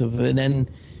expensive, and then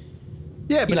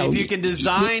but if you can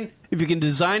design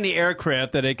the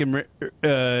aircraft that it can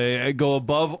go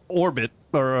above orbit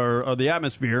or the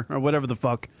atmosphere or whatever the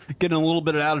fuck, getting a little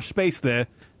bit of outer space there,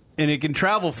 and it can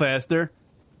travel faster,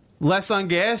 less on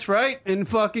gas, right, and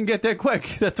fucking get there quick.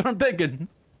 That's what I'm thinking.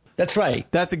 That's right.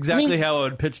 That's exactly how I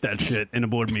would pitch that shit in a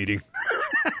board meeting.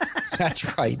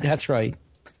 That's right. That's right.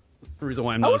 That's the reason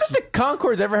why I'm I wonder if the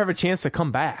Concords ever have a chance to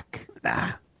come back.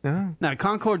 Nah,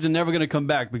 Concords are never going to come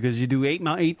back because you do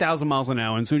 8,000 miles an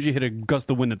hour, and as soon as you hit a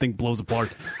gust of wind, the thing blows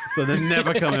apart. So they're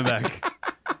never coming back.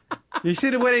 You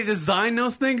see the way they design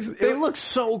those things? They look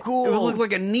so cool. It looks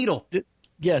like a needle.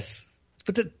 Yes.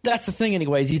 But that's the thing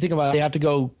anyways. You think about it, they have to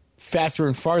go faster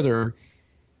and farther.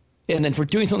 And then for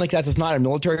doing something like that's not a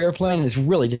military airplane, it's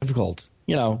really difficult.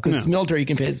 You know, because it's military, you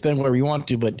can spend whatever you want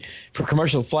to. But for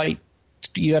commercial flight,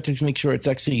 you have to make sure it's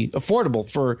actually affordable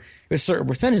for a certain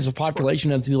percentage of the population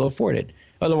that's able to afford it.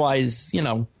 Otherwise, you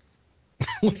know,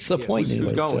 what's the point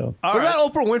anyway? So. What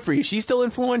about Oprah Winfrey? Is she still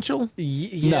influential?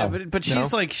 Yeah, but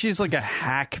she's like a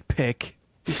hack pick.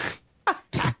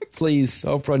 Please,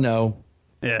 Oprah, no.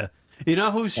 Yeah, you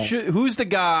know who's the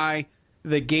guy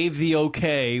that gave the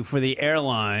okay for the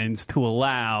airlines to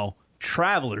allow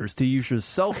travelers to use your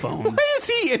cell phones? Why is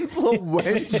he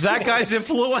influential? That guy's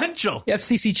influential.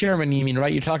 FCC chairman, you mean,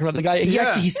 right? You're talking about the guy.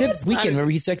 He said this weekend,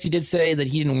 remember, he actually did say that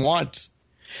he didn't want.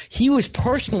 He was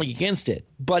personally against it,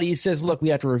 but he says, look, we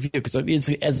have to review it because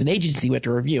as an agency, we have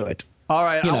to review it. All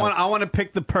right, I want to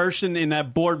pick the person in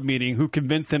that board meeting who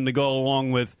convinced him to go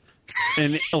along with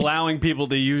and allowing people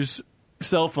to use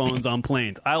cell phones on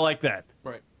planes. I like that.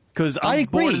 Right. Because I'm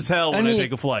bored as hell when I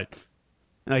take a flight.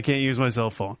 And I can't use my cell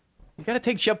phone. You got to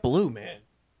take JetBlue, man.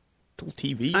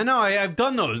 TV. I know. I've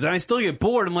done those, and I still get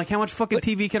bored. I'm like, how much fucking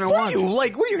TV can I watch?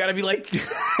 What do you got to be like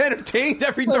entertained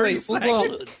every 30 seconds?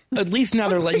 Well, at least now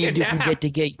they're letting you do from gate to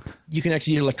gate. You can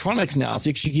actually use electronics now, so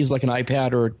you can use like an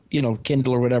iPad or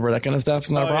Kindle or whatever. That kind of stuff.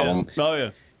 It's not a problem. Yeah. Oh yeah.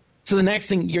 So the next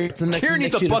thing Kieran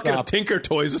needs a bucket of Tinker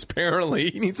Toys. Apparently,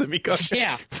 he needs to become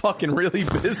fucking really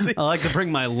busy. I like to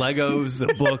bring my Legos,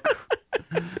 a book,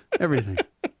 everything.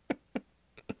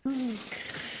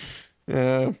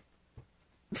 Yeah.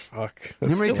 Fuck.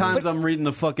 How many times I'm reading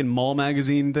the fucking Mall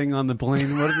magazine thing on the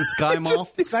plane? What is it, Sky Mall?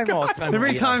 Sky Mall. How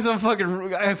many times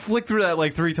I flick through that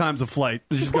like 3 times a flight.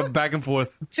 It just go back and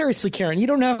forth. Seriously, Karen, you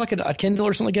don't have like a Kindle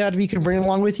or something like that you can bring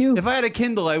along with you? If I had a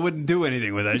Kindle, I wouldn't do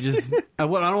anything with it. I don't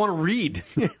want to read.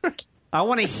 I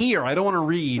want to hear. I don't want to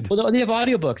read. Well, they have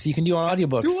audiobooks. You can do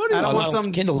audiobooks. I don't want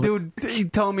some Kindle dude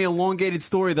telling me an elongated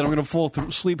story that I'm going to fall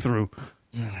asleep through.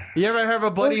 You ever have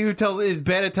a buddy who is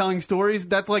bad at telling stories?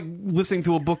 That's like listening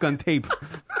to a book on tape.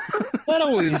 Not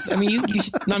always. I mean,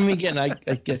 I mean, again, I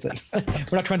get that.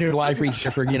 We're not trying to do a live read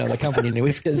for the company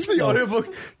anyways. The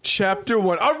audiobook, chapter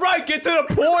 1. All right, get to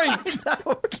the point.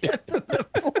 Get to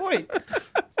the point.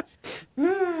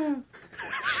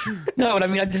 No, but I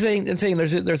mean, I'm saying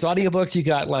there's audiobooks. You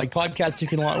got like podcasts you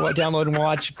can download and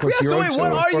watch. Of course, so wait,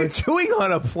 what are you doing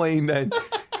on a plane then?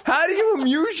 How do you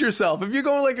amuse yourself? If you're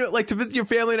going like to visit your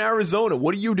family in Arizona,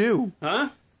 what do you do? Huh?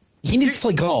 He needs to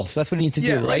play golf. That's what he needs to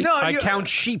do, right? No, I count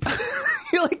sheep.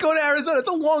 You like going to Arizona? It's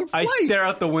a long flight. I stare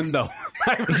out the window.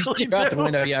 Stare out the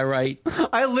window. Yeah, right.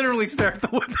 I literally stare out the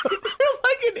window. You're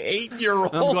like an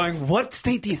 8-year-old. I'm going, what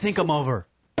state do you think I'm over?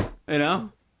 You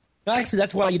know? Actually,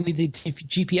 that's why you need the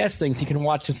GPS thing so you can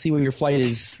watch and see where your flight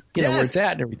is, where it's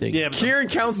at and everything. Yeah, Kieran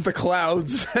counts the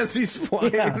clouds as he's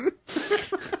flying.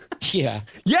 Yeah.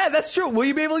 Yeah, that's true. Will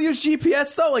you be able to use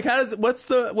GPS though? Like, what's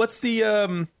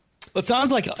the It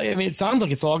sounds like it's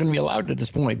all going to be allowed at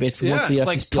this point. Basically, once the FCC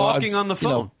like talking on the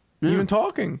phone, even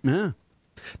talking. Yeah.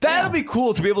 That'll be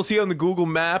cool to be able to see on the Google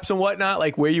Maps and whatnot,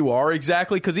 like where you are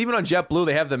exactly. Because even on JetBlue,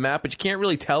 they have the map, but you can't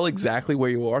really tell exactly where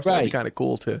you are. So that'd be kind of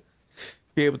cool to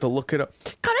be able to look it up.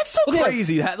 God, that's so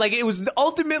crazy. That, like, it was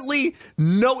ultimately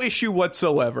no issue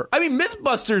whatsoever. I mean,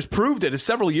 MythBusters proved it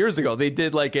several years ago. They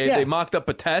did they mocked up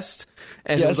a test,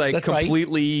 and it was like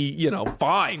completely,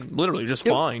 fine, literally just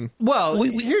fine. Well,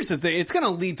 here's the thing: it's going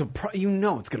to lead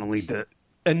to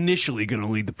initially going to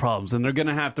lead to problems, and they're going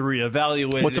to have to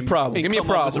reevaluate. What's the problem? Give me a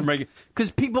problem.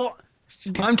 Because people.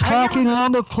 I'm talking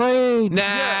on the plane. No.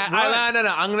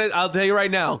 I'll tell you right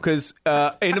now, because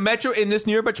in this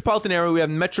New York metropolitan area, we have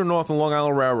Metro North and Long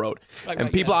Island Railroad,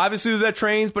 and people obviously do their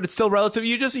trains, but it's still relative.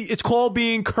 It's called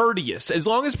being courteous. As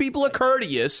long as people are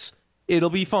courteous, it'll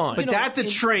be fine. But that's a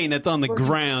train that's on the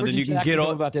ground, and you can get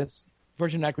off. About this.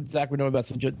 Virgin Zach would know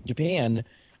about Japan.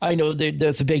 I know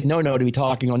there's a big no-no to be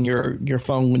talking on your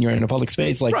phone when you're in a public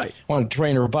space, like on a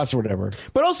train or a bus or whatever.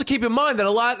 But also keep in mind that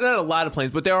not a lot of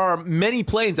planes, but there are many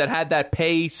planes that had that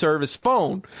pay service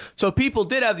phone. So people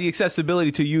did have the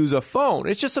accessibility to use a phone.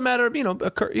 It's just a matter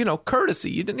of, courtesy.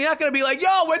 You're not going to be like,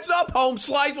 yo, what's up, home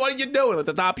slice? What are you doing at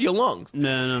the top of your lungs?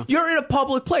 No. You're in a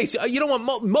public place. You don't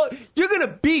want you're going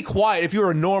to be quiet if you're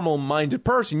a normal-minded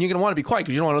person. You're going to want to be quiet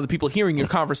because you don't want other people hearing your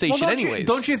conversation anyways.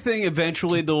 Don't you think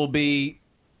eventually there will be...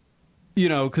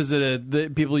 because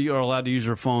the people are allowed to use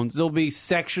their phones. There'll be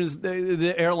sections.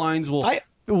 The airlines will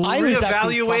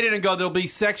reevaluate it and go. There'll be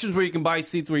sections where you can buy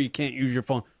seats where you can't use your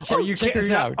phone, or you're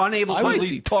not unable to at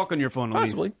least talk on your phone.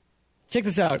 Possibly. Check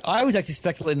this out. I was actually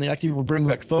speculating they actually will bring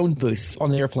back phone booths on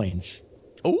the airplanes.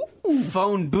 Oh,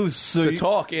 phone booths to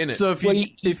talk in it. So if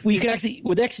we could actually,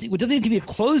 it doesn't need to be a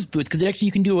closed booth because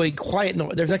you can do a quiet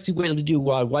noise. There's actually a way to do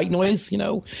white noise,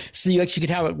 so you actually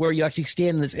could have it where you actually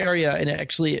stand in this area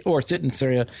or sit in this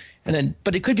area,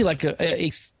 but it could be like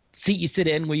a seat you sit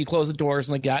in where you close the doors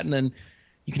and like that, and then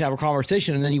you can have a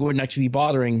conversation, and then you wouldn't actually be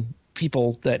bothering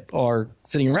people that are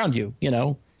sitting around you.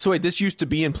 So wait, this used to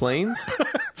be in planes?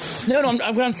 No.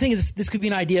 What I'm saying is this could be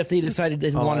an idea if they decided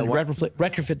they wanted to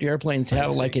retrofit the airplanes to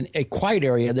have like a quiet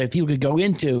area that people could go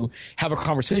into, have a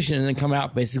conversation, and then come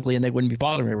out basically, and they wouldn't be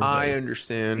bothering everybody. I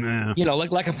understand. Yeah.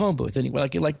 Like a phone booth, anyway,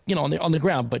 on the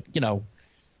ground, but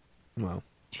Well.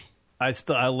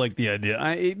 I like the idea.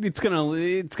 It's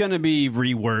gonna be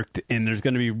reworked, and there's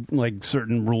gonna be like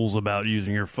certain rules about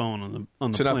using your phone on the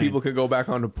plane. So now people could go back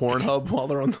onto Pornhub while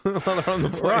they're on the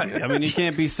plane. Right. I mean, you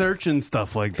can't be searching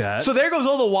stuff like that. So there goes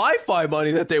all the Wi-Fi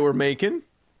money that they were making.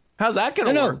 How's that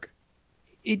going to work?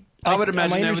 I would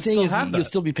imagine they would still have that. You'll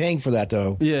still be paying for that,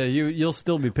 though. Yeah, you'll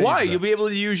still be paying. Why? For that. You'll be able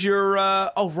to use your.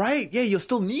 Yeah, you'll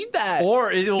still need that.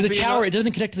 Or it'll the be tower. It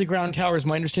doesn't connect to the ground towers.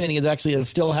 My understanding is actually it'll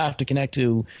still have to connect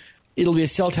to. It'll be a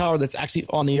cell tower that's actually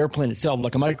on the airplane itself,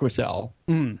 like a microcell.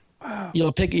 Mm.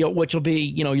 You'll pick, which will be,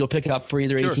 you'll pick up for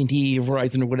either AT&T or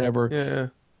Verizon or whatever. Yeah.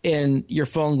 And your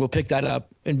phone will pick that up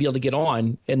and be able to get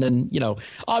on. And then,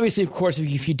 obviously, of course,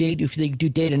 if they do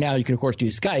data now, you can of course do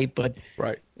Skype, but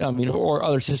right. Or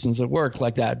other systems that work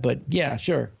like that. But yeah,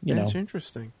 sure. That's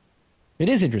interesting. It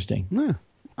is interesting. Yeah.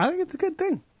 I think it's a good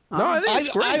thing. No, I think it's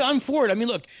great. I'm for it. I mean,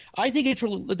 look, I think it's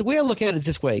the way I look at it is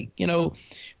this way.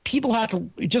 People have to,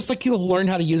 just like people learn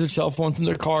how to use their cell phones in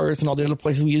their cars and all the other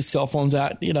places we use cell phones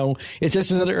at. It's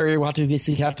just another area we'll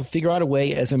have to figure out a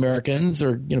way as Americans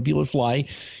or people that fly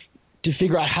to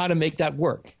figure out how to make that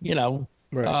work.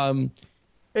 Right.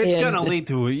 It's going to lead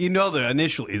to that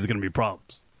initially is going to be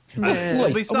problems.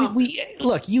 There's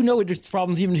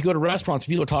problems even to go to restaurants.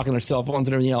 People are talking on their cell phones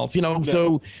and everything else.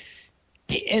 So.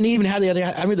 And even had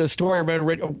I mean, the story I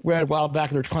read a while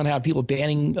back. They're trying to have people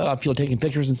banning people taking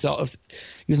pictures and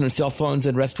using their cell phones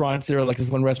in restaurants. There, like this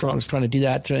one restaurant was trying to do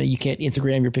that. So you can't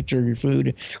Instagram your picture of your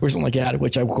food or something like that.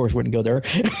 Which I of course wouldn't go there.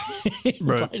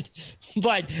 Right.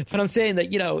 But I'm saying that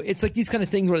it's like these kind of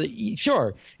things where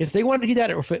sure, if they want to do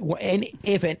that,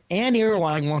 if an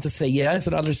airline wants to say yes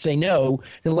and others say no,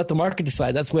 then let the market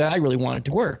decide. That's the way I really want it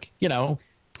to work.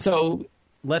 So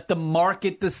let the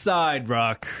market decide,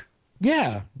 Rock.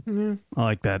 Yeah. Mm-hmm. I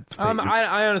like that statement.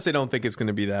 I honestly don't think it's going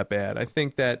to be that bad. I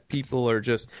think that people are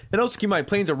just... And also keep in mind,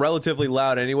 planes are relatively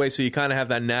loud anyway, so you kind of have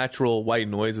that natural white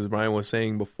noise, as Brian was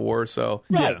saying before. So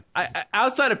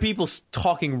outside of people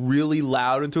talking really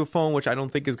loud into a phone, which I don't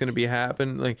think is going to be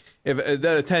happening, like if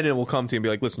the attendant will come to you and be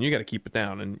like, listen, you got to keep it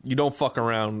down, and you don't fuck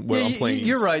around where I'm playing.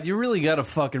 You're right. You really got to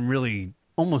fucking really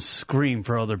almost scream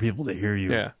for other people to hear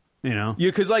you. Yeah. You know?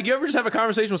 Because, like, you ever just have a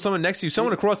conversation with someone next to you,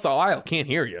 someone across the aisle can't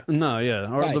hear you. No, yeah.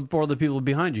 Or the people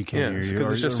behind you can't hear you.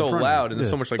 Because it's just so loud and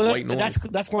there's so much, like, white noise.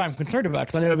 That's what I'm concerned about,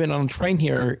 because I've never been on a train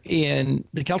here, in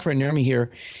the Caltrain near me here,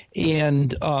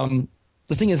 and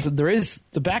the thing is that there is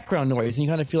the background noise, and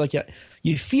you kind of feel like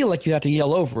you have to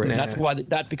yell over it. And that's why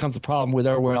that becomes a problem with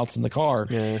everyone else in the car.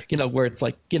 Yeah. You know, where it's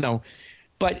like, you know,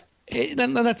 but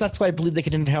that's why I believe they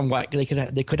could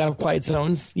have quiet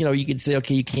zones. You know, you could say,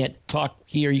 okay, you can't talk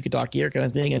here, you could talk here, kind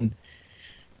of thing, and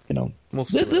you know,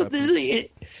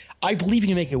 I believe you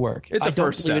can make it work. It's a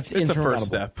first step. It's a first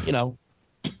step. You know.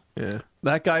 Yeah.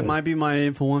 That guy might be my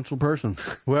influential person.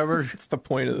 Whoever That's the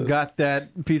point of this. got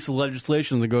that piece of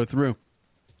legislation to go through.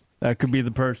 That could be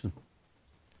the person.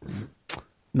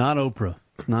 Not Oprah.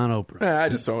 It's not Oprah. I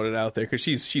just throwing it out there because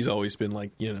she's always been,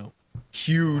 like, you know,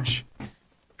 huge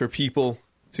for people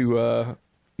to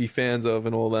be fans of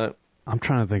and all that. I'm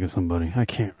trying to think of somebody. I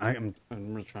can't. I'm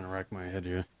really trying to rack my head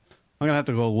here. I'm going to have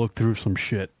to go look through some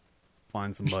shit.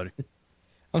 Find somebody.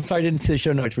 I'm sorry I didn't see the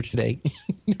show notes for today.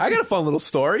 I got a fun little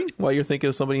story while you're thinking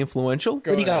of somebody influential. What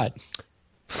do you got?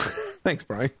 Thanks,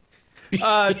 Brian.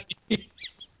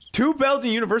 2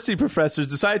 Belgian university professors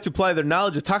decided to apply their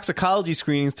knowledge of toxicology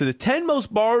screenings to the 10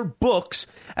 most borrowed books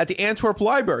at the Antwerp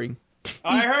Library.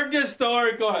 I heard this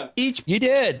story. Go ahead. You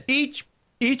did. Each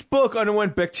book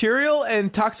underwent bacterial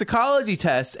and toxicology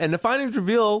tests, and the findings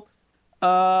reveal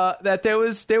that there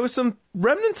was some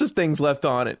remnants of things left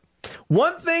on it.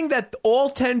 One thing that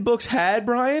all 10 books had,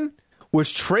 Brian, was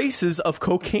traces of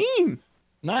cocaine.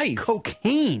 Nice.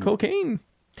 Cocaine. Okay.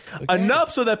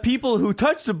 Enough so that people who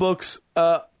touched the books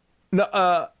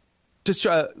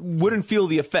wouldn't feel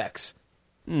the effects,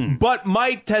 but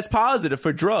might test positive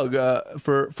for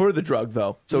the drug,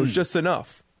 though. So it's just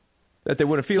enough that they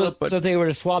wouldn't feel it. But so if they were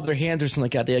to swab their hands or something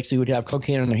like that, they actually would have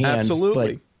cocaine on their hands.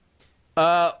 Absolutely.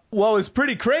 What was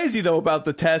pretty crazy, though, about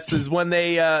the tests is when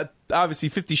they obviously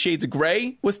 50 Shades of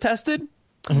Grey was tested.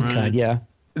 Oh, God, yeah.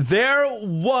 There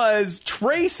was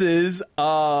traces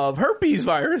of herpes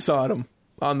virus on them.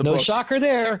 On the book. No shocker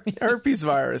there. Herpes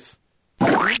virus.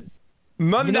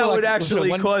 None that would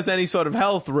actually cause any sort of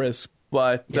health risk,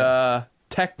 but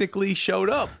technically showed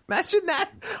up. Imagine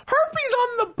that. Herpes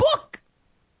on the book.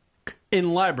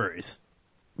 In libraries.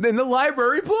 In the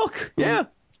library book. Yeah.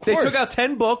 They took out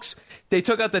 10 books. They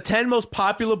took out the 10 most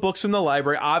popular books from the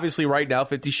library. Obviously, right now,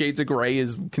 50 Shades of Grey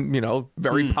is,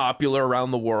 very popular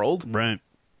around the world. Right.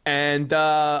 And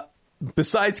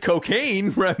besides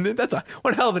cocaine, that's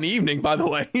one hell of an evening, by the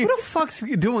way. Who the fuck's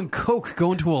doing coke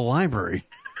going to a library?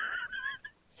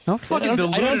 How fucking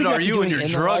deluded are you in your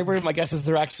drug? Library, my guess is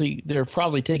they're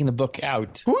probably taking the book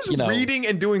out. Who's reading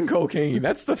and doing cocaine?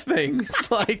 That's the thing. It's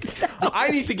like, I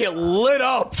need to get lit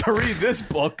up to read this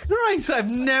book. Right, I've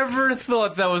never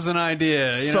thought that was an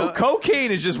idea.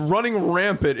 Cocaine is just running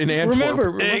rampant in Antwerp.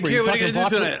 Remember hey, kid, what are you going to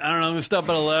do tonight? I don't know. I'm going to stop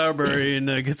at a library and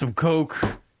get some coke.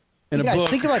 You guys,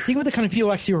 think about the kind of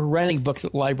people actually were renting books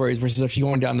at libraries versus actually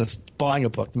going down and buying a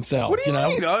book themselves. What do you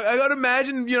mean? I gotta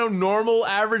imagine, normal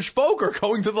average folk are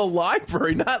going to the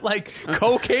library, not like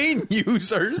cocaine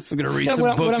users. I'm gonna read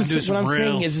some books and do some What I'm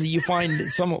rails. saying is that you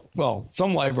find some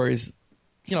libraries,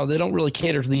 they don't really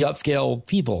cater to the upscale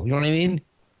people. You know what I mean?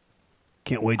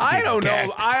 Can't wait to I don't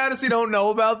know. I honestly don't know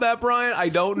about that, Brian. I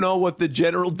don't know what the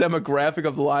general demographic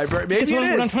of the library. Maybe what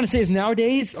I'm trying to say is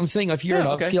nowadays, I'm saying if you're an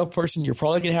upscale person, you're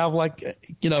probably going to have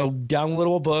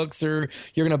downloadable books, or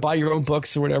you're going to buy your own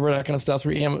books or whatever, that kind of stuff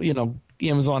through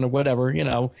Amazon or whatever,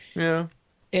 Yeah.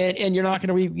 And you're not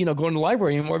going to go in the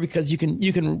library anymore because you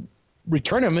can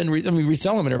return them and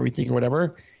resell them and everything or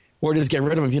whatever, or just get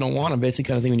rid of them if you don't want them, basically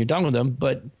kind of thing when you're done with them,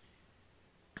 but.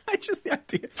 I just the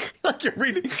idea, like you're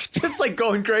reading, just like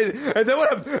going crazy, and then what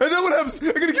happens?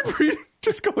 I'm gonna keep reading,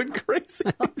 just going crazy.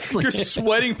 You're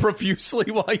sweating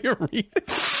profusely while you're reading.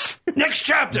 Next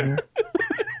chapter.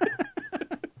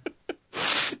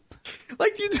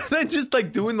 Like you then just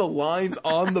like doing the lines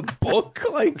on the book,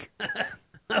 like.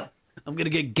 I'm gonna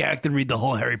get gagged and read the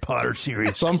whole Harry Potter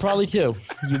series. So I'm probably too.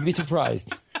 You'd be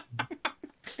surprised.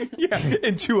 Yeah,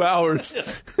 in 2 hours.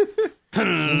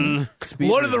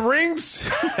 Lord of the Rings?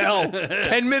 Hell,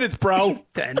 10 minutes, bro.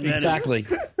 10 minutes. Exactly.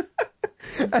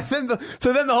 And then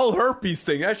the whole herpes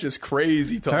thing, that's just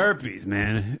crazy talk. Herpes,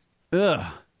 man.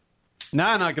 Ugh.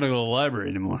 Now I'm not going to go to the library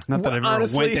anymore. Not that I've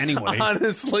ever went anyway.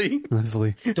 Honestly.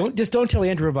 Don't tell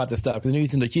Andrew about this stuff, because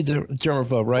he's a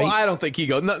germaphobe, right? Well, I don't think he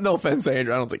goes. No offense to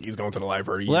Andrew, I don't think he's going to the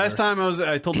library either. Last time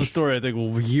I told the story, I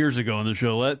think years ago on the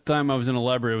show. Last time I was in a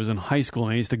library, I was in high school,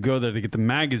 and I used to go there to get the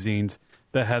magazines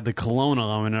that had the cologne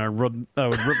on them, and I would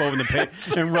rip open the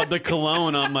page and rub the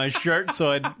cologne on my shirt so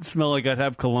I'd smell like I'd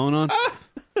have cologne on.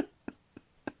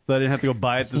 So I didn't have to go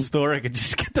buy it at the store. I could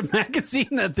just get the magazine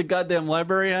that the goddamn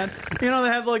library had. You know, they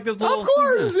have like this little... Of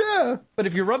course, yeah. But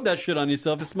if you rub that shit on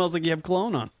yourself, it smells like you have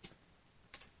cologne on.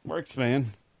 Works,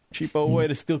 man. Cheapo way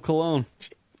to steal cologne.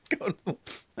 God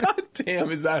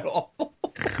damn, is that awful?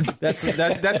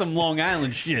 That's some Long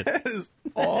Island shit. That is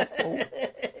awful.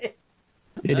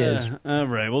 It is. All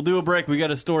right, we'll do a break. We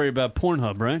got a story about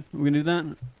Pornhub, right? We can do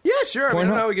that? Yeah, sure. I mean, I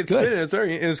don't know how we get Good. spin it.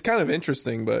 It was kind of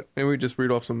interesting, but maybe we just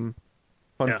read off some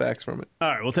fun facts from it. All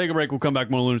right, we'll take a break. We'll come back.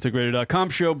 More lunaticradio.com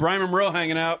show. Brian Monroe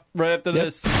hanging out right after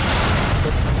this.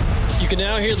 You can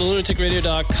now hear the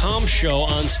lunaticradio.com show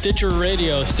on Stitcher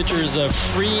Radio. Stitcher is a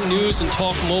free news and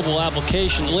talk mobile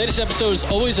application. The latest episode is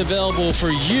always available for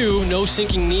you. No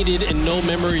syncing needed and no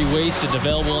memory wasted.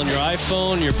 Available on your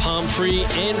iPhone, your Palm Pre,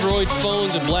 Android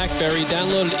phones, and BlackBerry.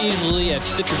 Download it easily at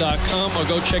Stitcher.com or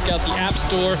go check out the App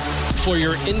Store for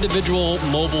your individual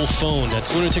mobile phone.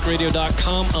 That's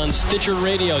lunaticradio.com on Stitcher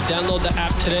Radio. Download the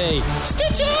app today.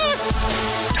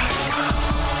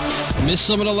 Missed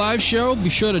some of the live show? Be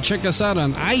sure to check us out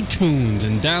on iTunes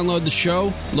and download the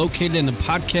show located in the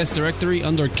podcast directory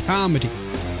under comedy.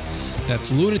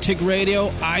 That's Lunatic Radio,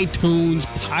 iTunes,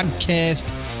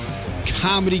 podcast,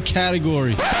 comedy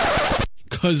category.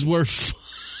 Because we're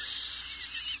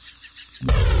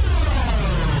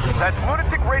That's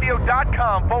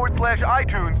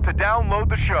lunaticradio.com/iTunes to download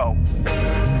the show.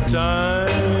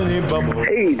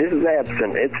 Hey, this is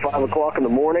Absent. It's 5 o'clock in the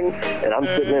morning, and I'm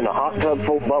sitting in a hot tub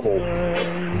full of bubbles.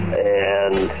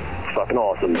 And it's fucking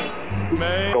awesome.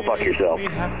 Go fuck yourself.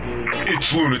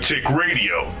 It's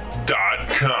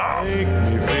lunaticradio.com. Make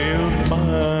me feel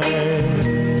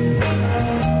fine.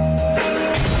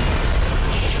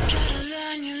 Gotta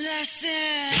learn your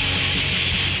lesson.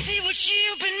 See what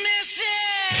you've been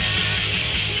missing.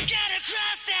 You gotta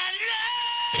cross that line.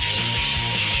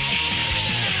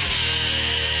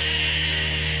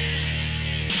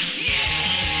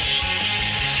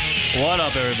 What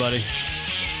up, everybody?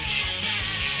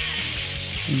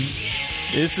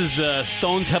 This is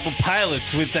Stone Temple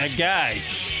Pilots with that guy,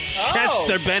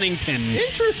 Chester Bennington.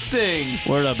 Interesting.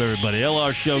 Word up, everybody.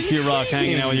 LR Show, Q-Rock,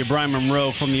 hanging out with you. Brian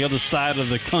Monroe from the other side of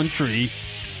the country,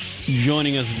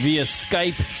 joining us via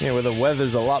Skype. Yeah, where the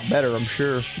weather's a lot better, I'm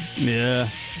sure. Yeah,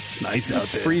 it's nice out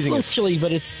It's there. freezing. It's chilly,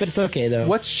 but it's okay though.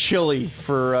 What's chilly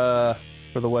for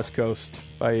the West Coast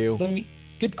by you?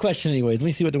 Good question. Anyways, let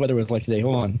me see what the weather was like today.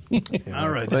 Hold on. All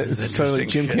right, It's sort of like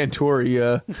Jim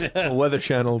Cantori, Weather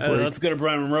Channel. break. Let's go to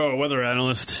Brian Monroe, weather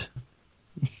analyst.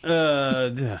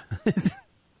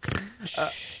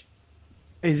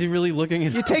 Is he really looking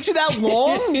at it? Takes you that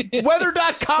long?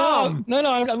 Weather.com. No,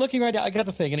 I'm looking right now. I got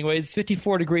the thing. Anyways, it's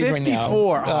 54 degrees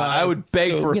 54. right now. I would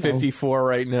beg for you know. 54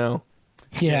 right now.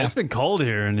 Yeah. It's been cold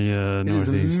here in the Northeast.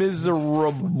 It is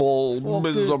miserable.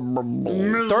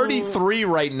 33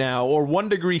 right now, or 1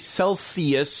 degree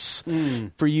Celsius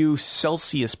for you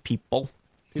Celsius people.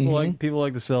 People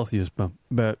like the Celsius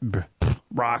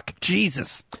rock.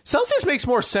 Jesus. Celsius makes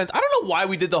more sense. I don't know why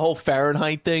we did the whole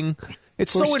Fahrenheit thing.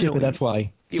 It's We're so stupid. annoying. That's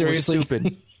why. Seriously. We're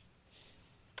stupid.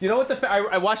 You know what?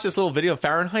 I watched this little video of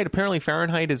Fahrenheit. Apparently,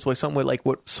 Fahrenheit is something like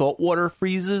what salt water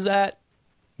freezes at.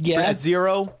 Yeah. At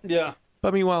 0. Yeah.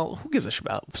 But meanwhile, who gives a shit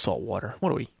about salt water?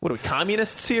 What are we,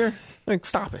 communists here? Like,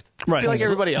 stop it. Right. Be like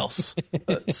everybody else.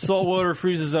 Salt water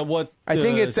freezes at what? I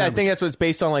think that's what it's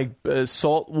based on, like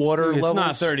salt water It's levels.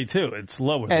 not 32. It's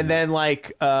lower. And then 0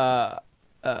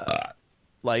 to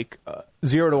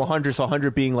 100, so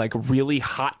 100 being like really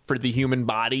hot for the human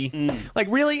body. Like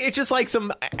really, it's just like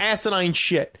some asinine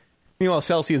shit. Meanwhile,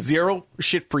 Celsius 0,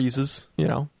 shit freezes. You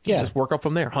know, just work up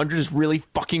from there. 100 is really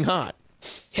fucking hot.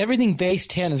 Everything base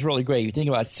 10 is really great. You think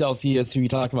about Celsius, you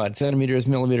talk about centimeters,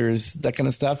 millimeters, that kind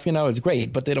of stuff. You know, it's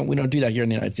great, but we don't do that here in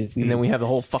the United States. And then we have the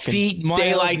whole fucking feet, miles,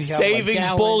 daylight savings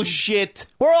bullshit.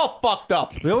 We're all fucked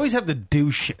up. We always have to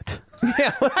do shit.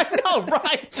 Yeah, I know,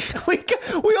 right?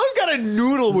 We always got to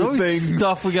noodle with things.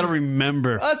 Stuff we got to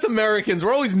remember. Us Americans,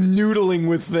 we're always noodling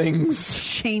with things.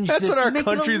 Change That's this, what our make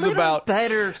it a country's little about.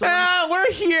 better.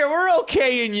 We're here. We're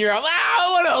okay in Europe. I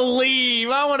want to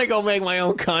leave. I want to go make my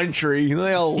own country.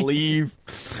 They'll leave.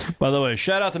 By the way,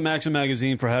 shout out to Maxim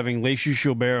Magazine for having Lacey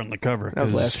Chabert on the cover. That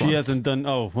was last She month. hasn't done,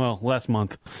 last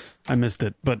month. I missed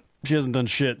it. But she hasn't done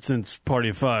shit since Party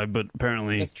of Five, but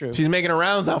apparently... That's true. She's making her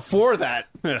rounds out for that.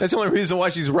 Yeah. That's the only reason why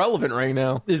she's relevant right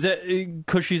now. Is that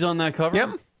because she's on that cover? Yep.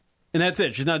 And that's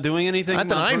it? She's not doing anything? Not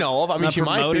that I know of. I mean, not she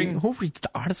might be. promoting? Who reads the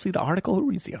article? Who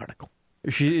reads the article?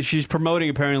 She's promoting,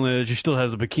 apparently, that she still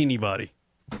has a bikini body.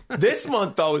 This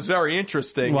month, though, is very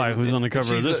interesting. Why? Who's on the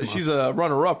cover of this month? She's a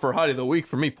runner-up for Hottie of the Week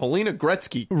for me, Paulina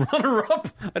Gretzky. Runner-up?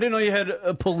 I didn't know you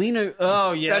had Paulina.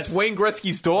 Oh, yes. That's Wayne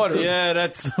Gretzky's daughter. Yeah,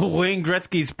 that's Wayne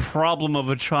Gretzky's problem of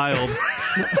a child.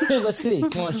 Let's see.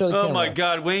 Come on, show the Oh, camera. my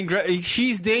God. Wayne Gretzky.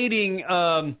 She's dating...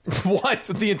 what?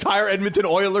 The entire Edmonton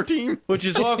Oiler team? Which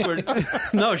is awkward.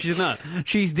 No, she's not.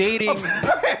 She's dating...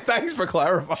 Thanks for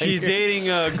clarifying. She's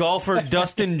dating golfer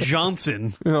Dustin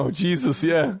Johnson. Oh, Jesus,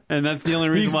 yeah. And that's the only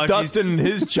reason why Dustin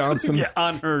his Johnson. Yeah,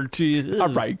 on her. All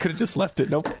right, could have just left it.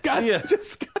 Nope. God, yeah.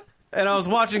 And I was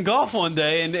watching golf one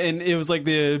day, and it was like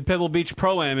the Pebble Beach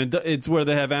Pro-Am, and it's where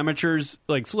they have amateurs,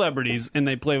 like celebrities, and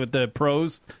they play with the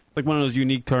pros, like one of those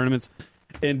unique tournaments.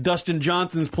 And Dustin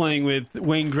Johnson's playing with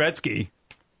Wayne Gretzky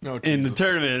in the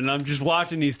tournament, and I'm just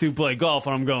watching these two play golf,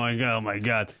 and I'm going, oh, my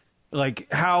God.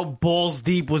 Like, how balls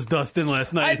deep was Dustin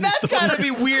last night? That's got to be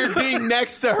weird being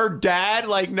next to her dad,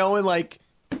 like, knowing, like,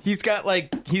 He's got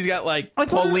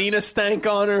Paulina stank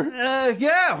on her.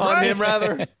 Yeah, on right. him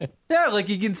rather. Yeah, like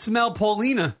you can smell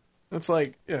Paulina. It's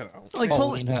like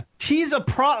Paulina. She's a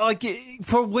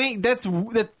for Wayne.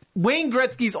 That Wayne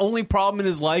Gretzky's only problem in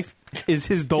his life is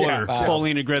his daughter,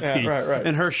 Paulina Gretzky, right.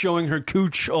 and her showing her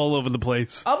cooch all over the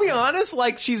place. I'll be honest,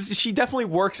 like she definitely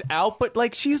works out, but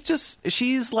like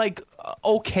she's like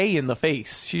okay in the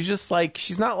face. She's just like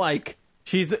she's not like.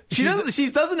 She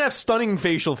doesn't have stunning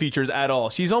facial features at all.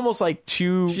 She's almost like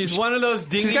She's one of those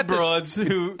dingy broads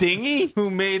who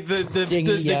made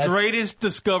the greatest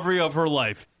discovery of her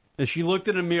life. And she looked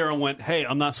in a mirror and went, "Hey,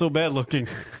 I'm not so bad looking.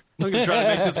 I'm gonna try to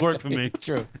make this work for me."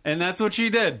 True. And that's what she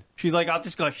did. She's like, "I'll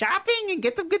just go shopping and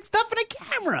get some good stuff in a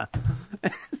camera."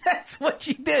 That's what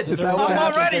she did. I'm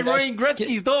already Wayne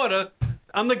Gretzky's daughter.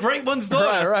 I'm the great one's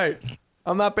daughter. Right.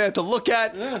 I'm not bad to look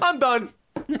at. Yeah. I'm done.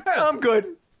 I'm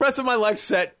good. Rest of my life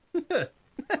set.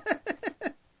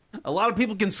 A lot of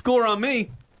people can score on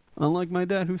me, unlike my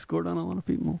dad, who scored on a lot of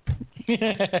people.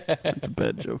 That's a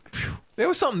bad joke. There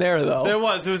was something there, though. There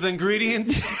was. It was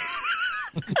ingredients.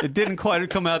 It didn't quite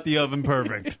come out the oven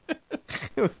perfect.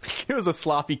 It was a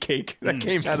sloppy cake that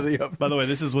came out of the oven. By the way,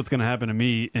 this is what's going to happen to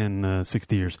me in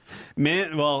 60 years.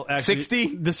 Actually,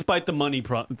 60? Despite the money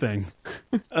thing.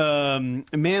 A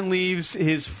man leaves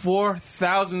his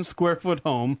 4,000 square foot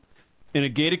home in a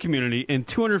gated community and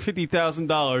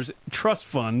 $250,000 trust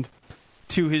fund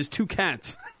to his two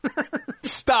cats.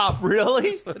 Stop, really?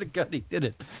 I swear to God, he did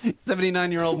it.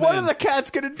 79-year-old man. What are the cats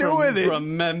going to do with it?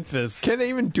 From Memphis. Can they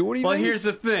even do anything? Well, here's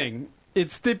the thing. It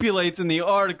stipulates in the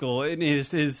article, in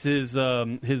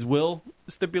his will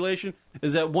stipulation,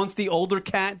 is that once the older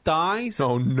cat dies,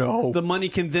 the money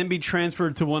can then be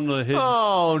transferred to one of his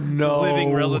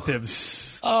living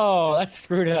relatives. Oh, that's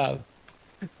screwed up.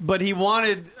 But he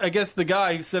wanted, I guess the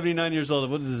guy who's 79 years old,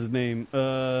 what is his name?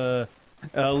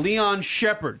 Leon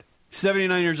Shepard,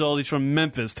 79 years old. He's from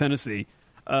Memphis, Tennessee.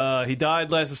 He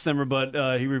died last December,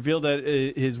 but he revealed that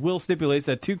his will stipulates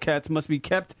that two cats must be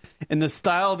kept in the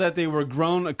style that they were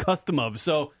grown accustomed of.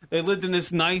 So they lived in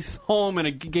this nice home in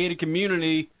a gated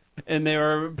community, and they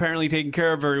were apparently taken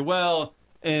care of very well.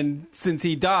 And since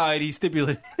he died, he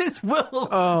stipulated in his will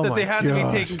that they had to be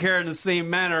taken care of in the same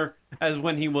manner as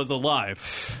when he was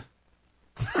alive.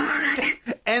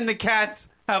 And the cats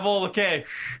have all the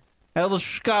cash. All the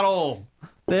scuttle.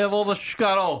 They have all the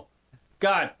scuttle.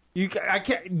 God, I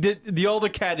can't. The older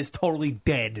cat is totally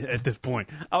dead at this point.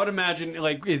 I would imagine,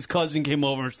 like, his cousin came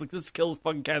over and was like, "Let's kill this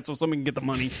fucking cat so someone can get the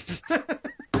money."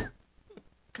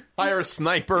 Hire a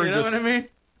sniper. You know what I mean?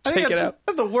 Take it out.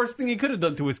 That's the worst thing he could have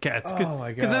done to his cats. Oh, my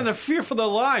God. Because then they're fear for their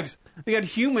lives. They got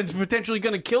humans potentially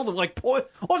going to kill them. Like, all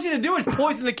you need to do is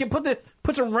poison the kid.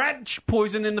 Put some rat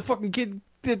poison in the fucking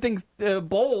thing's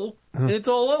bowl, and it's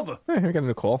all over. Hey, I got a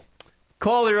new call.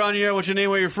 Call, you're on the air. What's your name?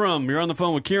 Where you're from? You're on the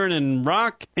phone with Kieran and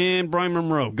Rock and Brian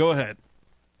Monroe. Go ahead.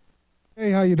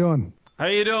 Hey, how you doing? How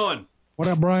you doing? What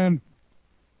up, Brian?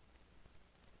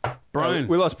 Brian.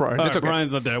 We lost Brian. It's okay.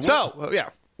 Brian's not there. So, yeah.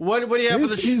 What do you have for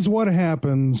This is what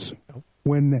happens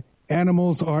when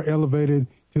animals are elevated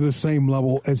to the same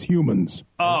level as humans.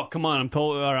 Oh, come on. I think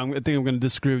I'm going to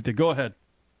disagree with you. Go ahead.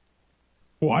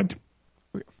 What?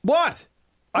 What?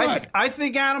 I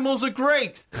think animals are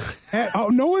great.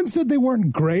 No one said they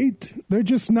weren't great. They're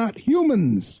just not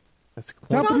humans. That's a good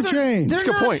point. Top of the chain. They're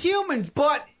not humans,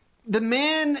 but the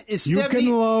man is 70. You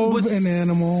can love an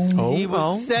animal. He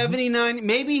was 79.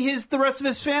 Maybe the rest of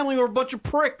his family were a bunch of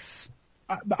pricks.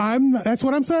 That's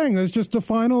what I'm saying. That's just a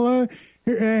final.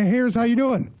 Here's how you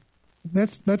doing.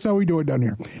 That's how we do it down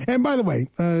here. And by the way,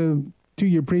 to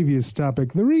your previous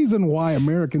topic, the reason why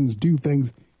Americans do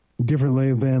things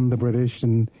differently than the British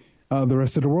and the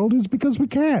rest of the world is because we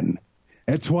can.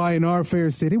 That's why in our fair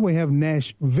city we have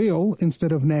Nashville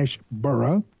instead of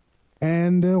Nashborough,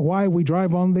 and why we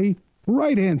drive on the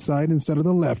right-hand side instead of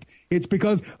the left. It's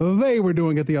because they were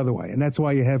doing it the other way, and that's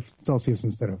why you have Celsius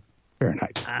instead of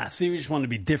Fahrenheit. See, we just wanted to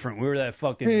be different. We were that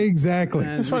fucking... Exactly.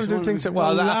 I just wanted to do things...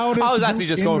 Well, I was actually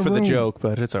just going for the joke,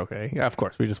 but it's okay. Yeah, of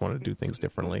course, we just want to do things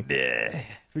differently. Yeah.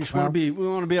 We just want to be... We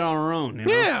want to be on our own, you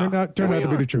know? Yeah. Turned out to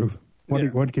be the truth.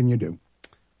 What can you do?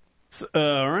 So,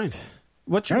 all right.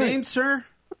 What's your name, sir?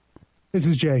 This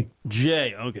is Jay.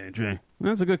 Jay. Okay, Jay.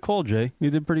 That's a good call, Jay. You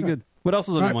did pretty good. What else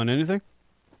was on your mind? Anything?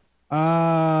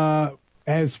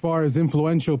 As far as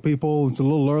influential people, it's a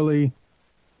little early.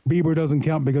 Bieber doesn't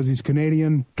count because he's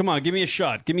Canadian. Come on, give me a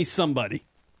shot. Give me somebody.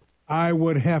 I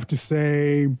would have to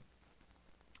say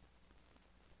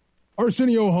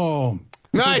Arsenio Hall.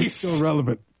 Nice. He's still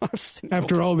relevant.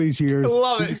 After all these years. I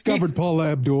love it. He discovered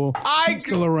Paula Abdul. He's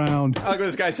still around. I like where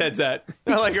this guy's head's at.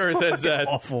 I like where his head's at.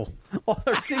 Awful.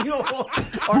 Arsenio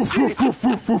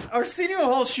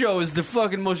Hall's show is the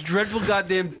fucking most dreadful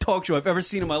goddamn talk show I've ever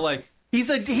seen in my life.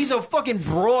 He's a fucking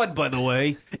broad, by the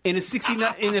way, in a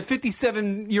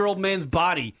 57-year-old man's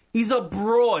body. He's a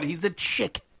broad. He's a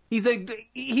chick. He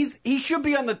should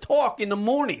be on the talk in the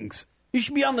mornings. He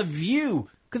should be on The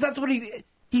View because that's what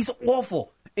he's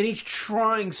awful. And he's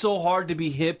trying so hard to be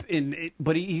hip,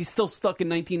 but he's still stuck in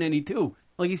 1992.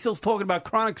 Like he's still talking about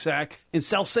Chronic Sack in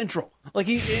South Central. Like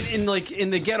he in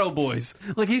the Ghetto Boys.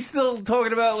 Like he's still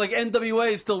talking about like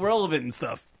NWA is still relevant and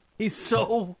stuff. He's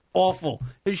so awful.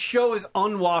 His show is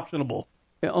unwatchable.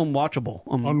 Unwatchable.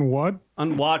 Unwhat?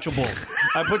 Unwatchable.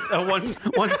 I put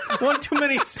one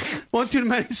too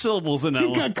many syllables in that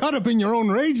one. You got caught up in your own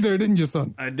rage there, didn't you,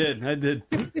 son? I did.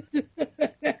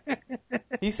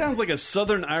 He sounds like a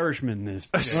Southern Irishman,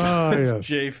 this yes.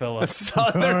 Jay fella. A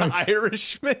Southern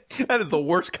Irishman? That is the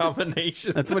worst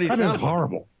combination. That's what he sounds sounds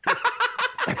horrible.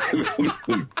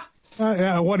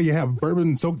 What do you have?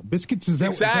 Bourbon-soaked biscuits? Is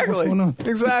that what's going on?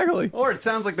 Exactly. Or it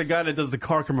sounds like the guy that does the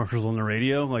car commercials on the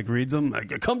radio, like reads them.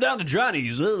 Like, come down to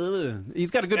Johnny's.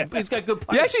 He's got good pipes.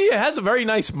 He actually has a very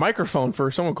nice microphone for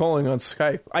someone calling on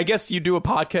Skype. I guess you do a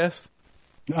podcast?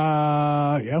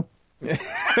 Yeah.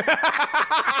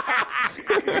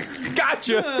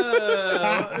 Gotcha.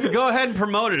 Go ahead and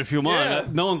promote it if you want. Yeah.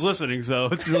 No one's listening, so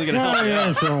it's really going to help.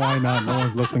 Yeah, sure. Why not? No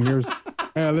one's listening.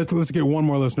 Let's get one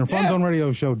more listener.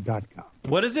 FunZoneRadioShow.com.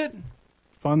 What is it?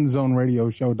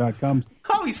 FunZoneRadioShow.com.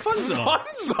 Oh, he's FunZone.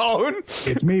 FunZone.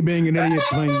 It's me being an idiot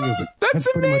playing music. That's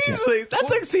amazing.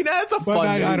 That's a fun. But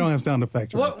I don't have sound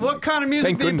effects. What kind of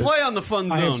music do you play on the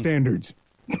FunZone? I have standards.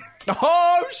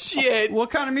 Oh shit!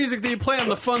 What kind of music do you play on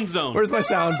the FunZone? Where's my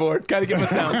soundboard? Gotta get my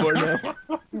soundboard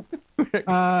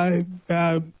now.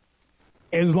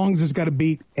 As long as it's got a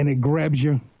beat and it grabs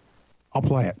you, I'll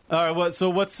play it. All right. What's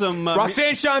some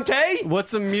Roxanne Shante?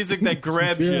 What's some music that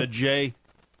grabs you, Jay,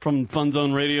 from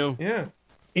FunZone Radio? Yeah.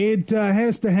 It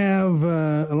has to have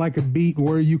like a beat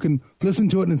where you can listen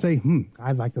to it and say,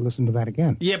 I'd like to listen to that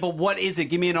again. Yeah, but what is it?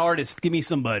 Give me an artist. Give me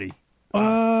somebody.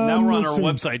 Now we're on our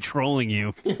website trolling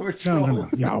you. No.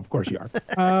 Yeah, of course you are.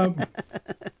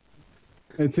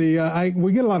 Let's see.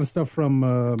 We get a lot of stuff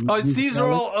from. These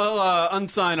are all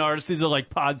unsigned artists. These are like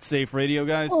pod safe radio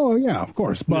guys. Oh yeah, of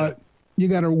course. But you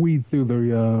got to weed through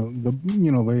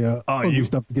the ugly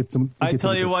stuff to get some. I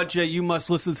tell you what, Jay, you must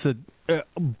listen to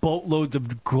boatloads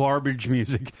of garbage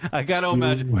music. I got to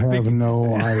imagine. You have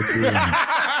no idea.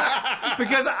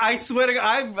 Because I swear to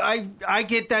God, I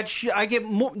get that shit. I get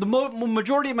the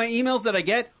majority of my emails that I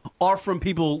get are from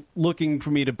people looking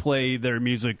for me to play their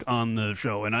music on the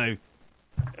show. And I,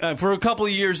 for a couple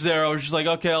of years there, I was just like,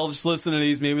 okay, I'll just listen to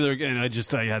these. Maybe they're. And I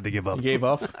had to give up. You gave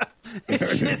up?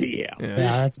 Yeah,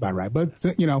 that's about right. But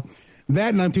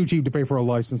that, and I'm too cheap to pay for a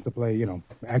license to play,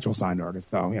 actual signed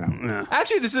artists. So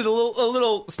Actually, this is a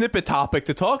little snippet topic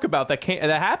to talk about that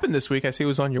happened this week. I see it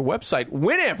was on your website.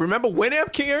 Winamp, remember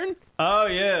Winamp, Kieran? Oh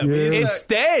yeah. It's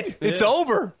dead. Yeah. It's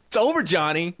over. It's over,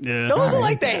 Johnny. Yeah. Those are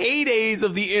like the heydays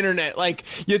of the internet. Like,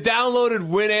 you downloaded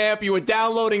Winamp, you were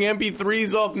downloading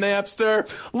MP3s off Napster.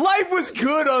 Life was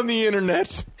good on the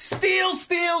internet. Steal.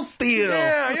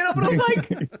 Yeah, but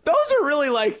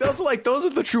it's like, those are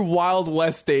the true Wild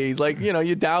West days. Like,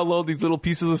 you download these little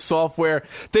pieces of software.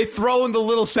 They throw in the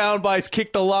little sound bites,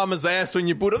 kick the llama's ass when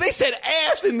you boot it. They said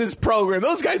ass in this program.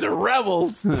 Those guys are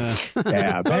rebels.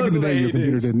 Yeah, back in the day,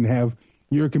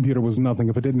 your computer was nothing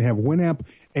if it didn't have Winamp,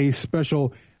 a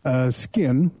special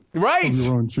skin of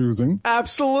your own choosing.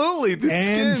 Absolutely.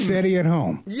 And SETI at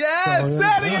home. Yes,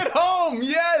 SETI at home.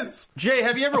 Yes. Jay,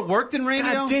 have you ever worked in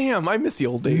radio? God damn, I miss the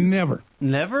old days. Never.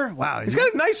 Wow. We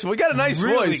got a nice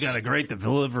really voice. Got a great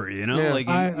delivery,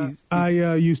 Yeah. I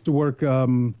used to work,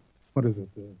 what is it?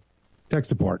 tech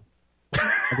support.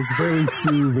 It was very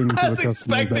soothing to the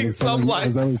customers.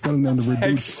 As I was telling them to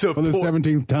reboot for the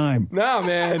 17th time. No,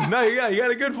 man. No, you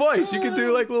got a good voice. You can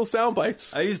do like little sound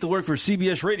bites. I used to work for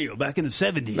CBS Radio back in the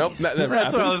 70s. Nope, that never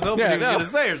That's what I happened. was hoping he was going to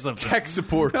say or something. Tech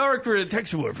support. I worked for tech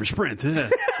support for Sprint. Yeah.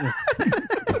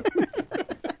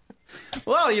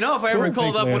 Well, if I ever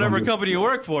called up whatever company you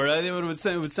work for, it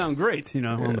would sound great,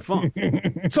 on the phone.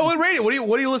 So with radio,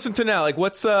 what do you listen to now? Like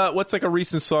what's like a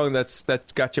recent song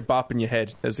that got you bopping your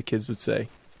head, as the kids would say?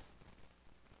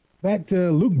 That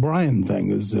Luke Bryan thing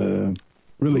is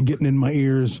really getting in my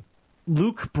ears.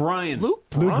 Luke Bryan. Luke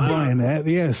Bryan.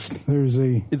 Yes, there's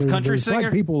country singer?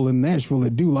 Black people in Nashville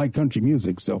that do like country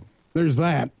music, so there's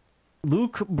that.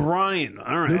 Luke Bryan.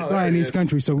 All right. Luke Bryan is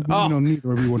country, so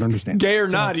neither of you would understand. Gay or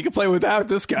not, you can play without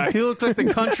this guy. He looks like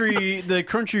the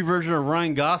country version of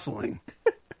Ryan Gosling.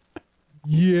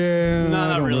 Yeah. No,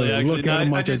 not really. Actually, look at him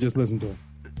much. I just listened to him.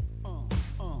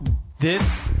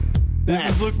 This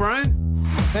is Luke Bryan?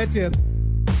 That's it.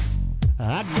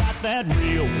 I got that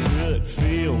real good,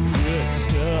 feel good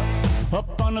stuff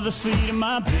up under the seat of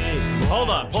my bed. Hold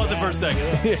on. Pause it for a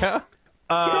second. Yeah.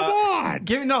 Come on.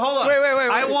 Hold on. Wait.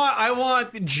 I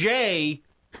want Jay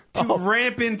to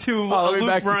ramp into a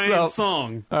Luke Bryan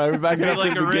song. All right, we're back up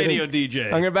like to a the radio beginning. DJ.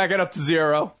 I'm going to back it up to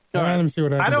 0. All right, let me see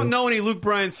what happens. I don't know any Luke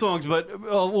Bryan songs, but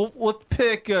we'll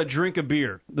pick Drink a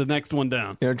Beer, the next one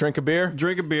down. Drink a beer?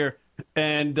 Drink a beer.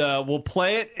 And we'll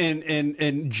play it,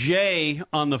 and Jay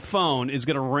on the phone is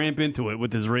going to ramp into it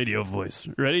with his radio voice.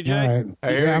 Ready, Jay? All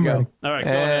right. Here we go. Ready. All right,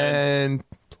 go ahead. And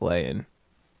playing.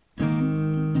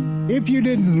 If you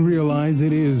didn't realize,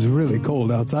 it is really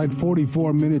cold outside,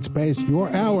 44 minutes past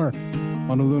your hour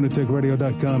on the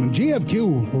lunaticradio.com and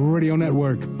GFQ Radio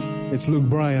Network. It's Luke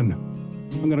Bryan.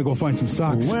 I'm going to go find some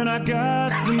socks. When I got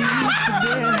the news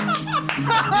today.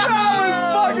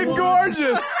 That was fucking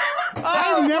gorgeous.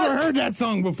 I've never heard that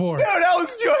song before. Dude,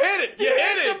 you hit it. You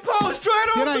hit it. The post right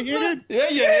Did I hit it? Yeah,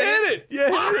 you hit it. You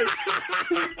hit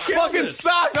it. Fucking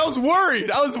socks. I was worried.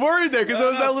 there because there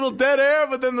was that little dead air,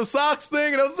 but then the socks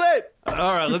thing, and that was it.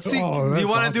 All right, let's see. Do you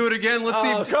want to do it again? Let's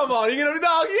see. Come on. He had it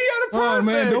perfect. Oh,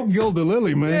 man, don't gild the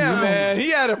lily, man. Yeah, man. He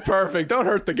had it perfect. Don't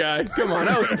hurt the guy. Come on.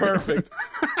 That was perfect.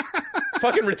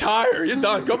 Fucking retire. You're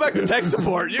done. Go back to tech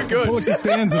support. You're good. Poet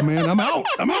stanza, man. I'm out.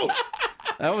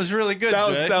 That was really good,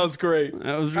 Jay. That was great.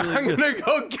 That was really I'm good. going to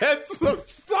go get some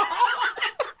socks.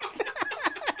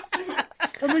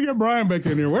 Let me get Brian back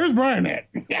in here. Where's Brian at?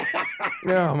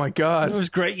 Oh, my God. It was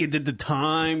great. You did the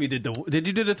time. Did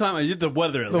you do the time? I did the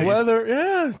weather at least. The weather,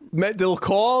 yeah. Did the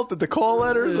call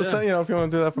letters? Yeah. If you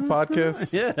want to do that for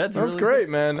podcasts. Yeah, that was great,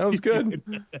 man. That was good.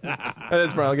 That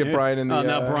is Brian. I'll get Brian in the... Oh,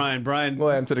 now Brian.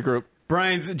 We'll add him to the group.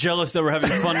 Brian's jealous that we're having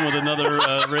fun with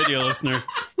another radio listener.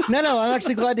 No, I'm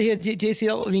actually glad to hear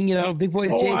JCL. I mean, Big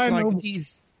Boy's Jay.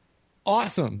 He's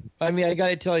awesome. I mean, I got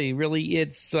to tell you, really,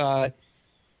 it's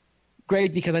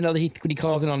great because I know that when he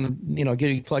calls in on,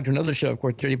 getting plugged to another show, of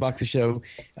course, Dirty Boxer show,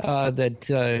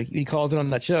 that he calls in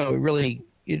on that show,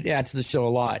 it adds to the show a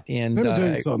lot. And let me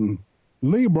tell you something.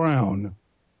 Lee Brown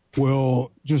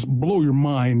will just blow your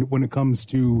mind when it comes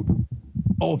to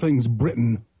all things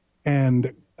Britain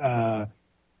and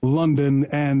London,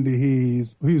 and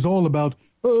he's all about,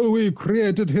 we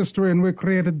created history and we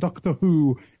created Doctor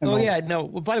Who. Well,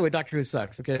 by the way, Doctor Who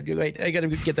sucks. Okay, wait, I got to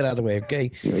get that out of the way. Okay,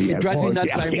 it drives me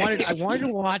nuts. I wanted to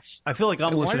watch. I feel like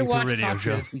I'm listening to a radio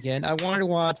show this weekend. I wanted to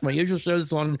watch my usual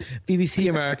shows on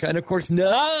BBC America, and of course,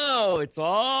 no, it's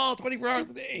all 24 hours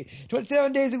a day,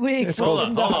 27 days a week. It's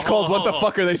called What the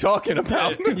fuck are they talking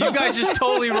about? You guys just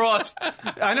totally lost.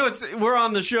 I know we're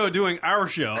on the show doing our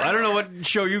show. I don't know what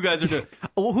show you guys are doing.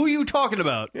 Who are you talking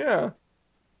about? Yeah.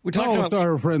 We're talking about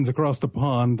our friends across the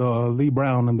pond, Lee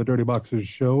Brown and the Dirty Boxers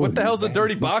show. What the hell's the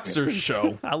Dirty Boxers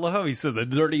show? I love how he said the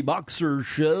Dirty Boxers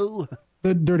show.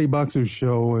 The Dirty Boxers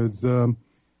show is, I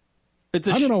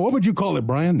don't know, what would you call it,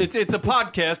 Brian? It's a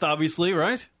podcast, obviously,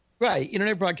 right? Right,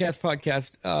 internet broadcast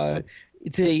podcast.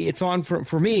 It's on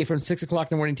for me from 6 o'clock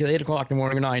in the morning till 8 o'clock in the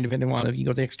morning or 9, depending on if you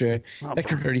go to extra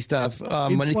dirty stuff.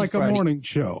 It's like a morning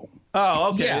show.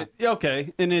 Oh, okay,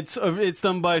 okay, and it's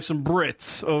done by some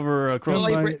Brits over across.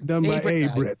 Done by a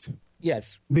Brit.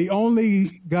 Yes. The only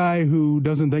guy who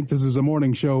doesn't think this is a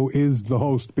morning show is the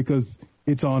host because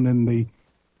it's on in the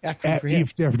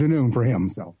afternoon for him.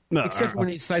 So except when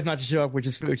he decides not to show up, which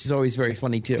is always very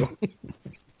funny too.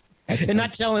 And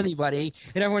not tell anybody,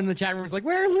 and everyone in the chat room is like,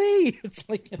 "Where Lee?" It's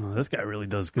like, this guy really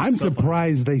does good I'm stuff.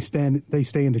 surprised they stay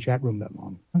in the chat room that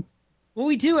long. Well,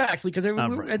 we do actually because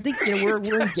I think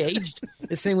we're engaged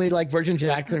the same way like Virgin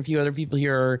Jack and a few other people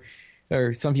here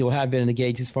or some people have been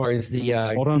engaged as far as the.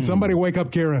 Hold on, somebody wake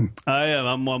up, Kieran. I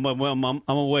am. I'm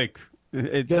awake.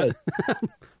 It's,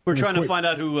 we're trying to find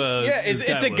out who.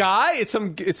 It's a guy. It's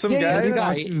some guy. It's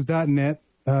boxers.net,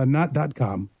 not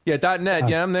 .com. Yeah, .net.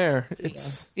 Yeah, I'm there.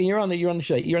 It's you're on the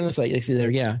site. You're on the site. I see there.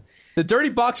 Yeah. The Dirty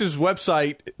Boxers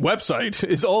website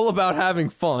is all about having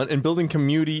fun and building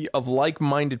community of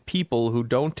like-minded people who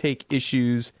don't take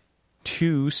issues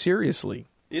too seriously.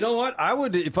 You know what? I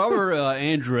would, if I were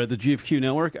Andrew at the GFQ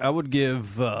Network, I would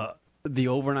give the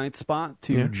overnight spot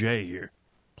to Jay here.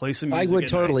 Play some music. I would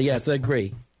totally. Yes, I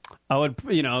agree. I would,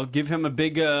 give him a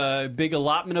big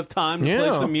allotment of time to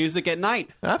play some music at night.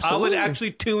 Absolutely. I would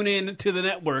actually tune in to the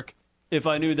network if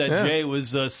I knew that Jay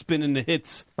was spinning the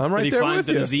hits that he finds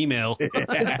in his email.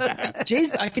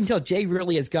 I can tell Jay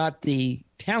really has got the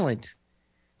talent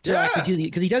to actually do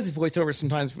because he does the voiceover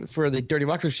sometimes for the Dirty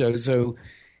Boxer show. So,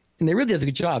 and they really does a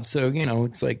good job. So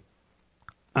it's like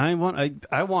I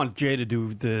want Jay to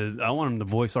do I want him to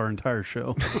voice our entire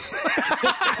show.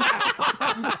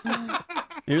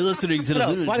 You're listening to the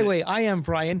Lunatic. By the way, I am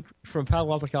Brian from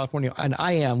Palo Alto, California, and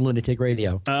I am Lunatic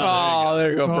Radio. Oh,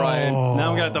 there you go, Brian. Now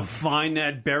I'm going to have to find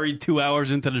that buried 2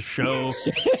 hours into the show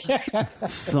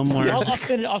somewhere. I'll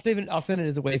send it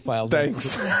as a WAV file.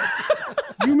 Thanks.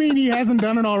 You mean he hasn't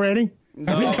done it already?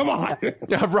 No. I mean, come on.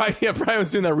 Yeah, Brian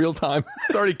was doing that real time.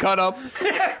 It's already cut up.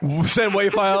 Send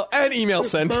WAV file and email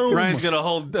sent. Brian's got a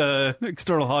whole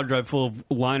external hard drive full of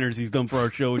liners he's done for our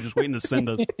show. He's just waiting to send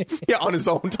us. Yeah, on his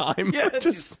own time.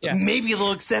 Yeah, maybe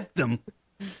they'll accept them.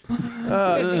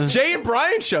 Jay and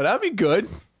Brian show. That'd be good.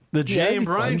 The Jay and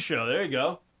Brian show. There you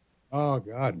go. Oh,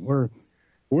 God.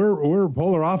 We're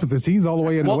polar opposites. He's all the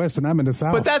way in the west, and I'm in the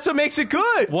south. But that's what makes it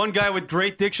good. One guy with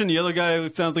great diction, the other guy who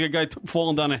sounds like a guy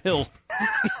falling down a hill.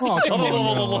 Oh, come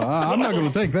on. I'm not going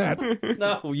to take that.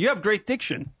 No, you have great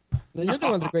diction. You're the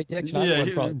one with the great diction.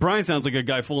 Yeah, Brian sounds like a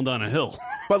guy falling down a hill.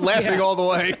 But laughing all the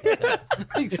way.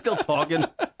 He's still talking.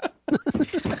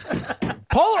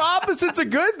 Polar opposites are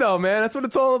good, though, man. That's what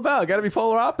it's all about. Got to be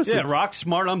polar opposites. Yeah, Rock's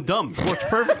smart, I'm dumb. Works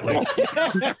perfectly.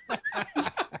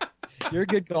 You're a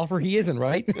good golfer. He isn't,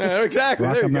 right? Yeah, exactly.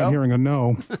 Rock, there you I'm go. not hearing a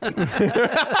no.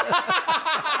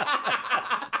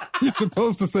 You're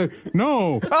supposed to say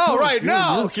no. Oh, right.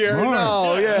 No, you're Kieran. smart.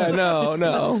 No, yeah,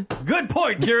 no. Good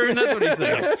point, Kieran. That's what he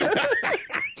said.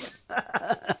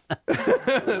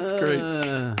 That's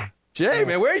great. Jay,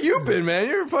 man, where you been, man?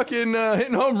 You're fucking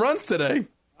hitting home runs today.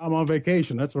 I'm on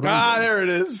vacation. That's what I'm doing. There it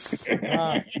is.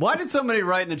 Why did somebody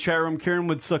write in the chat room, Kieran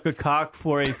would suck a cock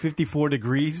for a 54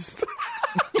 degrees?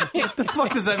 What the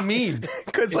fuck does that mean?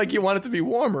 Because, you want it to be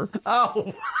warmer.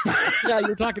 Oh. Yeah,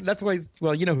 you're talking. That's why.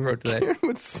 Well, you know who wrote that.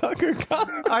 With sucker cock.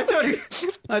 I thought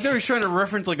he was trying to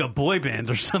reference a boy band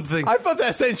or something. I thought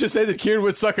that sentence just said that Kieran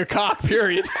would suck a cock,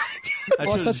 period.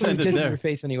 Well, that's what it is in your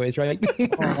face anyways, right?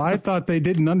 Oh, I thought they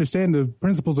didn't understand the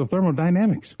principles of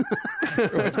thermodynamics.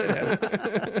 Pretty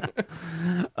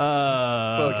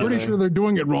sure they're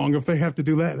doing it wrong if they have to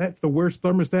do that. That's the worst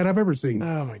thermostat I've ever seen.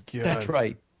 Oh, my God. That's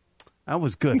right. That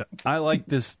was good. I like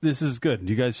this. This is good.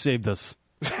 You guys saved us.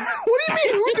 What do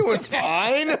you mean? We're doing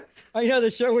fine. I know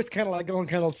the show was kind of going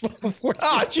kind of slow.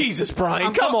 Oh, Jesus,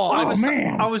 Brian. Come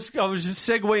on. I was just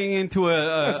segueing into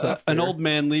an old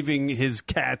man leaving his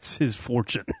cats his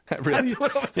fortune. Really?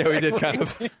 Yeah, we did kind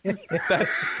of.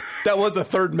 That was a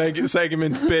third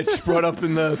segment, bitch, brought up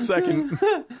in the second.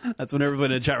 That's when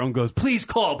everybody in the chat room goes, please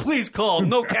call.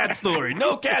 No cat story.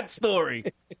 No cat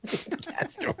story.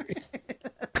 Cat story.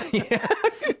 Yeah.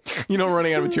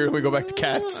 Running out of material, we go back to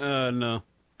cats. No.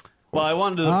 Well, I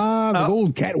wanted to. the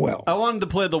old Catwell. I wanted to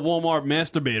play the Walmart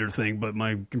masturbator thing, but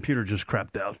my computer just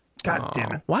crapped out. God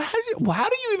damn it! How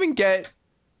do you even get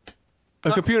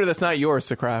a computer that's not yours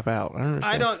to crap out?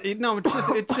 I don't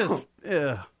understand. It's just.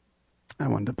 I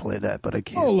wanted to play that, but I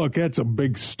can't. Oh, look, that's a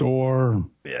big store.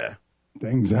 Yeah.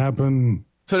 Things happen.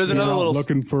 So there's another little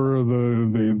looking for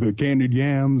the candied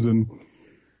yams, and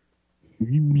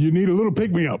you need a little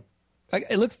pick me up.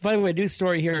 It looks, by the way, news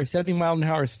story here: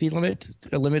 70-mile-an-hour speed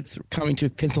limits coming to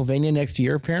Pennsylvania next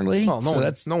year. Apparently, no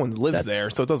one lives there,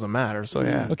 so it doesn't matter. So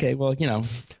yeah. Okay, well,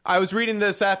 I was reading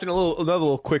this afternoon. Another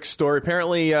little quick story.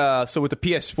 Apparently, so with the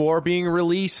PS4 being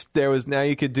released, now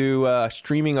you could do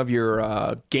streaming of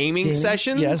your gaming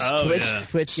sessions. Yes, oh,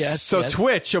 Twitch. Yes. So yes.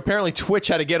 Twitch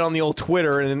had to get on the old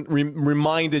Twitter and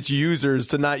remind its users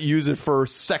to not use it for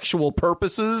sexual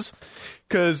purposes.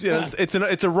 Because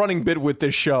it's a running bit with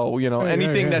this show,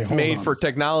 anything that's made for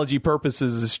technology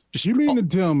purposes is just. You mean to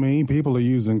tell me people are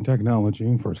using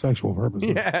technology for sexual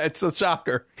purposes? Yeah, it's a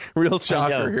shocker, real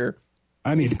shocker here.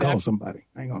 I need to call somebody.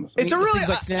 Hang on a second. It's a really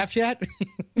like Snapchat.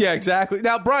 Yeah, exactly.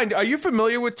 Now, Brian, are you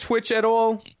familiar with Twitch at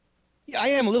all? I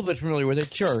am a little bit familiar with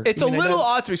it. Sure, It's a little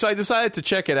odd to me, so I decided to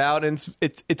check it out, and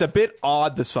it's a bit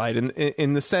odd, the site,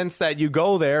 in the sense that you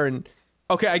go there and.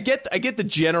 Okay, I get the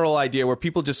general idea where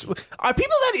people just are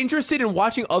people that interested in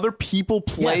watching other people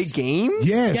play games?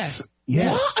 Yes.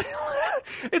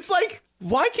 It's like,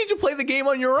 why can't you play the game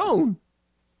on your own?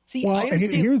 See, well,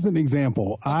 here's an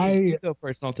example. Go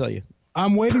first, and I'll tell you.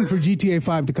 I'm waiting for GTA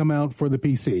 5 to come out for the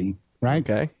PC, right?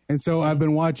 Okay. And so I've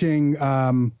been watching,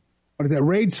 what is that,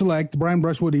 Raid Select. Brian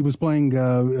Brushwood, he was playing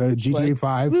GTA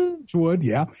 5. Wood,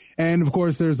 yeah. And, of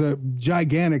course, there's a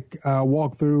gigantic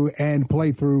walkthrough and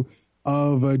playthrough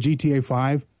of GTA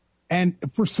 5. And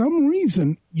for some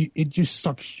reason, it just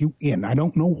sucks you in. I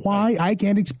don't know why. I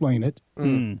can't explain it,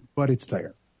 but it's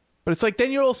there. But it's like,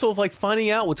 then you're also like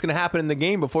finding out what's going to happen in the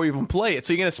game before you even play it.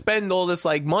 So you're going to spend all this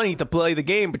like money to play the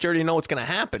game, but you already know what's going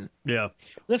to happen. Yeah.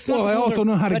 Well, I also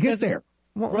know how to get there.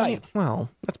 Well, Right. Well,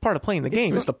 that's part of playing the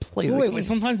game is to play the game. Wait,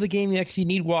 sometimes the game you actually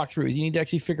need walkthroughs. You need to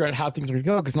actually figure out how things are going to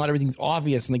go because not everything's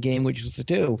obvious in the game, which is to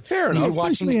do. Fair enough.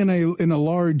 Especially in a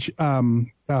large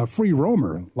free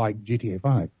roamer like GTA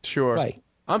 5. Sure. Right.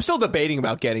 I'm still debating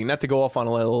about getting, not to go off on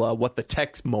a little what the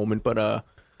text moment, but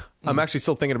I'm actually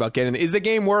still thinking about getting it. Is the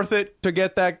game worth it to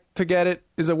get it?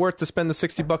 Is it worth to spend the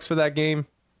 $60 for that game?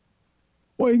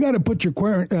 Well, you got to put your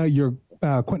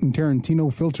Quentin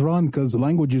Tarantino filter on because the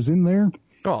language is in there.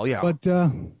 Oh, yeah. But,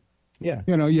 yeah,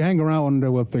 you know, you hang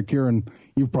around with Kieran.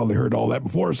 You've probably heard all that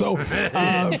before. So,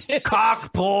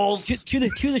 cock pulls. To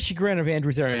the chagrin of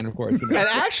Andrew Zarian, of course. And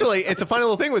actually, it's a funny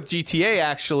little thing with GTA,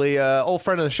 actually. Old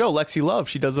friend of the show, Lexi Love,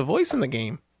 she does a voice in the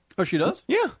game. Oh, she does?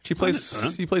 Yeah, she plays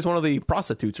one of the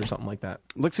prostitutes or something like that.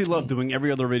 Lexi Love doing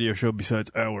every other radio show besides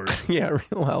ours. Yeah,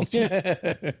 real help.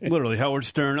 Literally, Howard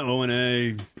Stern,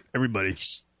 O&A, everybody.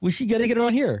 We should get her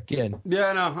on here again.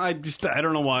 Yeah, no, I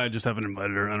don't know why I just haven't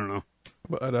invited her. I don't know.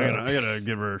 But, I gotta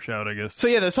give her a shout, I guess. So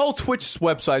yeah, this whole Twitch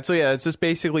website. So yeah, it's just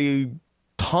basically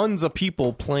tons of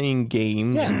people playing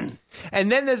games. Yeah.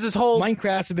 And then there's this whole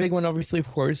Minecraft's a big one, obviously, of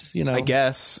course. You know, I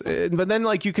guess. But then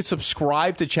like you could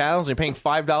subscribe to channels. And you're paying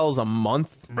 $5 a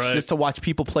month just to watch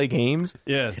people play games.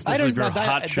 Yeah, I don't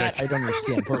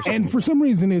understand personally. And for some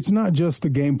reason, it's not just the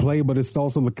gameplay, but it's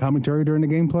also the commentary during the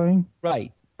gameplay.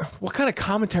 Right. What kind of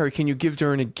commentary can you give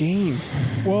during a game?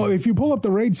 Well, if you pull up the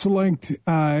Raid Select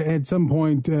at some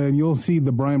point, you'll see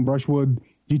the Brian Brushwood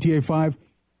GTA 5.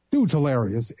 Dude's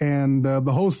hilarious. And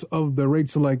the hosts of the Raid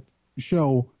Select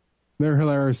show, they're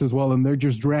hilarious as well. And they're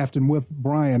just drafting with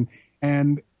Brian.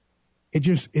 And it's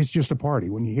just a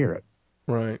party when you hear it.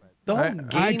 Right.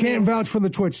 I can't vouch for the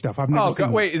Twitch stuff. I've never seen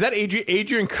it. Wait, is that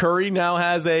Adrian Curry now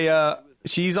has a...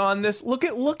 she's on this. Look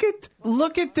at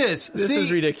this. This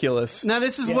is ridiculous. Now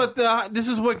this is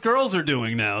what girls are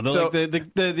doing now. They're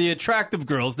like the attractive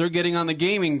girls. They're getting on the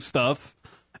gaming stuff,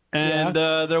 and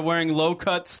they're wearing low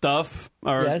cut stuff,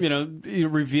 or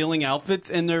revealing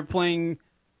outfits, and they're playing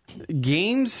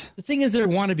games. The thing is, they're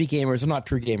wannabe gamers. They're not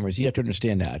true gamers. You have to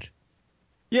understand that.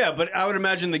 Yeah, but I would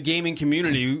imagine the gaming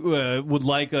community would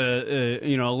like a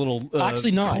little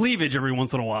actually not cleavage every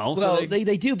once in a while. Well, so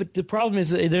they do, but the problem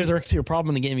is there's actually a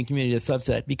problem in the gaming community, a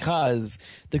subset, because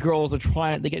the girls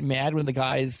they get mad when the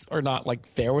guys are not like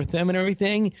fair with them and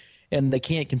everything, and they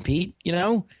can't compete,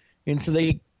 and so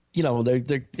they,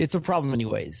 they're it's a problem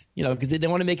anyways, because they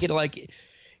want to make it like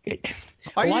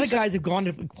a lot of guys have gone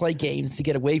to play games to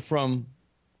get away from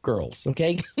girls,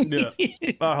 okay? Yeah.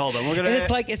 Hold on. And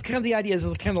it's kind of the idea is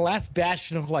kind of the last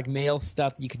bastion of like male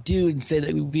stuff that you could do and say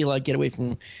that we would be like get away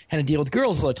from having to deal with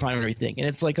girls all the time and everything. And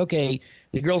it's like, okay,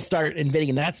 the girls start invading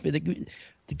in that space.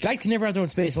 The guys can never have their own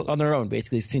space on their own,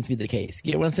 basically, it seems to be the case.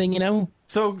 You get what I'm saying,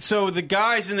 So the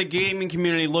guys in the gaming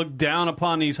community look down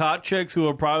upon these hot chicks who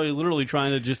are probably literally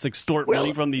trying to just extort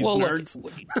money from these nerds.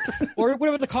 Or what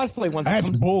about the cosplay ones? That's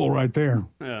bull right there.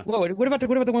 Yeah. Well, what about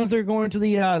the ones that are going to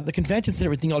the conventions and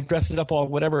everything, all dressed up, all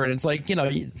whatever? And it's like,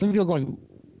 some people going,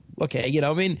 okay,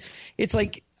 it's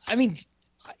like,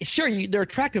 sure, they're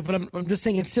attractive, but I'm just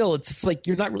saying it's just like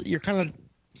you're not really, you're kind of.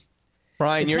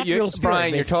 Brian, you're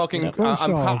talking. First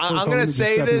off, I'm going to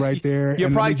say this right there. You're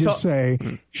and probably let me just say,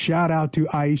 shout out to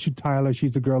Aisha Tyler.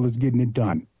 She's the girl that's getting it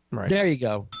done. Right. There you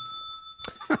go.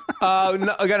 I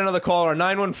got another caller.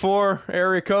 914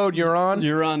 area code. You're on.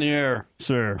 You're on the air,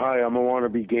 sir. Hi, I'm a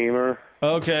wannabe gamer.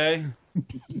 Okay.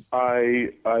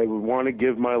 I want to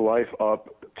give my life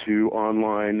up to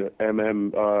online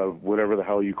whatever the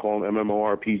hell you call them,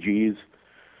 MMORPGs.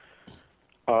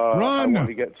 Run! I want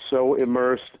to get so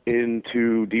immersed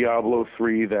into Diablo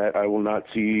 3 that I will not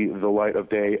see the light of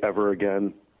day ever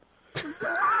again.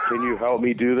 Can you help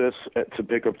me do this to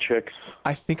pick up chicks?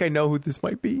 I think I know who this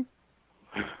might be.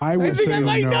 I would think say I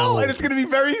might no. know, and it's going to be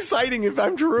very exciting if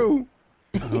I'm true.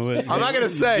 I'm not gonna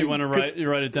say. You want to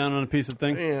write it down on a piece of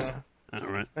thing? Yeah. All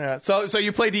right. Yeah. So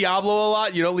you play Diablo a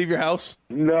lot? You don't leave your house?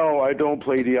 No, I don't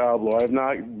play Diablo. I've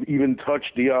not even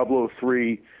touched Diablo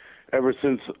 3 ever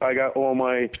since I got all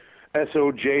my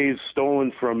SOJs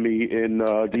stolen from me in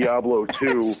Diablo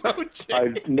 2.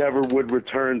 I never would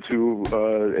return to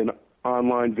an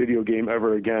online video game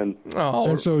ever again.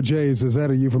 SOJs, is that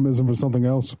a euphemism for something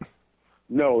else?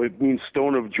 No, it means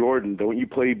Stone of Jordan. Don't you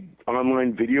play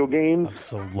online video games?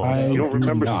 You don't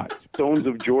remember Stones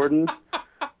of Jordan?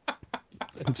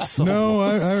 No,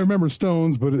 I remember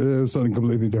Stones, but it was something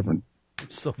completely different. I'm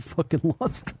so fucking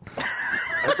lost.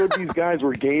 I thought these guys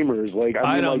were gamers. Like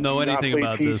I don't know do you anything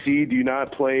not play about PC? Do you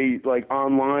not play like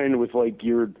online with like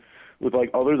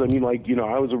others? I mean, like,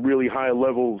 I was a really high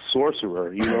level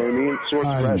sorcerer. You know what I mean?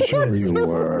 I'm sure you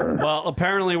were. Well,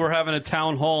 apparently we're having a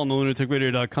town hall on the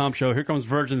lunaticradio.com show. Here comes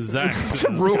Virgin Zach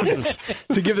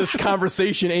to give this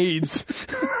conversation AIDS.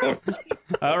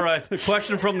 All right, a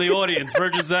question from the audience.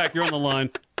 Virgin Zach, you're on the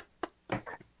line.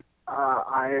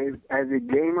 As a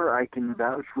gamer, I can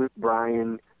vouch with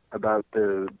Brian about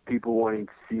the people wanting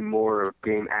to see more of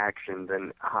game action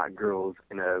than hot girls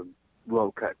in a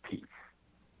low-cut piece.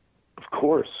 Of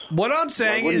course. What I'm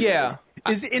saying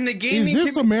is in the gaming... Is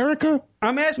this America?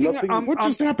 I'm asking... what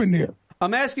just happened here?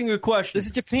 I'm asking a question. This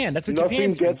is Japan. That's what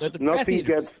Nothing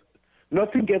Japan's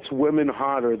nothing gets women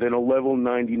hotter than a level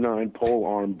 99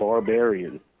 polearm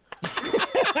barbarian.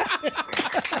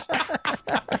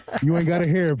 You ain't got a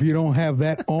hair if you don't have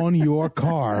that on your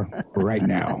car right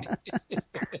now.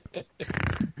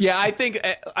 Yeah, I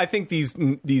think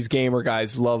these gamer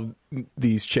guys love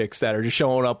these chicks that are just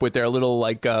showing up with their little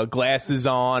like glasses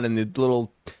on and the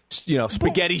little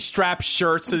spaghetti strap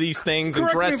shirts to these things and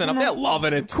dressing up. They're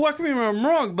loving it. Correct me if I'm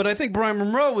wrong, but I think Brian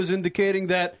Monroe was indicating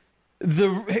that the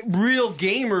real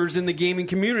gamers in the gaming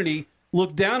community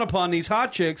look down upon these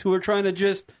hot chicks who are trying to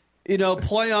just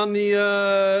play on the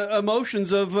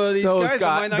emotions of these guys that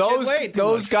might not get laid.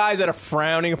 Those guys that are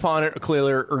frowning upon it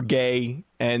clearly are gay,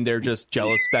 and they're just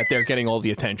jealous that they're getting all the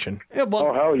attention. Yeah,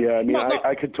 oh, hell yeah. I mean,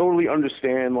 I could totally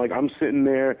understand. Like, I'm sitting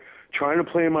there trying to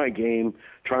play my game,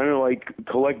 trying to, like,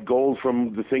 collect gold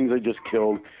from the things I just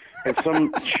killed, and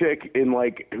some chick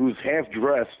who's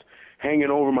half-dressed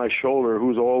hanging over my shoulder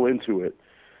who's all into it.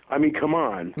 I mean, come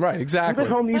on. Right, exactly.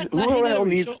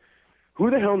 Who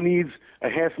the hell needs a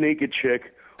half-naked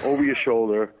chick over your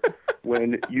shoulder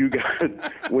when you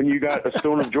got a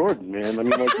Stone of Jordan, man? I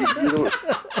mean, like,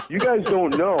 you guys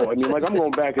don't know. I mean, like, I'm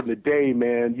going back in the day,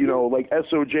 man. Like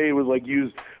SOJ was like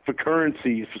used for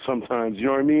currency sometimes. You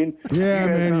know what I mean? Yeah,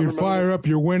 man. You'd fire up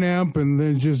your Winamp and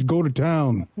then just go to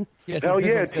town. Hell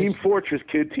yeah, Team Fortress,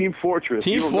 kid. Team Fortress.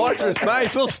 Team Fortress,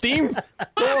 nice. Little steam.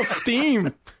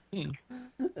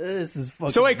 This is fucking...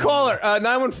 So wait, caller,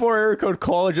 914 area code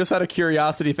caller. Just out of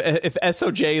curiosity, if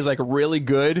SOJ is like really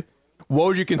good, what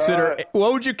would you consider?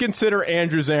 What would you consider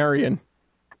Andrew Zarian?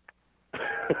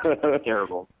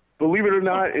 Terrible. Believe it or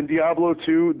not, in Diablo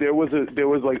 2, there was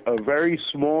like a very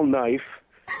small knife.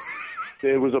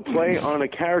 There was a play on a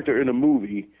character in a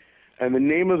movie, and the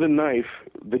name of the knife,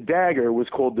 the dagger, was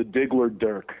called the Diggler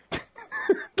Dirk.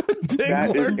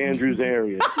 That is Andrew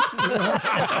Zarian.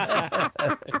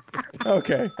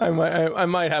 Okay, I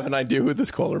might have an idea who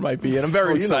this caller might be, and I'm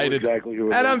very excited. Exactly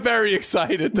who it and is. I'm very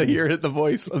excited to hear the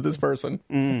voice of this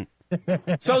person.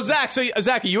 So Zach,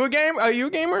 are you a gamer? Are you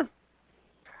a gamer?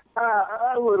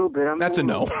 A little bit. That's a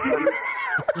no.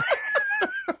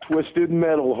 Twisted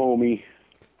Metal, homie.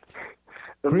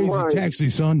 Crazy Taxi,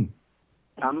 son.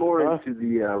 I'm more into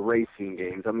the racing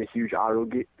games. I'm a huge auto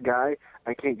guy.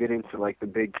 I can't get into like the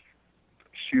big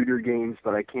shooter games,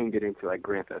 but I can get into like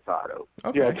Grand Theft Auto.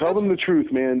 Okay. Yeah, tell them the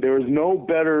truth, man. There is no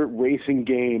better racing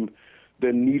game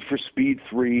than Need for Speed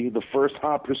 3, the first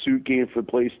Hot Pursuit game for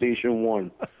PlayStation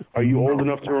 1. Are you old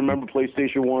enough to remember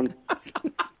PlayStation 1?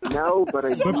 No, but I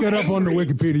Look that up on the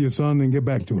Wikipedia, son, and get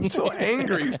back to it. I'm so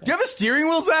angry. Do you have a steering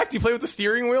wheel, Zach? Do you play with the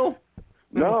steering wheel?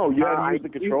 No, you have to use the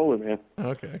controller, man.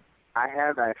 Okay. I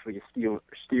have actually a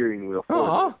steering wheel.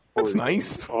 Oh, that's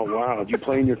nice. Oh, wow. Do you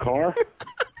play in your car?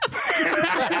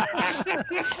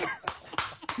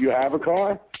 You have a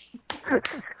car?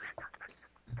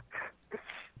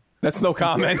 That's no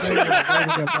comment.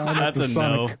 That's a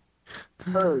no.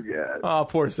 Oh, God. Oh,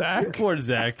 poor Zach. Poor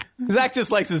Zach. Zach just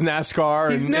likes his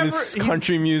NASCAR and his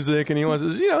country music, and he wants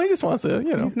to, he just wants to,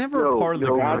 He's never a part of the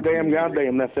group.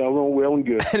 Goddamn, that sounds all well and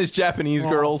good. And his Japanese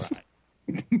girls.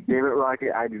 Damn it,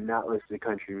 Rocket, I do not listen to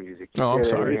country music. Oh, I'm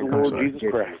sorry. Jesus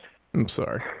Christ. I'm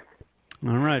sorry.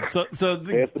 All right. So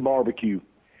that's the barbecue.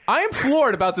 I am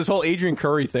floored about this whole Adrian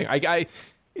Curry thing.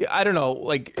 I don't know,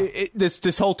 like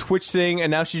this whole Twitch thing,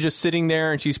 and now she's just sitting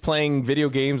there and she's playing video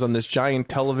games on this giant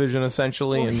television,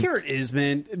 essentially. Well, and here it is,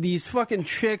 man. These fucking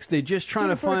chicks, they just trying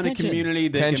to find a community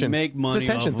they Tension. can make money It's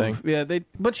a tension off thing. of. Yeah,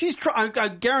 but she's trying. I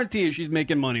guarantee you, she's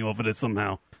making money off of it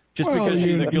somehow. Just Well, because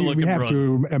she's a good-looking you have broad.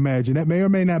 to imagine that may or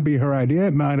may not be her idea.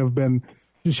 It might have been,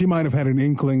 she might have had an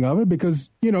inkling of it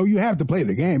because, you have to play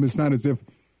the game. It's not as if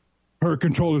her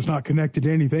controller's not connected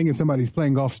to anything and somebody's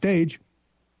playing off stage.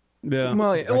 Yeah.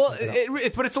 Well,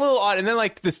 but it's a little odd. And then,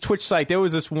 like, this Twitch site, there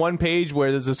was this one page where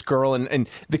there's this girl, and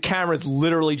the camera's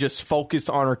literally just focused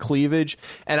on her cleavage.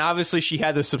 And obviously, she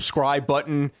had the subscribe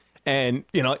button. And,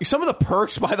 some of the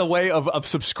perks, by the way, of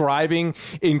subscribing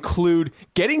include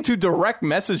getting to direct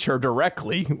message her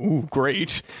directly. Ooh,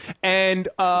 great. And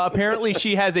apparently,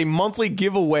 she has a monthly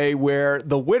giveaway where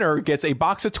the winner gets a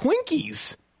box of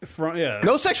Twinkies.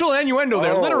 No sexual innuendo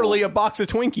there. Oh. Literally a box of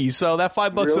Twinkies. So that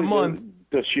 $5 a Really? month.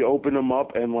 Does she open them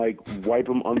up and like wipe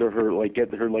them under her, like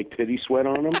get her like titty sweat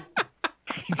on them?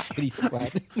 Titty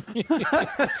sweat.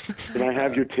 Can I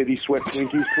have your titty sweat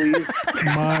Twinkies, please?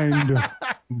 Mind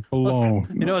blown.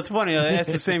 It's funny. I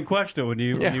asked the same question when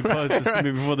you posed this to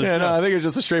me before the show. No, I think it was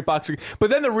just a straight box. But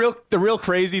then the real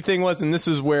crazy thing was, and this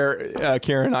is where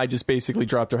Karen and I just basically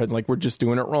dropped our heads like we're just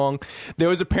doing it wrong. There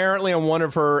was apparently on one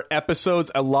of her episodes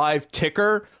a live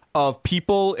ticker of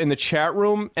people in the chat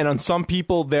room, and on some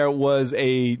people there was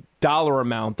a dollar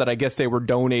amount that I guess they were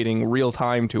donating real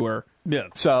time to her. Yeah.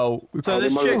 So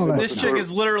this chick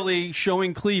is literally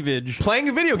showing cleavage, playing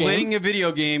a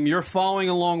video game. You're following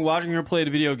along, watching her play the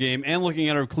video game, and looking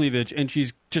at her cleavage, and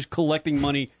she's just collecting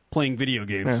money playing video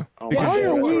games. Yeah. Why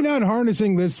are we not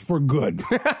harnessing this for good?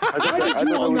 Why did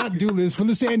you all not do this for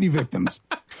the Sandy victims?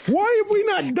 Why have we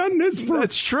not done this for...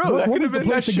 That's true. What, That what could is have the been-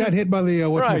 place that that got should- hit by the,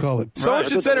 whatchamacallit? Someone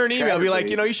should send her an email. Be like,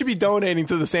 you should be donating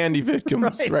to the Sandy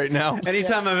victims right now.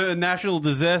 Anytime a national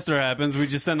disaster happens, we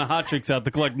just send the hot chicks out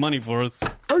to collect money for us.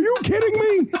 Are you kidding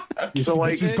me?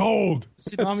 This is gold.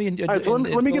 Tsunami in, All right, so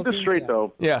let me get this Philippines, straight,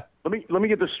 though. Yeah. Let me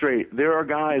get this straight. There are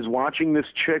guys watching this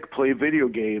chick play video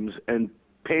games and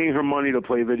paying her money to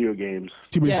play video games.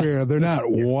 To be fair, they're not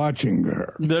watching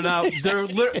her. They're not. They're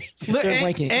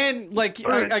and like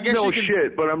I guess no you can.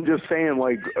 shit, but I'm just saying,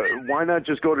 like, why not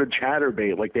just go to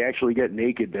ChatterBait? Like, they actually get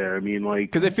naked there. I mean, like,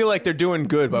 because they feel like they're doing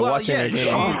good by watching her.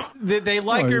 They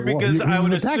like her because I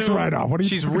would assume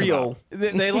she's real.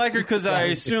 They like her because I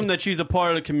assume that she's a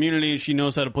part of the community and she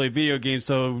knows how to play video games.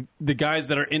 So the guys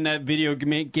that are in that video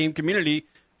game community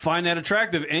find that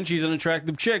attractive, and she's an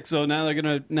attractive chick. So now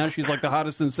now she's like the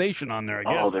hottest sensation on there. I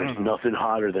guess. oh, there's nothing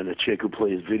hotter than a chick who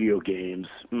plays video games.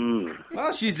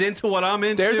 Well, she's into what I'm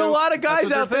into. There's a lot of That's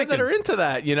guys what out they're there that thinking. are into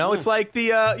that. It's like the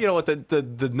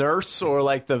the nurse or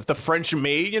like the French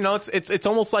maid. It's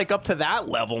almost like up to that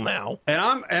level now. And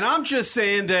I'm just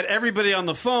saying that everybody on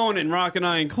the phone, and Rock and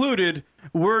I included,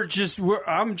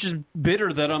 I'm just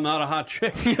bitter that I'm not a hot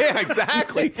chick. Yeah,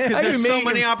 exactly. Because there's so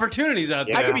many opportunities out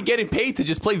there. I could be getting paid to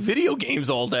just play video games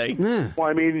all day. Well,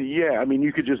 I mean,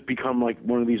 you could just become like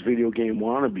one of these video game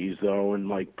wannabes, though, and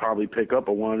like probably pick up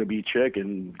a wannabe chick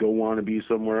and go wannabe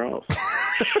somewhere else.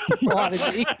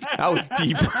 That was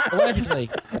deep. Allegedly.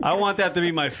 I want that to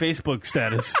be my Facebook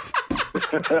status.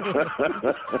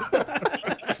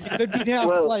 Could be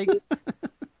now, like.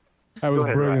 That was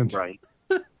brilliant.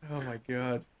 Oh my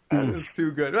god, that is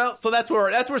too good. Well, so that's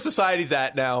where society's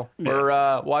at now.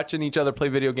 We're watching each other play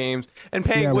video games and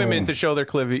paying women to show their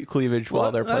cleavage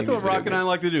while they're playing. That's what these video Rock and I games.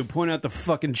 like to do: point out the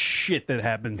fucking shit that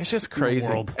happens. It's just in the crazy.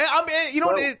 world. I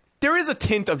mean, there is a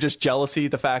tint of just jealousy.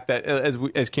 The fact that,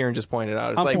 as Kieran just pointed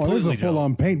out, it's There's a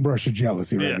full-on paintbrush of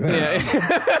jealousy right there.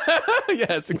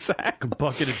 Yes, exactly.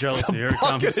 Bucket of jealousy. Here it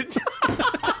comes.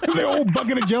 The old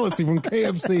bucket of jealousy from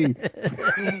KFC.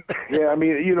 Yeah, I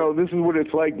mean, this is what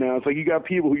it's like now. It's like you got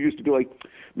people who used to be like,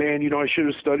 man, I should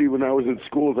have studied when I was in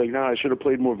school. It's like, I should have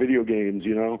played more video games,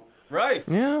 Right.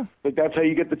 Yeah. Like, that's how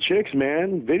you get the chicks,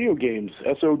 man. Video games.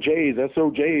 SOJs,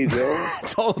 yo.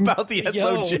 It's all about the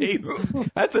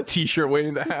SOJs. That's a T-shirt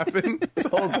waiting to happen. It's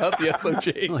all about the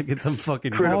SOJs. Like it's some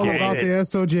fucking All about the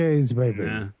SOJs, baby.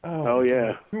 Yeah. Oh,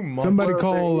 yeah. Somebody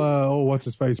call, what's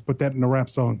his face? Put that in the rap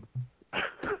song.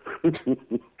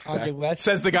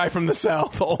 Says the guy from the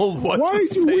South. Old what's Why his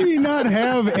do face? we not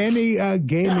have any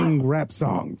gaming rap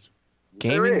songs?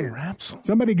 Gaming rap songs?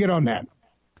 Somebody get on that.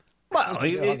 Well,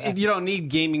 you don't need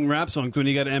gaming rap songs when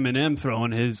you got Eminem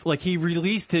throwing his. Like he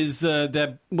released his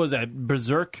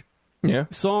Berserk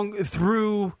song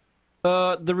through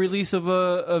the release of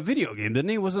a video game, didn't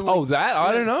he? Wasn't like,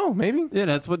 I don't know, maybe. Yeah,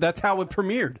 that's how it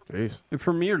premiered. Jeez. It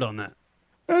premiered on that.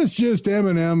 That's just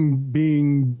Eminem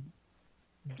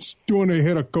doing a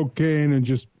hit of cocaine and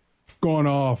just going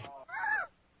off.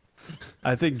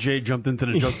 I think Jay jumped into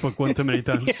the joke book one too many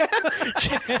times.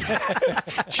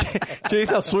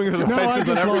 Jay's now swinging for the No, I fences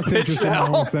on just every lost pitch interest in my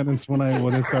now. own sentence when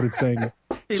I started saying it.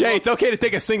 Jay, it's okay to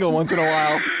take a single once in a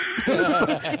while.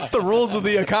 It's the rules of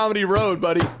the comedy road,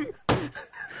 buddy.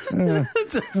 You know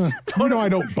I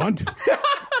don't bunt.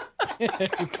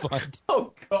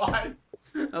 Oh, God.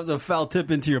 That was a foul tip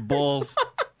into your balls.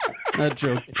 That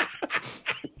joke.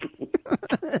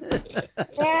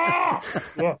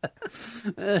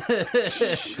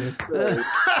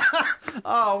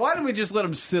 Oh, why didn't we just let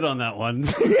him sit on that one?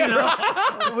 You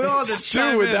know, we all just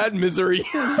Stew with that misery.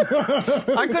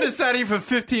 I could have sat here for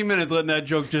 15 minutes letting that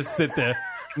joke just sit there.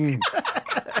 See,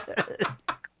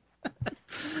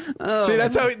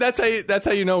 that's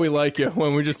how you know we like you,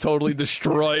 when we just totally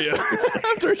destroy you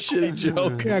after a shitty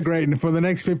joke. Yeah, great. And for the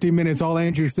next 15 minutes, all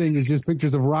Andrew's seeing is just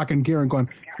pictures of Rock and Kieran going,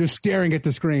 just staring at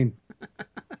the screen.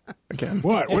 Again.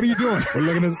 What are you doing? We're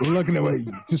looking at what.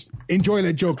 Just enjoy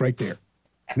that joke right there.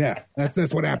 Yeah,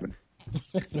 that's what happened.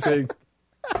 See,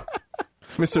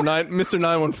 Mr.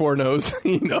 914 knows.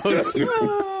 He knows.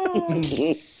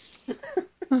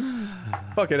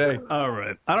 Fucking A. All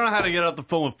right. I don't know how to get off the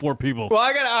phone with 4 people. Well,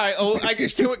 I got. All right. Oh, I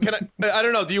guess. Can I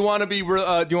don't know. Do you want to be?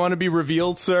 Do you want to be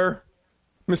revealed, sir,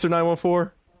 Mr.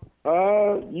 914?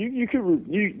 You could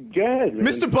go ahead, man.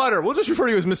 Mr. Butter. We'll just refer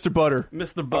to you as Mr. Butter.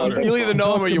 Mr. Butter. You'll either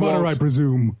know him or you Butter, won't. I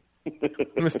presume.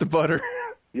 Mr. Butter.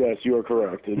 Yes, you are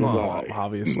correct. It is Oh, I.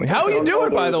 obviously. How are you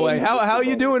doing, by the way? How are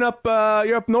you doing up?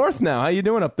 You're up north now. How you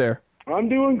doing up there? I'm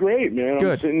doing great, man.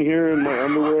 Good. I'm sitting here in my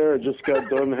underwear. I just got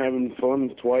done having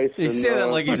fun twice. You and, say that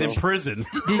like he's in prison.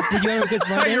 Did you have a good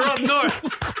Monday? You're up north.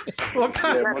 What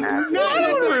kind of... No, I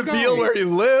don't want to reveal where he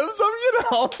lives.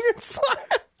 It's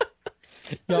like...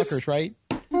 Yonkers, right?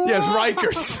 Yes,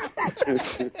 Rikers.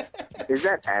 Is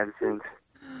that absinthe?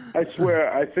 I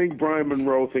swear, I think Brian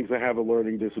Monroe thinks I have a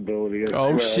learning disability. I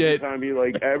Oh, swear, shit.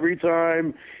 Every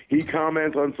time he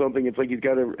comments on something, it's like he's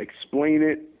got to explain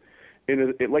it to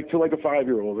a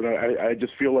 5-year-old, and I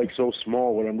just feel like so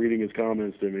small when I'm reading his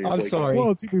comments to me. It's I'm like, sorry.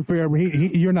 Well, to be fair,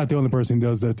 you're not the only person who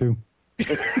does that too.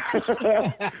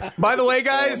 By the way,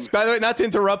 guys, not to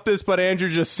interrupt this, but Andrew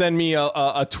just sent me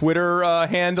a Twitter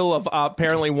handle of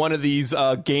apparently one of these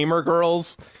gamer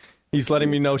girls. He's letting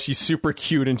me know she's super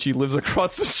cute and she lives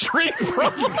across the street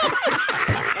from me.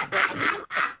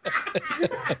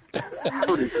 I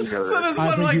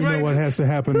think you know what has to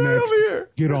happen next.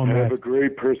 Get on I have that. a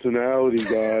great personality,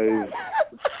 guys.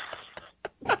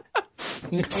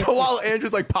 So while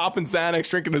Andrew's like popping Xanax,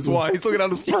 drinking his wine, he's looking out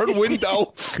his front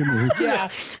window. Yeah.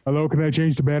 Hello, can I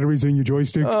change the batteries in your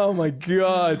joystick? Oh my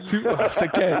God!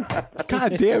 Again,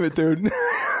 God damn it, dude.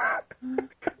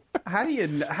 How do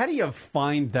you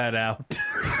find that out?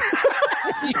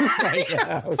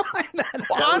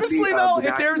 Honestly, though,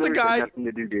 if there's a guy, nothing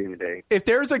to do during the day. if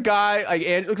there's a guy like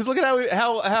Andrew, because look at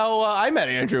how I met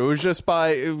Andrew. It was just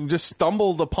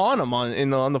stumbled upon him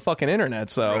on the fucking internet.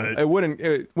 So Right. it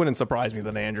wouldn't surprise me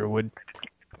that Andrew would.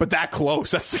 But that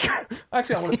close. That's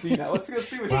actually I want to see that. Let's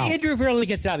see what. Andrew rarely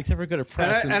gets out except for go to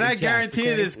press. And I guarantee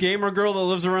you, this gamer girl that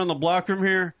lives around the block from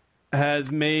here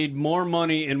has made more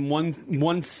money in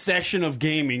one session of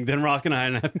gaming than Rock and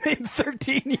I have made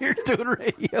 13 years doing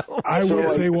radio. I would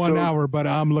say 1 hour, but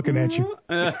I'm looking at you.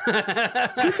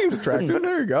 She seems attractive.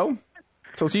 There you go.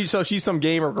 So she's some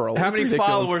gamer girl. How That's many ridiculous.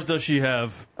 followers does she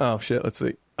have? Oh shit! Let's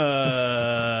see.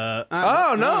 No.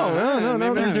 All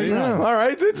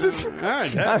right. It's all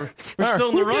right. We're still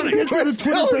in the running. Get to the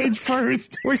Twitter page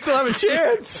first. We still have a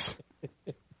chance.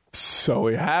 So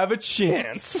we have a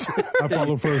chance. I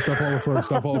follow first. Y'all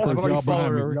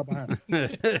behind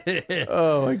me.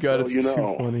 Oh my God, it's you too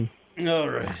know. funny. All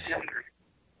right.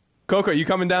 Coco, you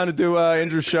coming down to do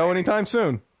Andrew's show anytime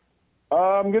soon?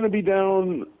 I'm going to be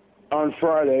down on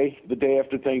Friday, the day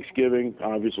after Thanksgiving,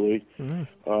 obviously. I'm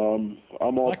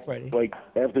off, Black Friday. like,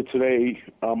 after today,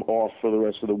 I'm off for the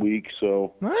rest of the week,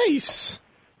 so... Nice.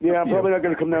 Yeah, I'm probably not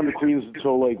going to come down to Queens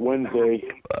until, like, Wednesday,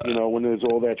 when there's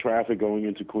all that traffic going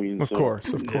into Queens. Of so.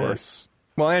 course.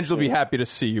 Well, Andrew will be happy to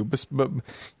see you, but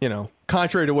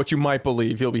contrary to what you might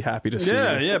believe, he'll be happy to see you.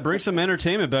 Yeah. Bring some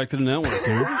entertainment back to the network.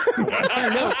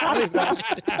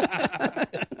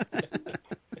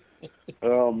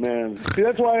 Oh man! See,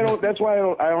 that's why I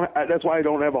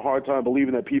don't have a hard time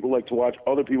believing that people like to watch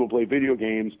other people play video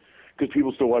games because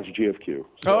people still watch GFQ.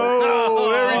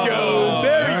 Oh, there he goes.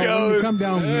 There he goes. Come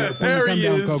down. There he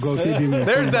is. Coco, see if you can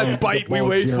There's stand that down bite we ball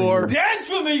wait Jerry. for. Dance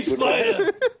for me,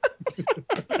 Spider.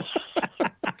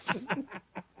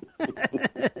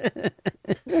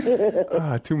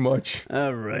 Too much.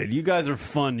 All right. You guys are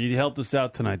fun. You helped us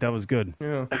out tonight. That was good.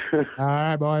 Yeah. All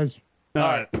right, boys. All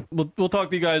right. We'll talk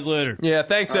to you guys later. Yeah,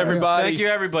 thanks, everybody. Thank you,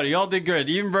 everybody. Y'all did good.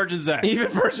 Even Virgin Zach. Even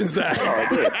Virgin Zach.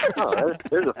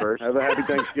 There's a first. Have a happy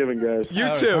Thanksgiving, guys.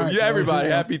 You too. Everybody.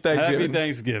 Happy Thanksgiving. Happy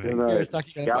Thanksgiving.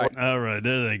 All right,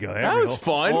 there they go. That was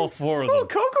fun. All four of them. Oh,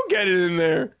 Coco get it in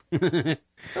there. That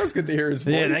was good to hear his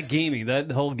voice. Yeah,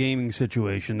 that whole gaming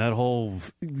situation, that whole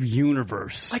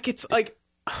universe. Like, it's like...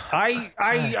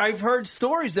 I've heard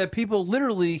stories that people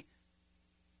literally...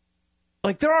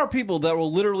 Like, there are people that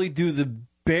will literally do the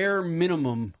bare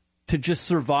minimum to just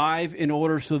survive in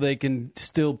order so they can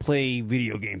still play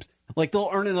video games. Like, they'll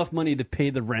earn enough money to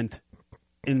pay the rent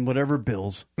and whatever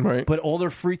bills. Right. But all their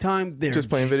free time, they're just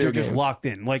playing video games. They're just locked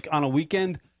in. Like, on a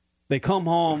weekend, they come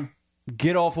home,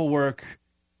 get off of work,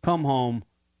 come home,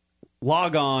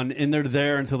 log on, and they're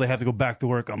there until they have to go back to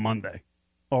work on Monday.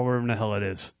 Or wherever the hell it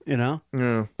is, you know?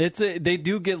 Yeah. They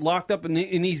do get locked up in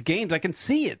these games. I can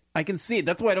see it.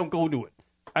 That's why I don't go to it.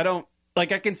 I don't,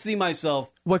 like, I can see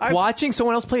myself. Watching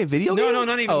someone else play a video game? No,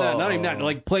 not even that. Not even that.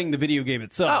 Like, playing the video game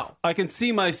itself. Oh. I can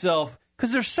see myself,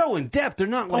 because they're so in-depth. They're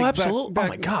not like... absolutely. Oh,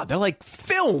 my God. They're like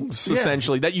films,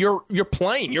 essentially, that you're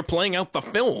playing. You're playing out the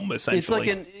film, essentially. It's like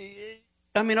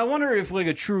I mean, I wonder if, like,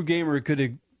 a true gamer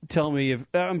could tell me if...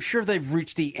 I'm sure they've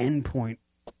reached the end point.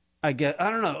 I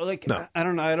don't know. Like, no. I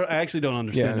don't know. I actually don't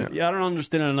understand it. I don't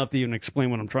understand it enough to even explain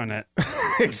what I'm trying to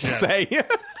say.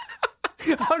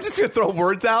 I'm just going to throw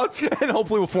words out, and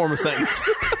hopefully we'll form a sentence.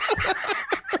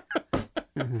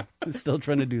 Still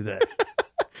trying to do that.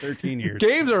 13 years.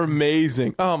 Games are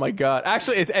amazing. Oh, my God.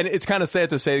 Actually, it's kind of sad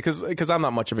to say, because I'm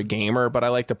not much of a gamer, but I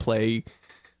like to play,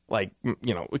 like,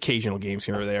 you know, occasional games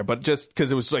here or there. But just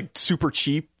because it was, like, super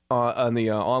cheap. On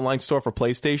the online store for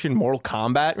PlayStation, Mortal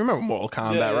Kombat. Remember Mortal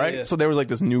Kombat, right? Yeah. So there was like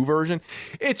this new version.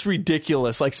 It's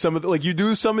ridiculous. Like you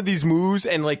do some of these moves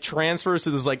and like transfers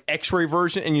to this like X-ray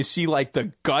version, and you see like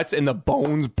the guts and the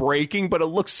bones breaking, but it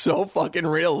looks so fucking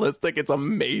realistic. It's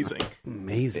amazing.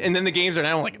 Amazing. And then the games are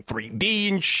now like in 3D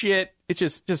and shit.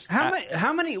 It's just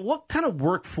how many? What kind of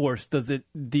workforce do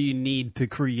you need to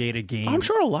create a game? I'm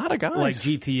sure a lot of guys, like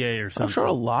GTA or something. I'm sure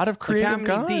a lot of creative like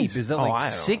how many guys. Deep? Is that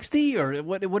like 60 or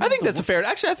what? I think that's a fair.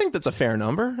 Actually, I think that's a fair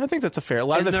number. I think that's a fair. A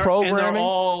lot of it's programming.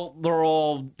 And they're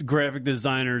all graphic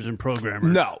designers and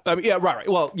programmers. No, I mean, yeah, right.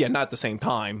 Well, yeah, not at the same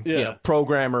time. Yeah, you know,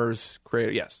 programmers,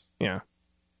 creative. Yes, yeah.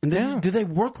 And do they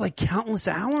work like countless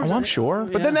hours? Oh, I'm sure.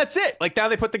 But then that's it. Like now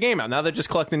they put the game out. Now they're just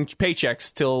collecting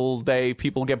paychecks till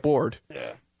people get bored.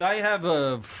 Yeah. I have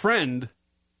a friend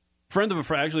of a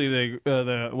friend. Actually,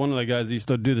 one of the guys that used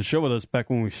to do the show with us back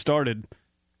when we started,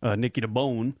 Nicky the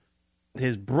Bone.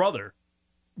 His brother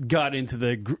got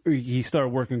into he started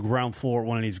working ground floor at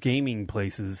one of these gaming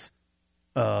places,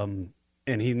 and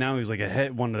he's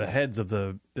like one of the heads of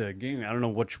the gaming. I don't know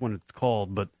which one it's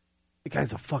called, but. The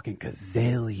guy's a fucking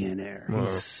gazillionaire.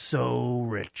 He's so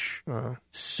rich.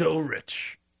 So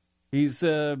rich. He's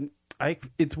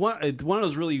it's one of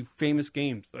those really famous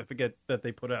games. I forget that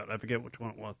they put out. I forget which one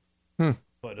it was.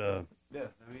 But yeah,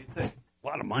 I mean it's a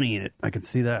lot of money in it. I can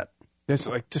see that. It's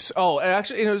like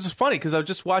actually, it was funny because I was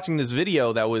just watching this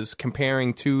video that was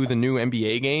comparing to the new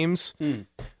NBA games.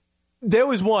 There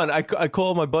was one I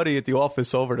called my buddy at the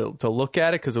office over to look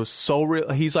at it because it was so real.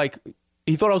 He's like.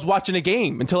 He thought I was watching a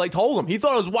game until I told him. He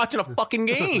thought I was watching a fucking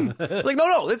game. Like,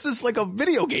 no, this is like a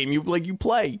video game. You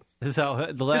play. This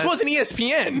wasn't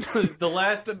ESPN. The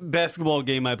last basketball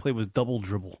game I played was Double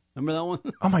Dribble. Remember that one?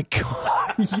 Oh my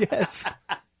God, yes.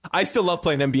 I still love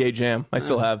playing NBA Jam. I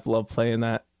still love playing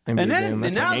that. NBA Jam.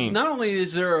 That's my game. Not only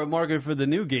is there a market for the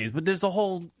new games, but there's a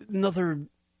whole another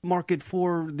market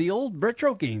for the old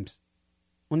retro games.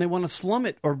 When they want to slum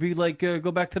it or be like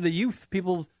go back to the youth,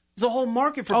 people. There's a whole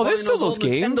market for there's still those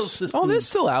games. Nintendo systems. Oh, they're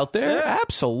still out there. Yeah.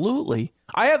 Absolutely.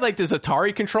 I have like this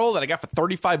Atari control that I got for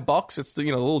 $35. It's the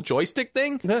little joystick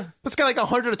thing. Yeah. But it's got like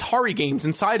 100 Atari games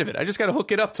inside of it. I just got to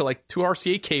hook it up to like 2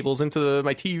 RCA cables into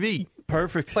my TV.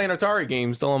 Perfect. Playing Atari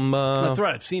games till I'm. That's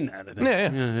right. I've seen that. I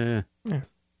think. Yeah.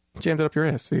 Jammed it up your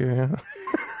ass. Yeah.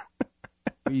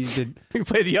 You did. You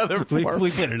play the other. We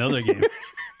played another game.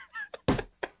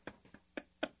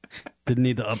 Didn't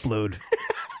need to upload.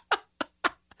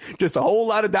 Just a whole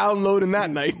lot of downloading that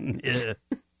night. Yeah.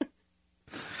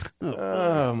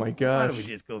 Oh my gosh. Why did we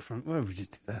just do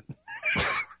that?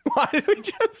 Why did we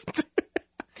just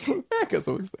because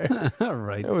it was there. All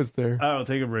right. It was there. All right, we'll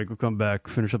take a break. We'll come back,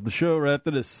 finish up the show right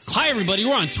after this. Hi, everybody.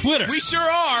 We're on Twitter. We sure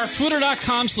are.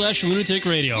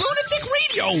 Twitter.com/lunaticradio. Lunatic Radio.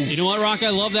 Radio. You know what, Rock? I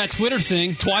love that Twitter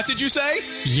thing. What did you say?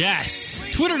 Yes.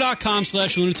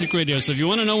 Twitter.com/Lunatic Radio. So if you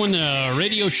want to know when the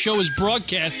radio show is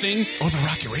broadcasting. Oh, the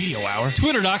Rocket Radio Hour.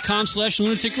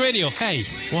 Twitter.com/Lunatic Radio. Hey.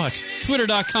 What?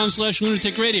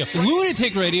 Twitter.com/Lunatic Radio.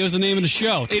 Lunatic Radio is the name of the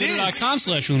show. It is.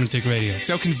 Twitter.com/Lunatic Radio.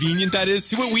 See how convenient that is?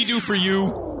 See what we do for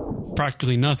you?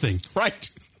 Practically nothing. Right.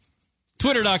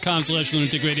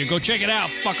 Twitter.com/Lunatic Radio. Go check it out,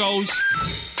 fuckos.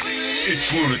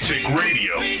 It's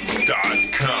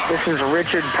lunaticradio.com. This is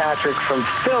Richard Patrick from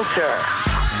Filter.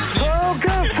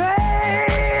 Poker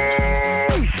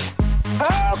face!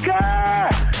 Poker!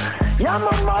 I'm a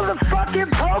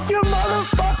motherfucking poke your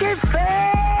motherfucking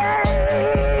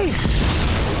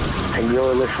face! And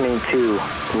you're listening to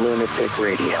Lunatic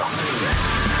Radio.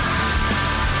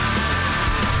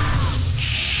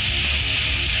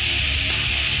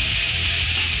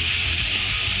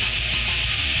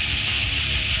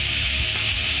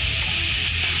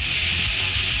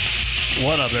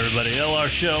 What up, everybody? LR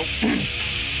Show.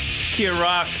 Kier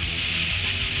Rock.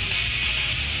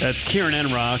 That's Kieran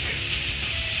and Rock.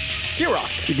 Kier Rock.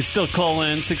 You can still call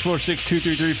in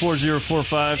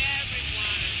 646-233-4045.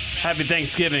 Happy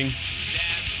Thanksgiving,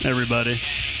 everybody.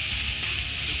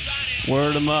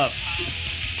 Word them up.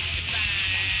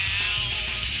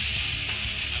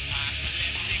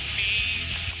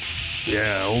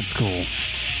 Yeah, old school.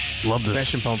 Love this.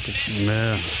 Smashing Pumpkins.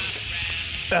 Yeah.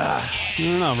 I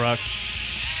don't know, Rock.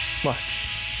 What?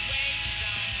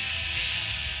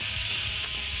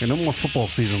 Got no more football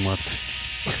season left.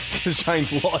 Because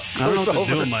Giants lost. I don't know It's what to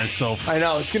over. do with myself. I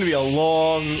know. It's going to be a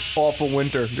long, awful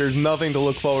winter. There's nothing to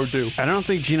look forward to. I don't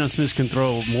think Geno Smith can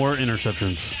throw more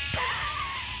interceptions.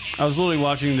 I was literally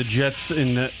watching the Jets,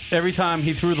 and every time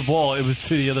he threw the ball, it was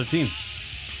to the other team.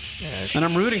 Yeah, and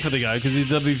I'm rooting for the guy because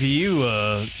he's a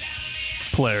WVU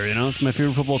player, you know? It's my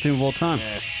favorite football team of all time.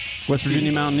 Yeah. West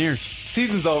Virginia Mountaineers.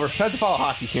 Season's over. Time to follow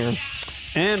hockey, Kieran.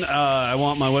 And I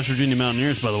want my West Virginia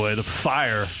Mountaineers, by the way, to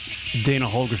fire Dana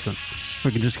Holgorsen. If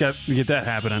we can just get that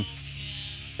happening.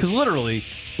 Because literally,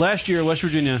 last year, West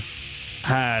Virginia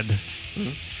had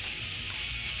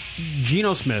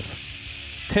Geno Smith,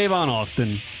 Tavon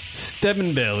Austin,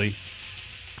 Stedman Bailey.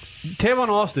 Tavon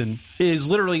Austin is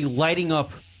literally lighting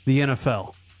up the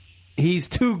NFL. He's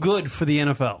too good for the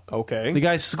NFL. Okay. The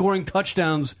guy's scoring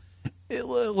touchdowns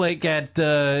like at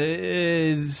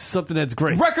something that's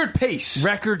great. Record pace.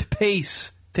 Record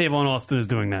pace. Tavon Austin is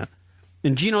doing that.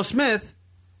 And Geno Smith,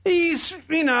 he's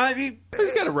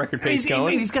got a record pace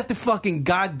going. He's got the fucking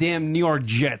goddamn New York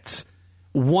Jets.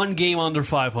 One game under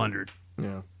 500.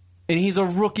 Yeah. And he's a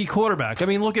rookie quarterback. I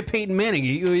mean, look at Peyton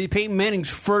Manning. Peyton Manning's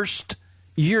first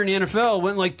year in the NFL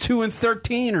went like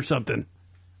 2-13 or something.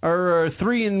 Or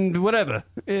 3 and whatever.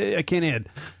 I can't add.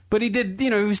 But he did, he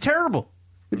was terrible.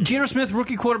 Geno Smith,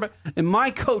 rookie quarterback. And my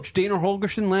coach, Dana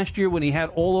Holgorsen, last year when he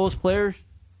had all those players,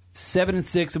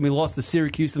 7-6, and we lost to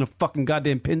Syracuse in a fucking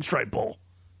goddamn pinstripe bowl.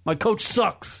 My coach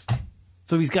sucks.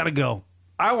 So he's got to go.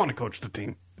 I want to coach the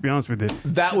team, to be honest with you.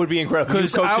 That would be incredible.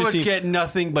 Because I would get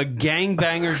nothing but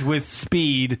gangbangers with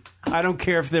speed. I don't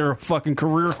care if they're fucking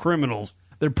career criminals.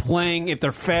 They're playing, if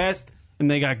they're fast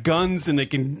and they got guns and they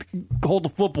can hold the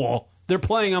football, they're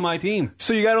playing on my team.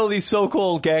 So you got all these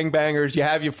so-called gangbangers. You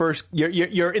have your first.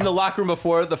 You're in the locker room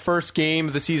before the first game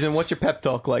of the season. What's your pep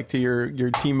talk like to your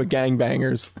team of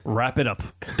gangbangers? Wrap it up.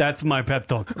 That's my pep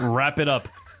talk. Wrap it up.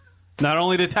 Not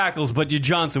only the tackles, but you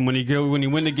Johnson when you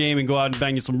win the game and go out and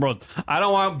bang you some bros. I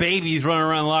don't want babies running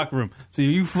around the locker room. So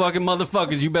you fucking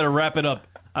motherfuckers, you better wrap it up.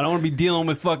 I don't want to be dealing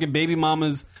with fucking baby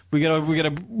mamas. We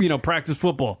gotta practice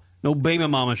football. No baby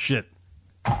mama shit.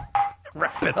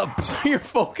 Wrap it up. So your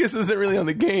focus isn't really on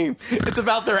the game. It's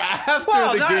about their after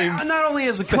the game. Not only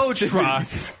as a coach, Rock,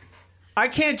 I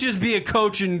can't just be a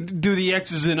coach and do the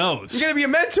X's and O's. You're going to be a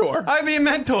mentor. I'd be a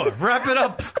mentor. Wrap it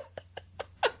up.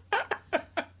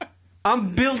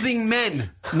 I'm building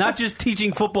men, not just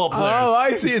teaching football players. Oh,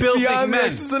 I see. It's building beyond men.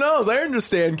 X's and O's. I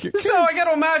understand. So I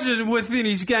got to imagine with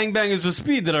these gangbangers with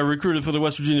speed that I recruited for the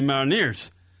West Virginia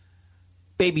Mountaineers.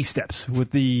 Baby steps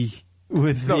with the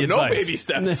advice. No baby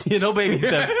steps. No baby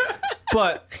steps.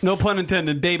 But, no pun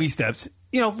intended, baby steps.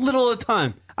 Little at a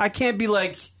time. I can't be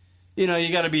like, you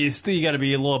got to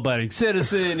be a law-abiding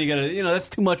citizen. You got to, that's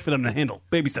too much for them to handle.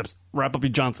 Baby steps. Wrap up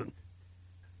your Johnson.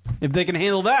 If they can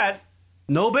handle that,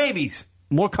 no babies.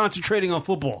 More concentrating on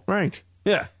football. Right.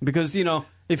 Yeah, because,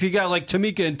 if you got like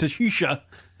Tamika and Tashisha,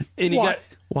 and you got...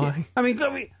 Why? I mean,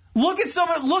 look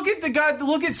at the guy,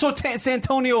 look at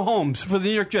Santonio Holmes for the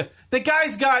New York Jets. The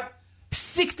guy's got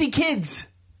 60 kids.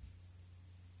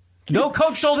 No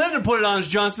coach told him to put it on his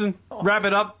Johnson. Wrap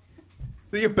it up.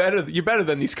 You're better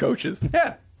than these coaches.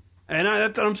 Yeah. And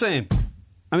that's what I'm saying.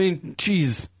 I mean,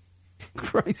 jeez.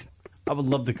 Christ. I would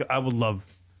love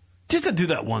just to do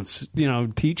that once.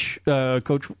 Teach,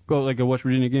 coach, go like a West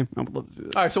Virginia game. I would love to do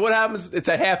that. All right, so what happens? It's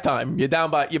at halftime. You're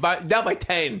down by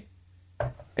 10,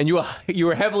 and you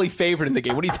were heavily favored in the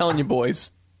game. What are you telling your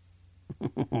boys?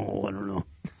 Oh, I don't know.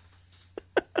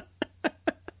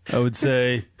 I would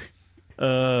say,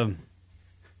 what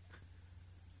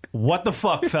the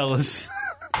fuck, fellas?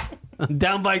 I'm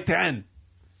down by 10.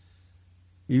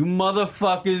 You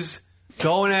motherfuckers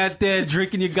going out there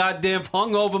drinking your goddamn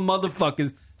hungover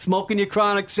motherfuckers, smoking your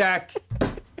chronic sack.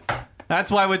 That's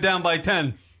why we're down by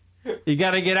 10. You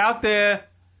got to get out there.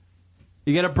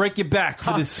 You got to break your back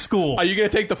for this school. Are you going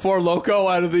to take the Four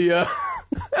Loko out of the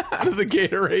out of the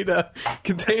Gatorade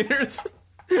containers?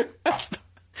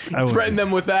 Threaten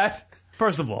them with that?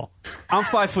 First of all, I'm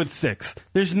 5'6".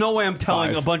 There's no way I'm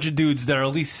telling a bunch of dudes that are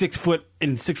at least 6 foot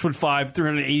and 6'5",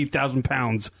 380,000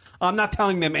 pounds. I'm not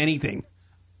telling them anything.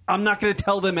 I'm not going to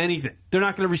tell them anything. They're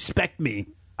not going to respect me.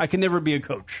 I can never be a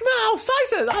coach. No,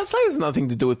 size has nothing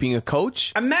to do with being a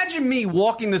coach. Imagine me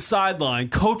walking the sideline,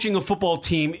 coaching a football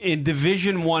team in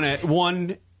Division I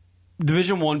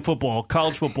football,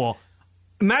 college football.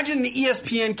 Imagine the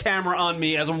ESPN camera on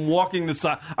me as I'm walking the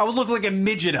side. I would look like a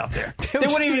midget out there. They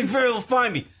wouldn't even be able to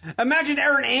find me. Imagine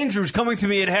Erin Andrews coming to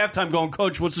me at halftime going,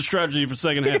 Coach, what's the strategy for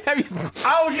second half?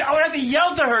 I would have to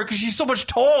yell to her because she's so much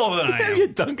taller than I am. Your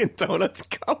Dunkin' Donuts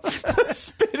go.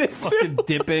 Spit it fucking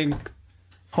dipping.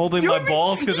 Holding my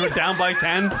balls because we're down by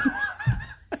 10.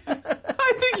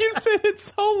 I think you'd fit it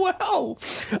so well.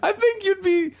 I think you'd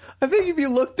be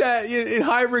looked at in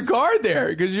high regard there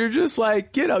because you're just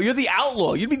like, you're the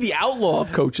outlaw. You'd be the outlaw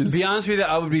of coaches. To be honest with you,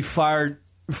 I would be fired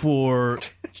for.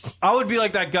 I would be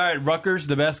like that guy at Rutgers,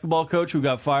 the basketball coach who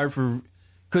got fired for.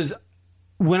 Because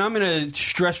when I'm in a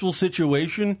stressful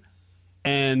situation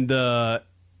and I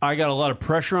got a lot of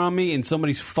pressure on me and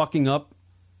somebody's fucking up,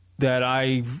 that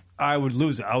I would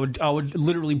lose it. I would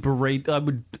literally berate. I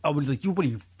would like, you, what are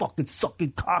you fucking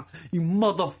sucking cock? You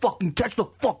motherfucking catch the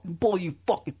fucking ball, you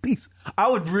fucking piece. I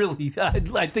would really.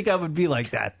 I think I would be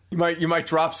like that. You might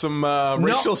drop some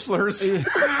racial slurs.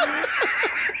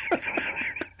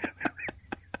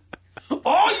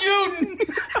 Oh, you.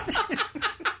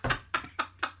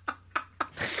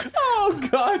 Oh,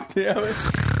 God damn it.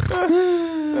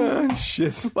 Oh,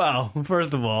 shit. Well,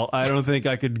 first of all, I don't think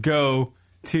I could go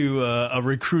to a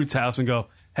recruit's house and go,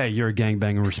 hey, you're a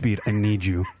gangbanger with speed. I need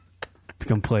you to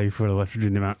come play for the West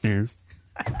Virginia Mountaineers.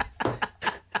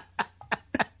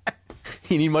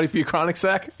 You need money for your chronic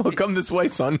sack? Well, come this way,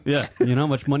 son. Yeah. You know how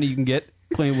much money you can get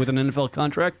playing with an NFL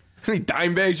contract? How many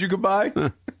dime bags you could buy?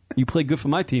 You play good for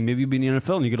my team. Maybe you'll be in the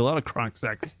NFL and you get a lot of chronic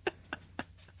sacks.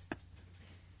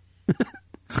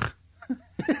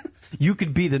 You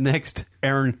could be the next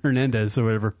Aaron Hernandez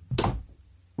or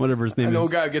whatever his name is. I know a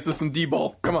guy who gets us some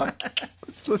D-ball. Come on.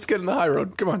 Let's get in the high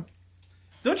road. Come on.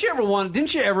 Didn't you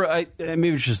ever, maybe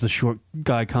it's just the short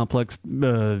guy complex,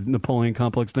 Napoleon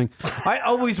complex thing. I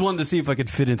always wanted to see if I could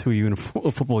fit into a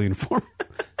football uniform,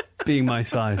 being my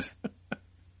size.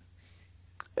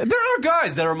 There are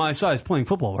guys that are my size playing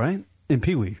football, right? In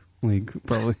Pee Wee League,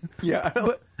 probably. Yeah.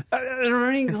 But are there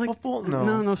any, like, football?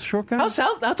 No short guys?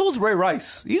 How tall is Ray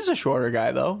Rice? He's a shorter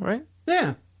guy, though, right?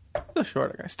 Yeah. He's a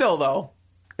shorter guy. Still, though,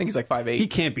 I think he's like 5'8". He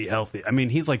can't be healthy. I mean,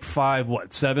 he's like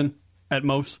 7 at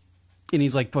most, and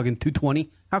he's like fucking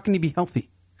 220. How can he be healthy?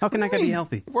 How can that guy be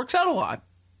healthy? He works out a lot.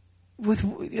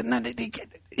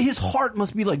 His heart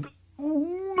must be like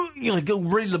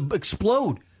ready to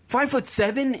explode.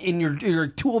 5'7" and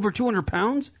you're over 200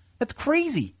 pounds. That's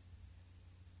crazy.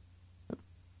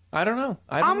 I don't know.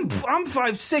 I'm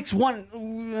 5'6", 1.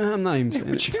 I'm not even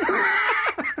saying it.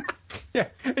 Yeah,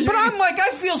 but I'm like, I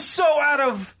feel so out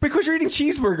of because you're eating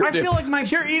cheeseburger dip. I feel like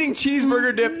you're eating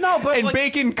cheeseburger dip. And like,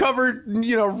 bacon covered,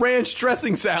 ranch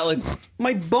dressing salad.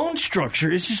 My bone structure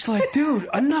is just like, dude,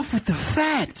 enough with the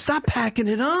fat. Stop packing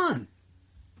it on.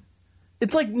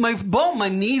 It's like my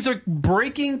knees are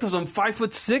breaking because I'm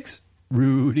 5'6".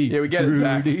 Rudy. Yeah, we get it,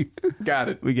 Zach. Got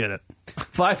it. We get it.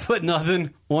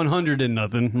 5'0", 100 and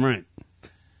nothing. Right.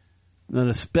 Not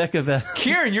a speck of that.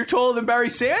 Kieran, you're taller than Barry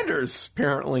Sanders,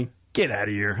 apparently. Get out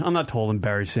of here. I'm not taller than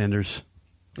Barry Sanders.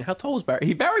 Yeah, how tall is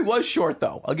Barry? Barry was short,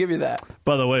 though. I'll give you that.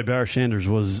 By the way, Barry Sanders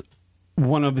was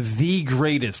one of the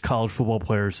greatest college football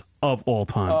players of all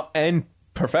time. And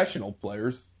professional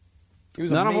players. He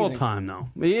was not amazing. of all time, though.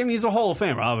 I mean, he's a Hall of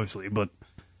Famer, obviously, but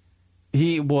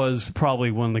he was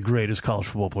probably one of the greatest college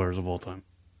football players of all time.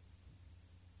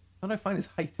 How did I find his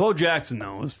height? Bo Jackson,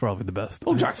 though, was probably the best.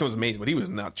 Bo Jackson was amazing, but he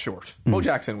was not short. Bo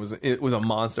Jackson was a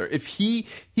monster. If he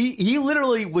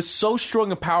literally was so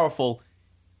strong and powerful,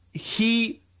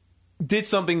 he did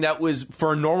something that was,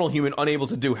 for a normal human, unable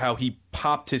to do, how he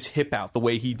popped his hip out the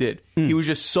way he did. He was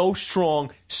just so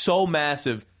strong, so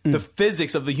massive. The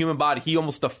physics of the human body, he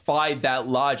almost defied that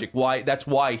logic. That's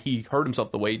why he hurt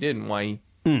himself the way he did, and why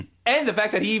and the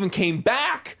fact that he even came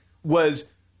back was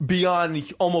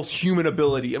beyond almost human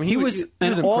ability. I mean, he was an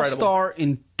incredible. all-star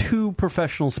in 2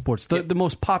 professional sports, the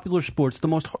most popular sports,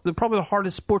 probably the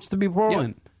hardest sports to be pro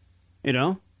in. You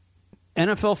know,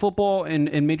 NFL football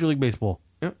and Major League Baseball.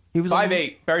 Yep. He was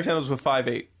 5'8". Barry Sanders was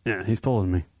 5'8". Yeah, he's taller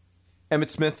than me.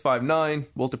 Emmett Smith 5'9".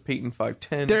 Walter Payton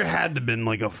 5'10". There had to have been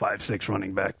like a 5'6"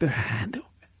 running back. There had to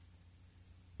have been.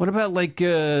 What about like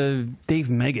Dave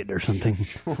Meggett or something?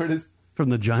 Shortest from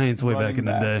the Giants way back in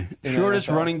the day. Shortest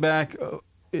running back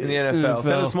in the NFL.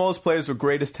 Then the smallest players with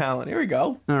greatest talent. Here we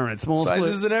go. All right, smallest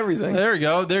sizes and everything. There we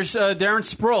go. There's Darren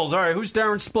Sproles. All right, who's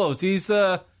Darren Sproles? He's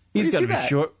got to be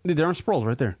short. Darren Sproles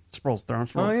right there. Darren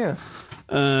Sproles. Oh yeah.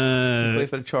 Play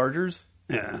for the Chargers.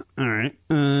 Yeah. All right.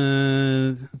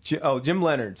 Jim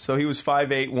Leonard. So he was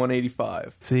 5'8",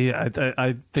 185. See, I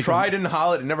think Tridon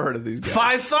Holiday. Never heard of these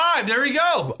guys. 5'5". There we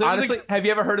go. Honestly, have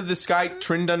you ever heard of this guy,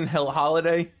 Trindon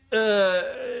Holiday?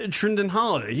 Trindon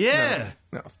Holiday. Yeah.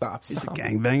 No, stop. He's a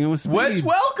gangbanging with Wes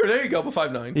Welker. There you go. But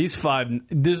 5'9". He's 5.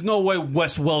 There's no way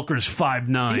Wes Welker's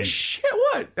 5'9". Shit.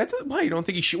 What? Why you don't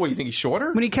think he's? What, you think he's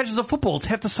shorter? When he catches a football, it's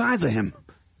half the size of him.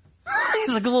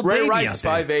 He's like a little baby Rice,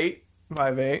 out there.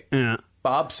 5'8". Yeah.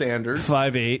 Bob Sanders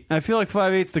 5'8". I feel like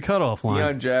 5'8's the cutoff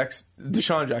line.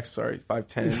 Deshaun Jackson, sorry,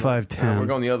 5'10". 5'10". We're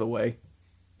going the other way.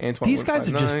 Antoine These guys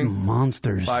are just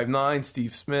monsters. 5'9".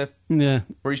 Steve Smith. Yeah.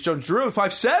 Maurice Jones-Drew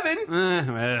 5'7".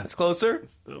 That's closer.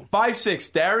 5'6".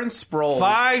 Darren Sproles.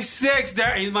 5'6".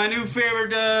 Darren. He's my new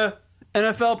favorite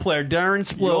NFL player, Darren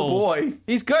Sproles. Oh boy,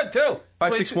 he's good too.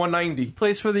 5'6", 190.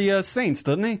 Plays for the Saints,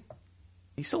 doesn't he?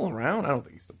 He's still around. I don't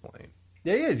think he's still playing.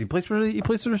 Yeah, he is. He plays for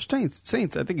the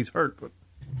Saints. I think he's hurt, but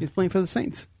he's playing for the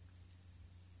Saints.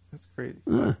 That's crazy.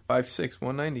 5'6",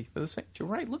 190 for the Saints. You're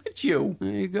right. Look at you.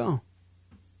 There you go.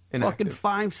 Inactive.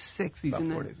 Fucking 5'6". He's in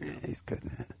there. Yeah, he's good,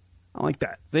 man. I like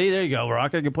that. See, there you go,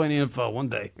 Rock. I could play in the NFL one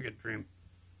day. I could dream.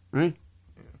 Right?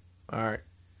 Yeah. All right.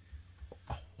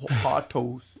 Hot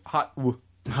toes. Hot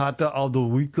of the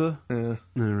week. Yeah. All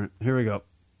right. Here we go.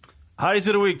 Hotties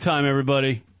of the week time,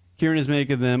 everybody. Kieran is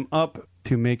making them up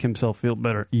to make himself feel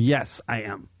better. Yes, I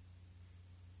am.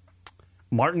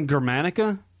 Martin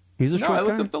Germanica? He's a short guy? I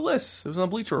looked up the list. It was on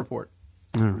Bleacher Report.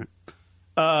 All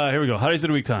right. Here we go. Hotties of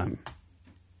the week time.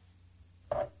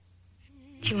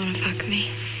 Do you want to fuck me?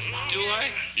 Do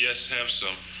I? Yes, have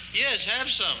some. Yes, have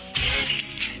some.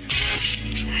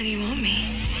 How do you want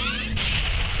me?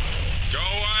 Go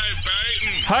away,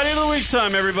 Peyton. Hottie of the week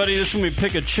time, everybody. This is when we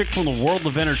pick a chick from the world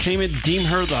of entertainment, deem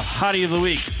her the hottie of the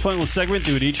week. Pointless segment,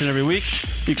 do it each and every week.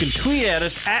 You can tweet at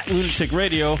us at Lunatic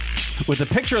Radio with a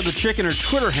picture of the chick and her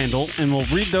Twitter handle, and we'll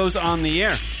read those on the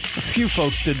air. A few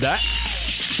folks did that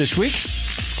this week.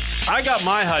 I got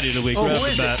my hottie of the week right off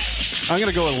the bat. I'm going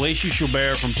to go with Lacey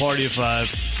Chabert from Party of Five.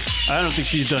 I don't think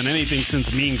she's done anything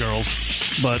since Mean Girls,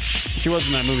 but she was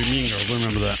in that movie Mean Girls. I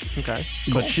remember that. Okay.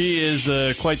 Cool. But she is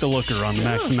quite the looker on the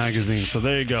Maxim magazine. So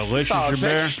there you go. Lacey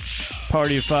Chabert,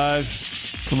 Party of Five.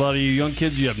 For a lot of you young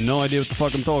kids, you have no idea what the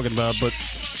fuck I'm talking about, but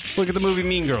look at the movie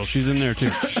Mean Girls. She's in there,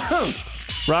 too.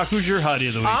 Rock, who's your hottie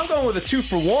of the week? I'm going with a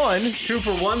 2-for-1.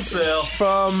 2-for-1 sale.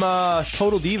 From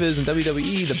Total Divas and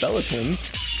WWE, the Bella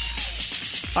Twins.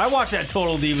 I watched that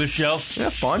Total Divas show. Yeah,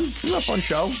 fun. It was a fun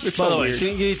show. It's By so the way, weird.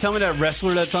 can you tell me that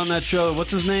wrestler that's on that show?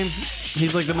 What's his name?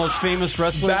 He's like the most famous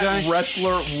wrestler guy. That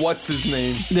wrestler, what's his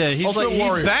name? Yeah, he's Ultimate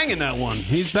Warrior. he's banging that one.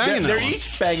 He's banging that They're one.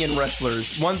 each banging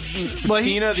wrestlers. One's with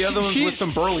Cena, the other one's with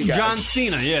some burly guy. John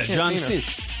Cena, John Cena.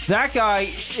 That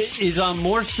guy is on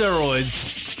more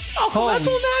steroids. Oh, that's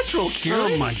all natural,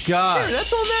 Kieran. Oh, my God. Yeah,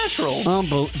 that's all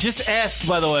natural. Just ask,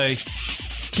 by the way,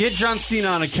 get John Cena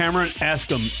on a camera and ask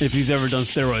him if he's ever done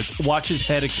steroids. Watch his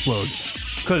head explode.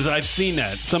 Because I've seen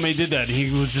that. Somebody did that. He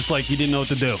was just like, he didn't know what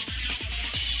to do.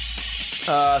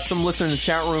 Some listener in the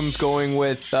chat room's going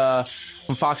with,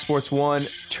 from Fox Sports 1,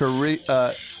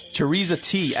 Teresa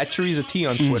T, at Teresa T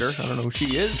on Twitter. I don't know who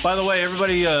she is. By the way,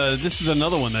 everybody, this is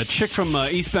another one. That chick from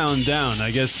Eastbound Down.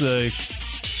 I guess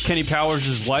Kenny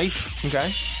Powers' wife. Okay.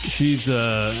 She's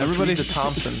everybody. Teresa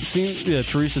Thompson.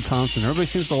 Teresa Thompson. Everybody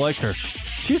seems to like her.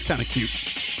 She's kind of cute,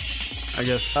 I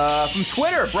guess. From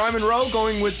Twitter, Brian Monroe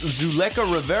going with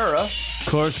Zuleika Rivera. Of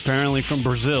course, apparently from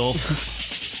Brazil.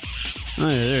 Oh,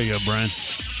 yeah, there you go, Brian.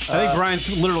 I think Brian's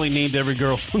literally named every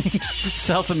girl from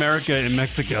South America and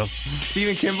Mexico.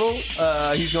 Stephen Kimball,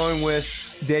 he's going with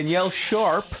Danielle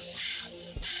Sharp.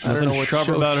 I don't know what sharp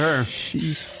show about her.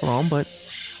 She's from, but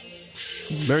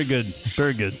very good,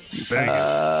 very good.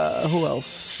 Who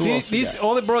else? Who else we These got?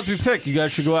 all the broads we pick, you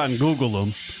guys should go out and Google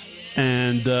them,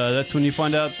 and that's when you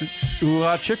find out who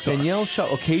hot chicks are. Danielle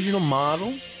Shaw, occasional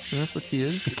model. That's what she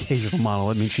is. Occasional model.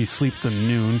 That means she sleeps till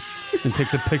noon and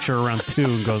takes a picture around 2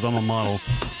 and goes, "I'm a model."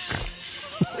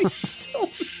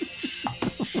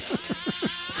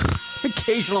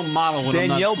 Occasional model when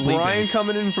Danielle I'm not sleeping. Bryan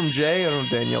coming in from Jay. I don't know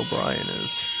who Danielle Bryan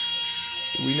is.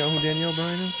 Do we know who Danielle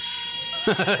Bryan is?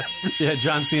 Yeah,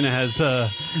 John Cena has.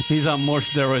 He's on more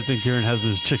steroids than Kieran has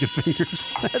those chicken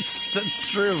fingers. That's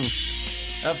true.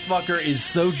 That fucker is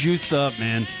so juiced up,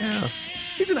 man. Yeah,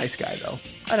 he's a nice guy though.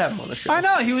 I'd have him on the show. I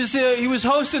know he was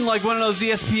hosting like one of those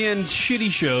ESPN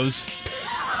shitty shows.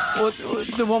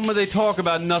 The one where they talk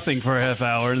about nothing for a half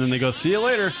hour and then they go, "See you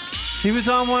later." He was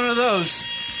on one of those,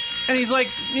 and he's like,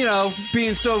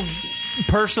 being so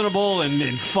personable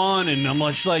and fun, and I'm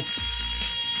just like,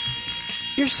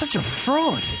 "You're such a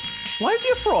fraud." Why is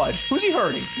he a fraud? Who's he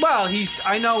hurting? Well,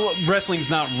 I know wrestling's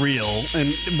not real,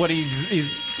 and what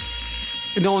he's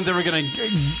no one's ever going to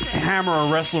hammer a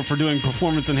wrestler for doing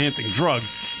performance-enhancing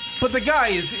drugs. But the guy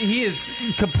is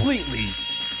completely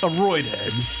a roid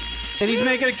head, and he's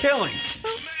making a killing.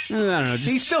 I don't know.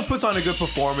 He still puts on a good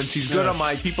performance. He's good on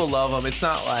mic. People love him. It's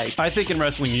not like... I think in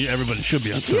wrestling, everybody should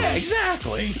be on steroids. Yeah,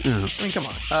 exactly. Yeah. I mean, come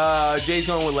on. Jay's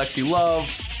going with Lexi Love.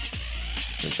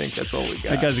 I think that's all we got.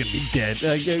 That guy's going to be dead.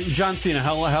 John Cena,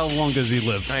 how long does he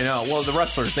live? I know. Well, the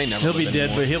wrestlers, they never He'll be live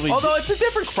dead, anymore. but he'll be... Although it's a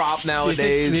different crop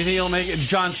nowadays. Do you think he'll make it?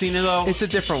 John Cena, though? It's a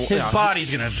different... His body's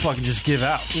going to fucking just give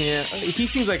out. Yeah. He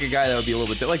seems like a guy that would be a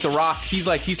little bit... Like The Rock, he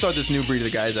started this new breed of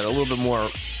the guys that are a little bit more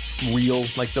real.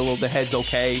 Like, the head's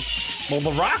okay. Well,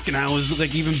 The Rock now is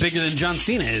like even bigger than John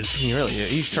Cena is. He really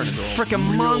is. He's turned into a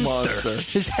freaking real monster.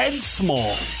 His head's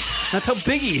small. That's how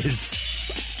big he is.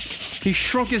 He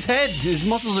shrunk his head. His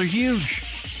muscles are huge.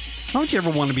 How would you ever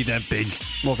want to be that big?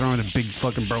 Walking around with a big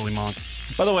fucking burly monk.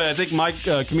 By the way, I think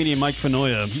comedian Mike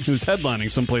Finoia, who's headlining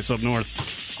someplace up north,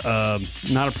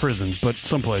 not a prison, but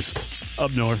someplace up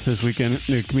north this weekend,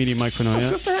 the comedian Mike Finoia.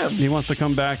 Oh, good for him. He wants to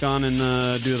come back on and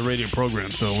do the radio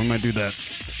program, so we might do that.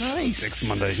 Nice. Next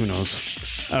Monday, who knows?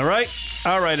 All right,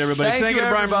 everybody. Thank you to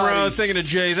Brian everybody. Monroe. Thank you to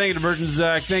Jay. Thank you to Virgin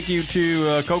Zach. Thank you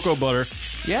to Cocoa Butter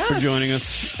for joining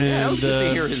us. And, Yeah, it was good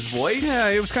to hear his voice. Yeah,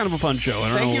 it was kind of a fun show.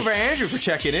 Thank you for Andrew for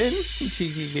checking in.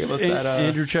 He gave us that.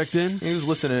 Andrew checked in. He was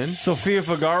listening. Sofia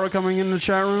Vergara coming in the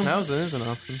chat room. That was an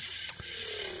option.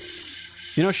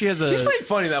 She has a... She's pretty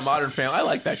funny, that Modern Family. I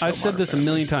like that show. I've said this a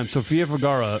million times. Sofia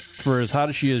Vergara, for as hot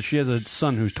as she is, she has a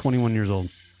son who's 21 years old.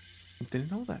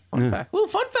 Didn't know that. Fun fact. Little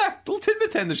fun fact. Little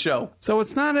tidbit to end the show. So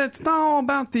it's not all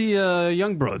about the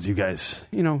young broads, you guys.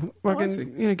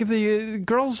 Fucking, give the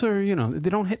girls are, they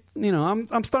don't hit.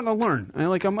 I'm starting to learn.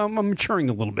 I'm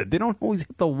maturing a little bit. They don't always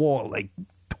hit the wall like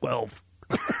 12.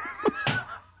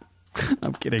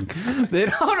 I'm kidding. They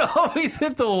don't always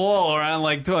hit the wall around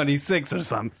like 26 or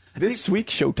something. This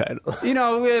week's show title.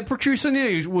 Patrice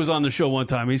O'Neal was on the show one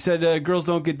time. He said girls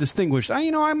don't get distinguished.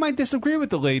 I might disagree with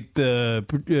the late,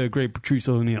 great Patrice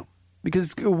O'Neal.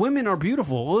 Because women are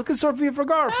beautiful. Look at Sofia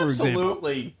Vergara, for example.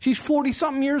 Absolutely. She's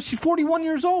 40-something years. She's 41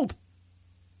 years old.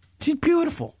 She's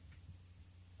beautiful.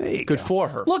 There you Good go. for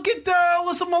her. Look at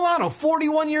Alyssa Milano,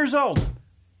 41 years old.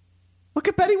 Look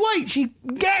at Betty White. She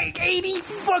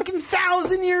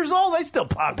 80,000 years old. I still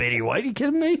pop Betty White. Are you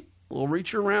kidding me? A little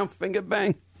reach around, finger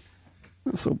bang.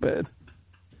 Not so bad.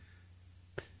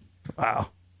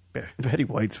 Wow. Betty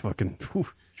White's fucking... Whew,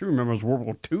 she remembers World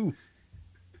War II.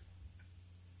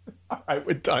 All right,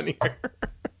 we're done here.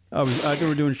 I think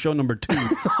we're doing show number 2.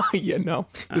 Yeah, no.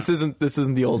 This isn't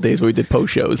the old days where we did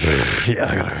post shows.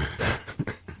 Yeah,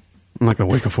 I'm not going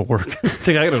to wake up for work.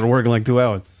 I got to work in like 2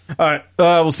 hours. All right.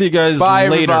 We'll see you guys Bye,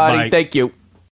 later. everybody. Bye. Thank you.